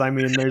was. I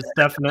mean, there's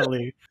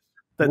definitely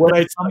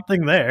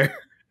something there.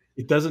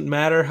 It doesn't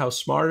matter how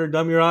smart or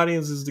dumb your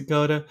audience is,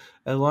 Dakota.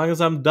 As long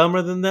as I'm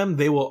dumber than them,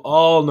 they will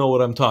all know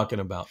what I'm talking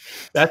about.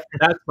 That's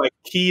my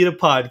key to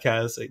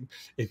podcasting.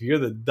 If you're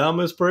the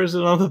dumbest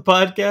person on the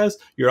podcast,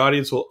 your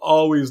audience will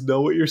always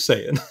know what you're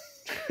saying.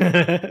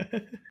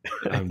 I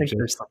think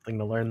there's something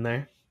to learn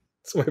there.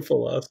 It's my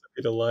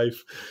philosophy to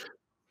life.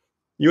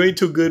 You ain't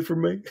too good for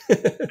me.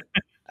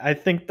 I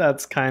think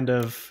that's kind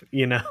of,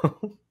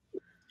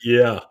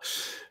 Yeah.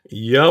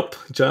 Yup.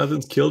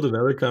 Jonathan's killed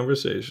another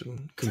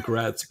conversation.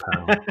 Congrats,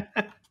 pal.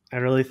 I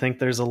really think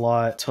there's a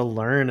lot to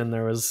learn, and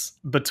there was,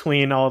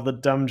 between all the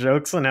dumb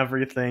jokes and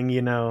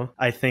everything,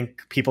 I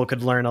think people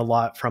could learn a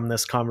lot from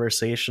this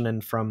conversation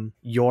and from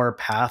your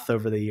path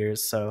over the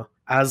years. So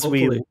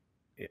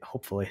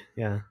hopefully,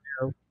 yeah.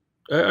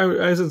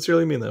 I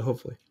sincerely mean that,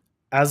 hopefully.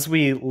 As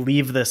we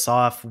leave this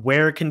off,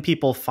 where can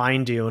people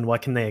find you and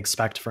what can they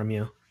expect from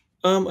you?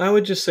 I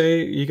would just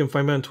say you can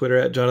find me on Twitter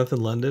at Jonathan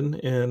London,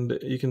 and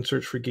you can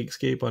search for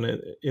Geekscape on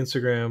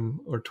Instagram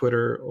or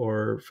Twitter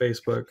or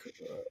Facebook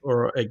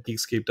or at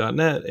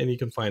geekscape.net, and you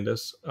can find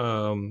us.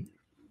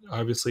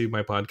 Obviously,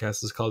 my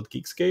podcast is called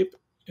Geekscape.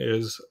 It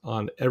is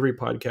on every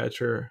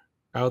podcatcher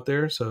out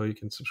there, so you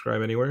can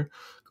subscribe anywhere.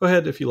 Go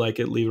ahead, if you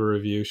like it, leave a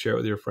review, share it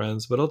with your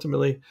friends. But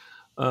ultimately,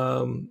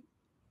 all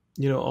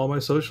my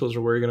socials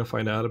are where you're going to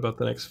find out about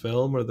the next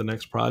film or the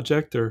next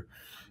project or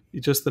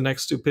just the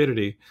next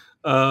stupidity.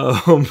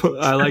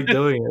 I like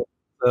doing it.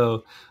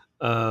 So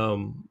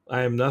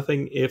I am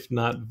nothing if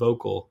not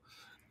vocal.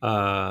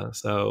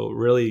 So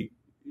really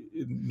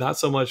not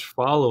so much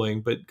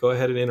following, but go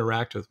ahead and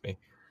interact with me.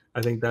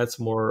 I think that's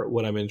more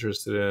what I'm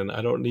interested in.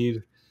 I don't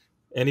need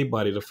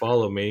anybody to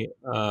follow me,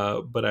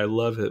 but I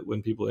love it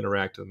when people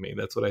interact with me.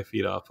 That's what I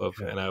feed off of.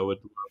 And I would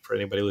love for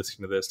anybody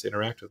listening to this to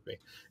interact with me.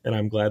 And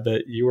I'm glad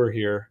that you were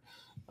here,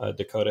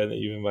 Dakota, and that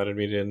you invited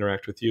me to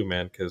interact with you,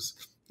 man,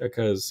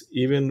 because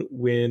even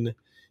when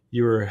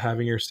you were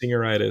having your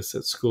singeritis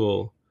at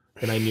school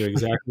and I knew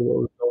exactly what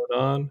was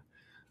going on,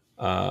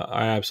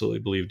 I absolutely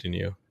believed in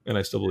you, and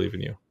I still believe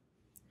in you.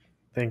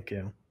 Thank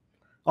you.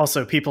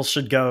 Also, people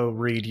should go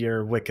read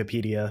your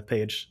Wikipedia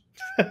page.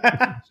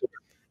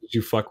 Did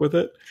you fuck with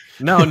it?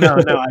 No.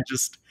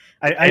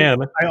 I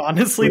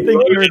honestly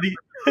think you're the...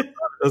 It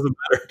doesn't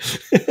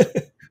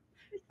matter.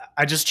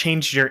 I just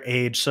changed your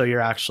age, so you're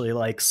actually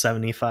like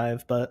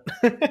 75, but...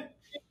 Not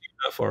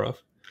far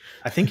off.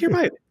 I think you're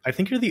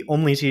the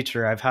only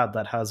teacher I've had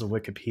that has a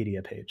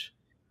Wikipedia page.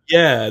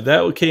 Yeah,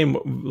 that came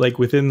like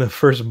within the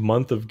first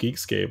month of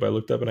Geekscape. I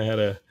looked up and I had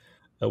a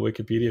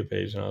Wikipedia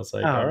page, and I was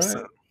like, all right.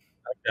 So,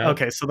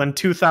 okay, so then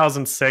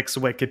 2006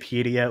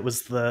 Wikipedia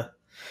was the...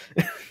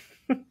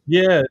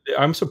 Yeah,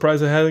 I'm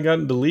surprised it hasn't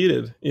gotten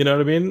deleted. You know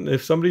what I mean?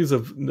 If somebody's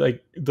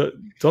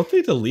don't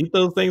they delete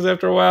those things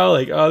after a while?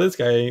 Like, oh, this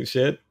guy ain't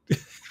shit.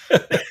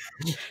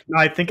 No,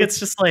 I think it's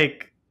just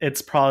like,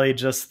 it's probably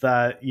just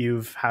that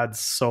you've had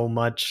so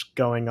much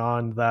going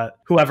on that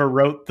whoever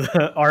wrote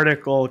the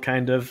article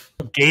kind of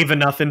gave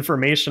enough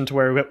information to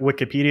where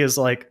Wikipedia is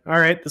like, all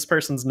right, this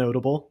person's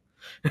notable.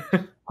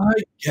 I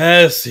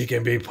guess he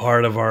can be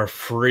part of our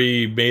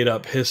free made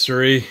up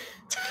history.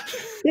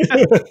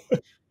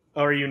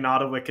 Oh, are you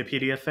not a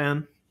Wikipedia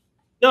fan?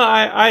 No,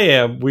 I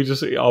am. We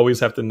just always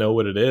have to know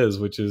what it is,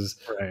 which is,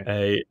 right.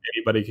 Hey,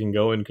 anybody can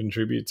go and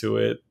contribute to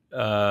it.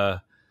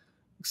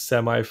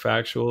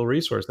 Semi-factual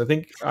resource. I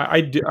think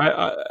I do.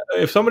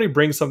 If somebody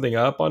brings something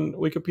up on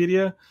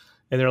Wikipedia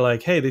and they're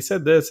like, "Hey, they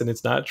said this and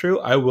it's not true,"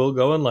 I will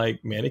go and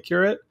like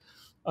manicure it.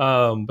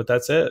 But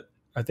that's it.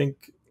 I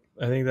think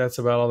that's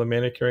about all the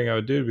manicuring I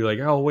would do. To be like,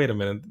 "Oh, wait a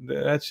minute,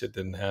 that shit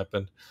didn't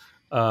happen."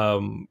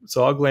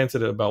 So I'll glance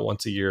at it about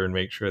once a year and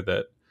make sure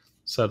that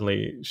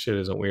suddenly shit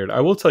isn't weird.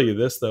 I will tell you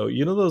this though.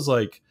 You know those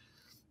like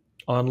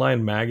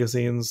online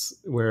magazines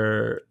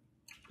where,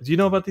 do you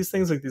know about these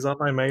things, like these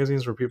online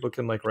magazines where people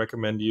can like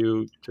recommend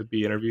you to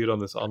be interviewed on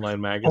this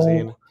online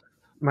magazine? Oh,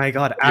 my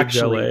God,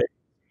 actually,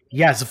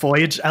 yes,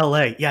 Voyage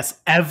LA.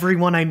 Yes,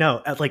 everyone I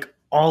know, like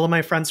all of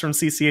my friends from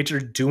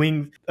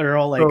CCH they're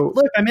all like, So-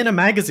 look, I'm in a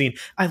magazine.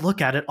 I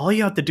look at it. All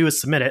you have to do is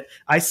submit it.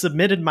 I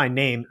submitted my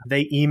name.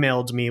 They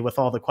emailed me with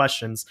all the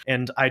questions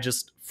and I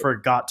just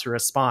forgot to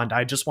respond.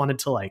 I just wanted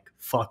to like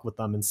fuck with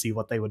them and see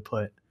what they would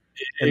put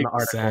in the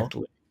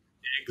article.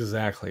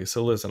 Exactly.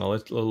 So listen, I'll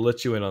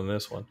let you in on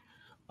this one.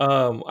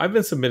 I've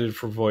been submitted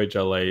for Voyage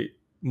LA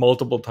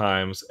multiple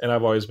times, and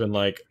I've always been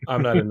like,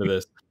 I'm not into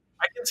this.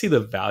 I can see the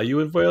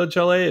value in Voyage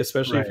LA,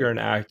 especially if you're an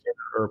actor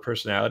or a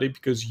personality,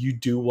 because you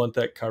do want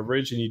that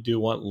coverage and you do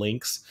want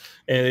links,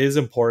 and it is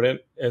important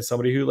as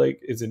somebody who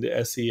like is into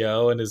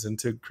SEO and is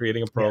into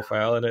creating a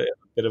profile and a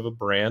bit of a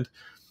brand.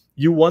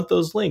 You want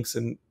those links,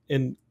 and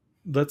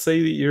let's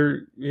say that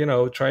you're,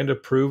 trying to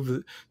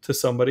prove to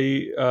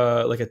somebody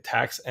like a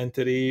tax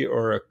entity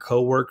or a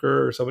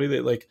coworker or somebody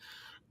that like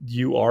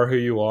you are who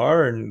you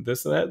are and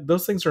this and that.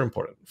 Those things are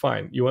important.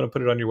 Fine. You want to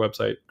put it on your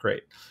website?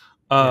 Great.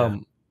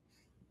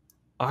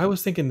 I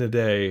was thinking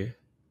today,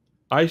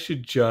 I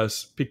should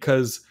just,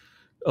 because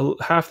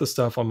half the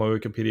stuff on my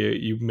Wikipedia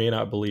you may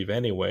not believe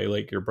anyway,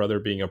 like your brother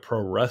being a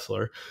pro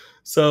wrestler.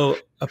 So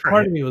a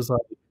part of me was like,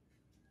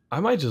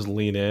 I might just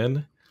lean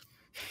in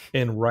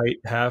and write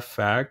half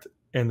fact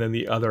and then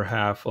the other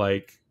half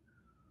like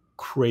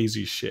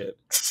crazy shit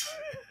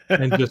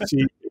and just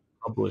see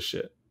publish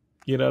it.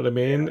 You know what I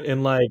mean?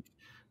 And like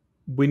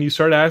when you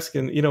start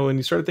asking, when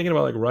you start thinking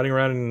about like running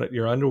around in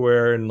your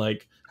underwear and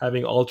like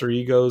having alter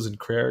egos and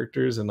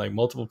characters and like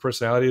multiple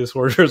personality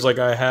disorders like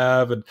I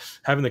have, and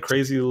having the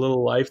crazy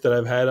little life that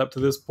I've had up to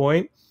this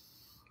point,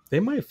 they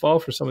might fall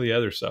for some of the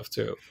other stuff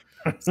too.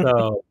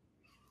 So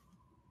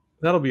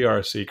that'll be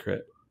our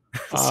secret.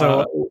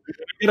 So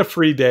get a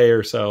free day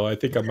or so. I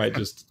think I might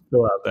just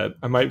fill out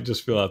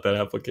that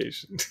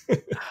application.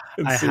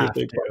 I have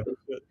to,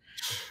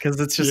 because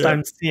it's just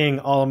I'm seeing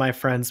all of my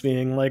friends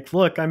being like,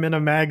 "Look, I'm in a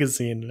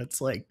magazine." And it's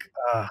like,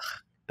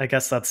 I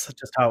guess that's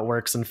just how it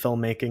works in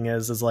filmmaking.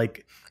 Is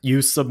like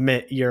you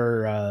submit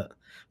your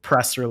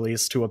press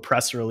release to a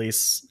press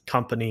release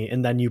company,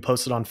 and then you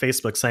post it on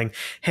Facebook saying,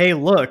 "Hey,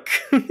 look."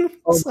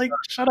 It's like,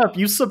 shut up!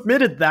 You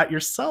submitted that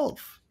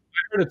yourself.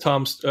 I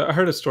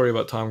heard a story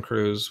about Tom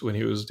Cruise when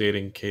he was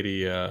dating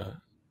Katie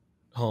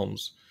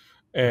Holmes,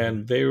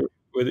 and it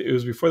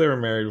was before they were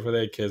married, before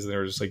they had kids, and they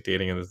were just like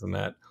dating and this and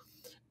that.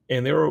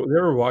 And they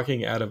were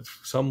walking out of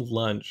some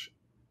lunch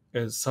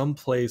at some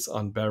place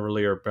on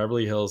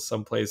Beverly Hills,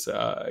 someplace, one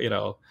of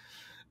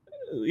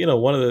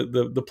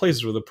the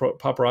places where the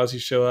paparazzi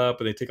show up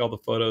and they take all the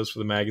photos for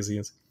the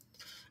magazines.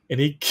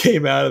 And he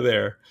came out of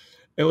there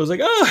and was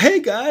like, "Oh, hey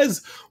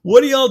guys,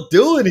 what are y'all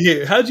doing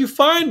here? How'd you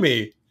find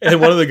me?"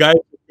 And one of the guys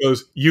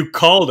goes, "You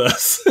called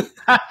us."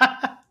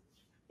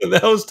 And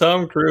that was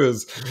Tom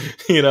Cruise,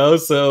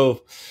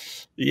 so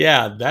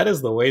yeah, that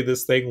is the way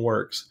this thing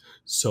works.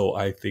 So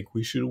I think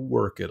we should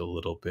work it a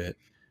little bit.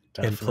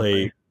 Definitely. And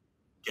play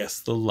Guess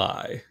the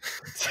Lie.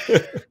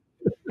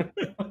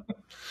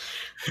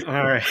 All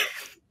right,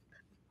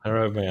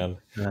 man.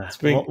 Thanks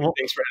for having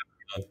me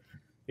on.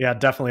 Yeah,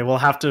 definitely. We'll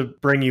have to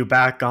bring you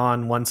back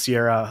on once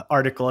your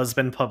article has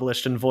been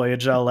published in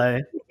Voyage LA.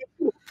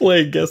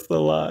 Play Guess the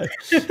Lie.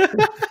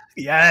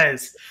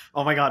 Yes.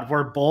 Oh my God.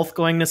 We're both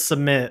going to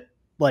submit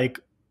like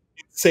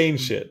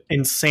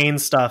insane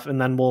stuff, and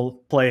then we'll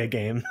play a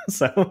game.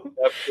 So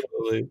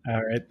absolutely.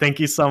 All right. Thank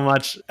you so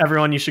much,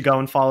 everyone. You should go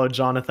and follow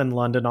Jonathan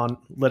London on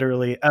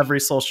literally every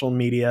social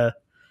media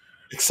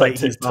site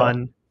he's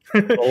on.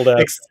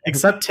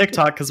 Except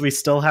TikTok, because we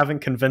still haven't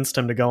convinced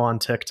him to go on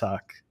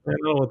TikTok. I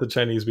don't want the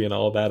Chinese being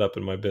all that up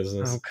in my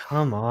business. Oh,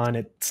 come on.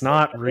 It's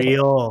not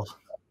real.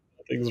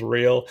 Nothing's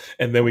real.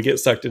 And then we get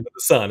sucked into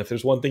the sun. If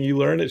there's one thing you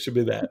learn, it should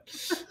be that.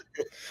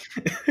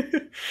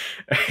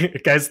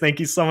 Guys, thank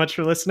you so much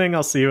for listening.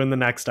 I'll see you in the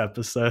next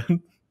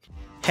episode.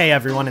 Hey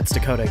everyone, it's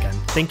Dakota again.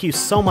 Thank you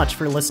so much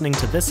for listening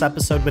to this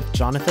episode with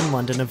Jonathan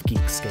London of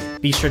Geekscape.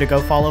 Be sure to go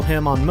follow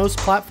him on most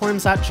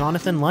platforms at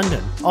Jonathan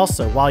London.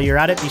 Also, while you're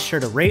at it, be sure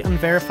to rate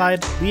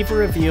Unverified, leave a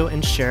review,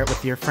 and share it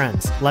with your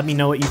friends. Let me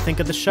know what you think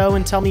of the show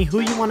and tell me who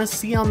you want to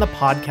see on the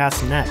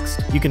podcast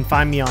next. You can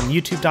find me on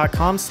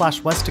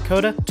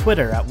youtube.com/WestDakota,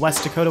 Twitter at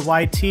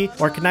WestDakotaYT,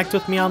 or connect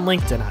with me on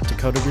LinkedIn at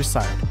Dakota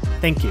Broussard.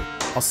 Thank you.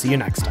 I'll see you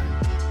next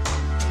time.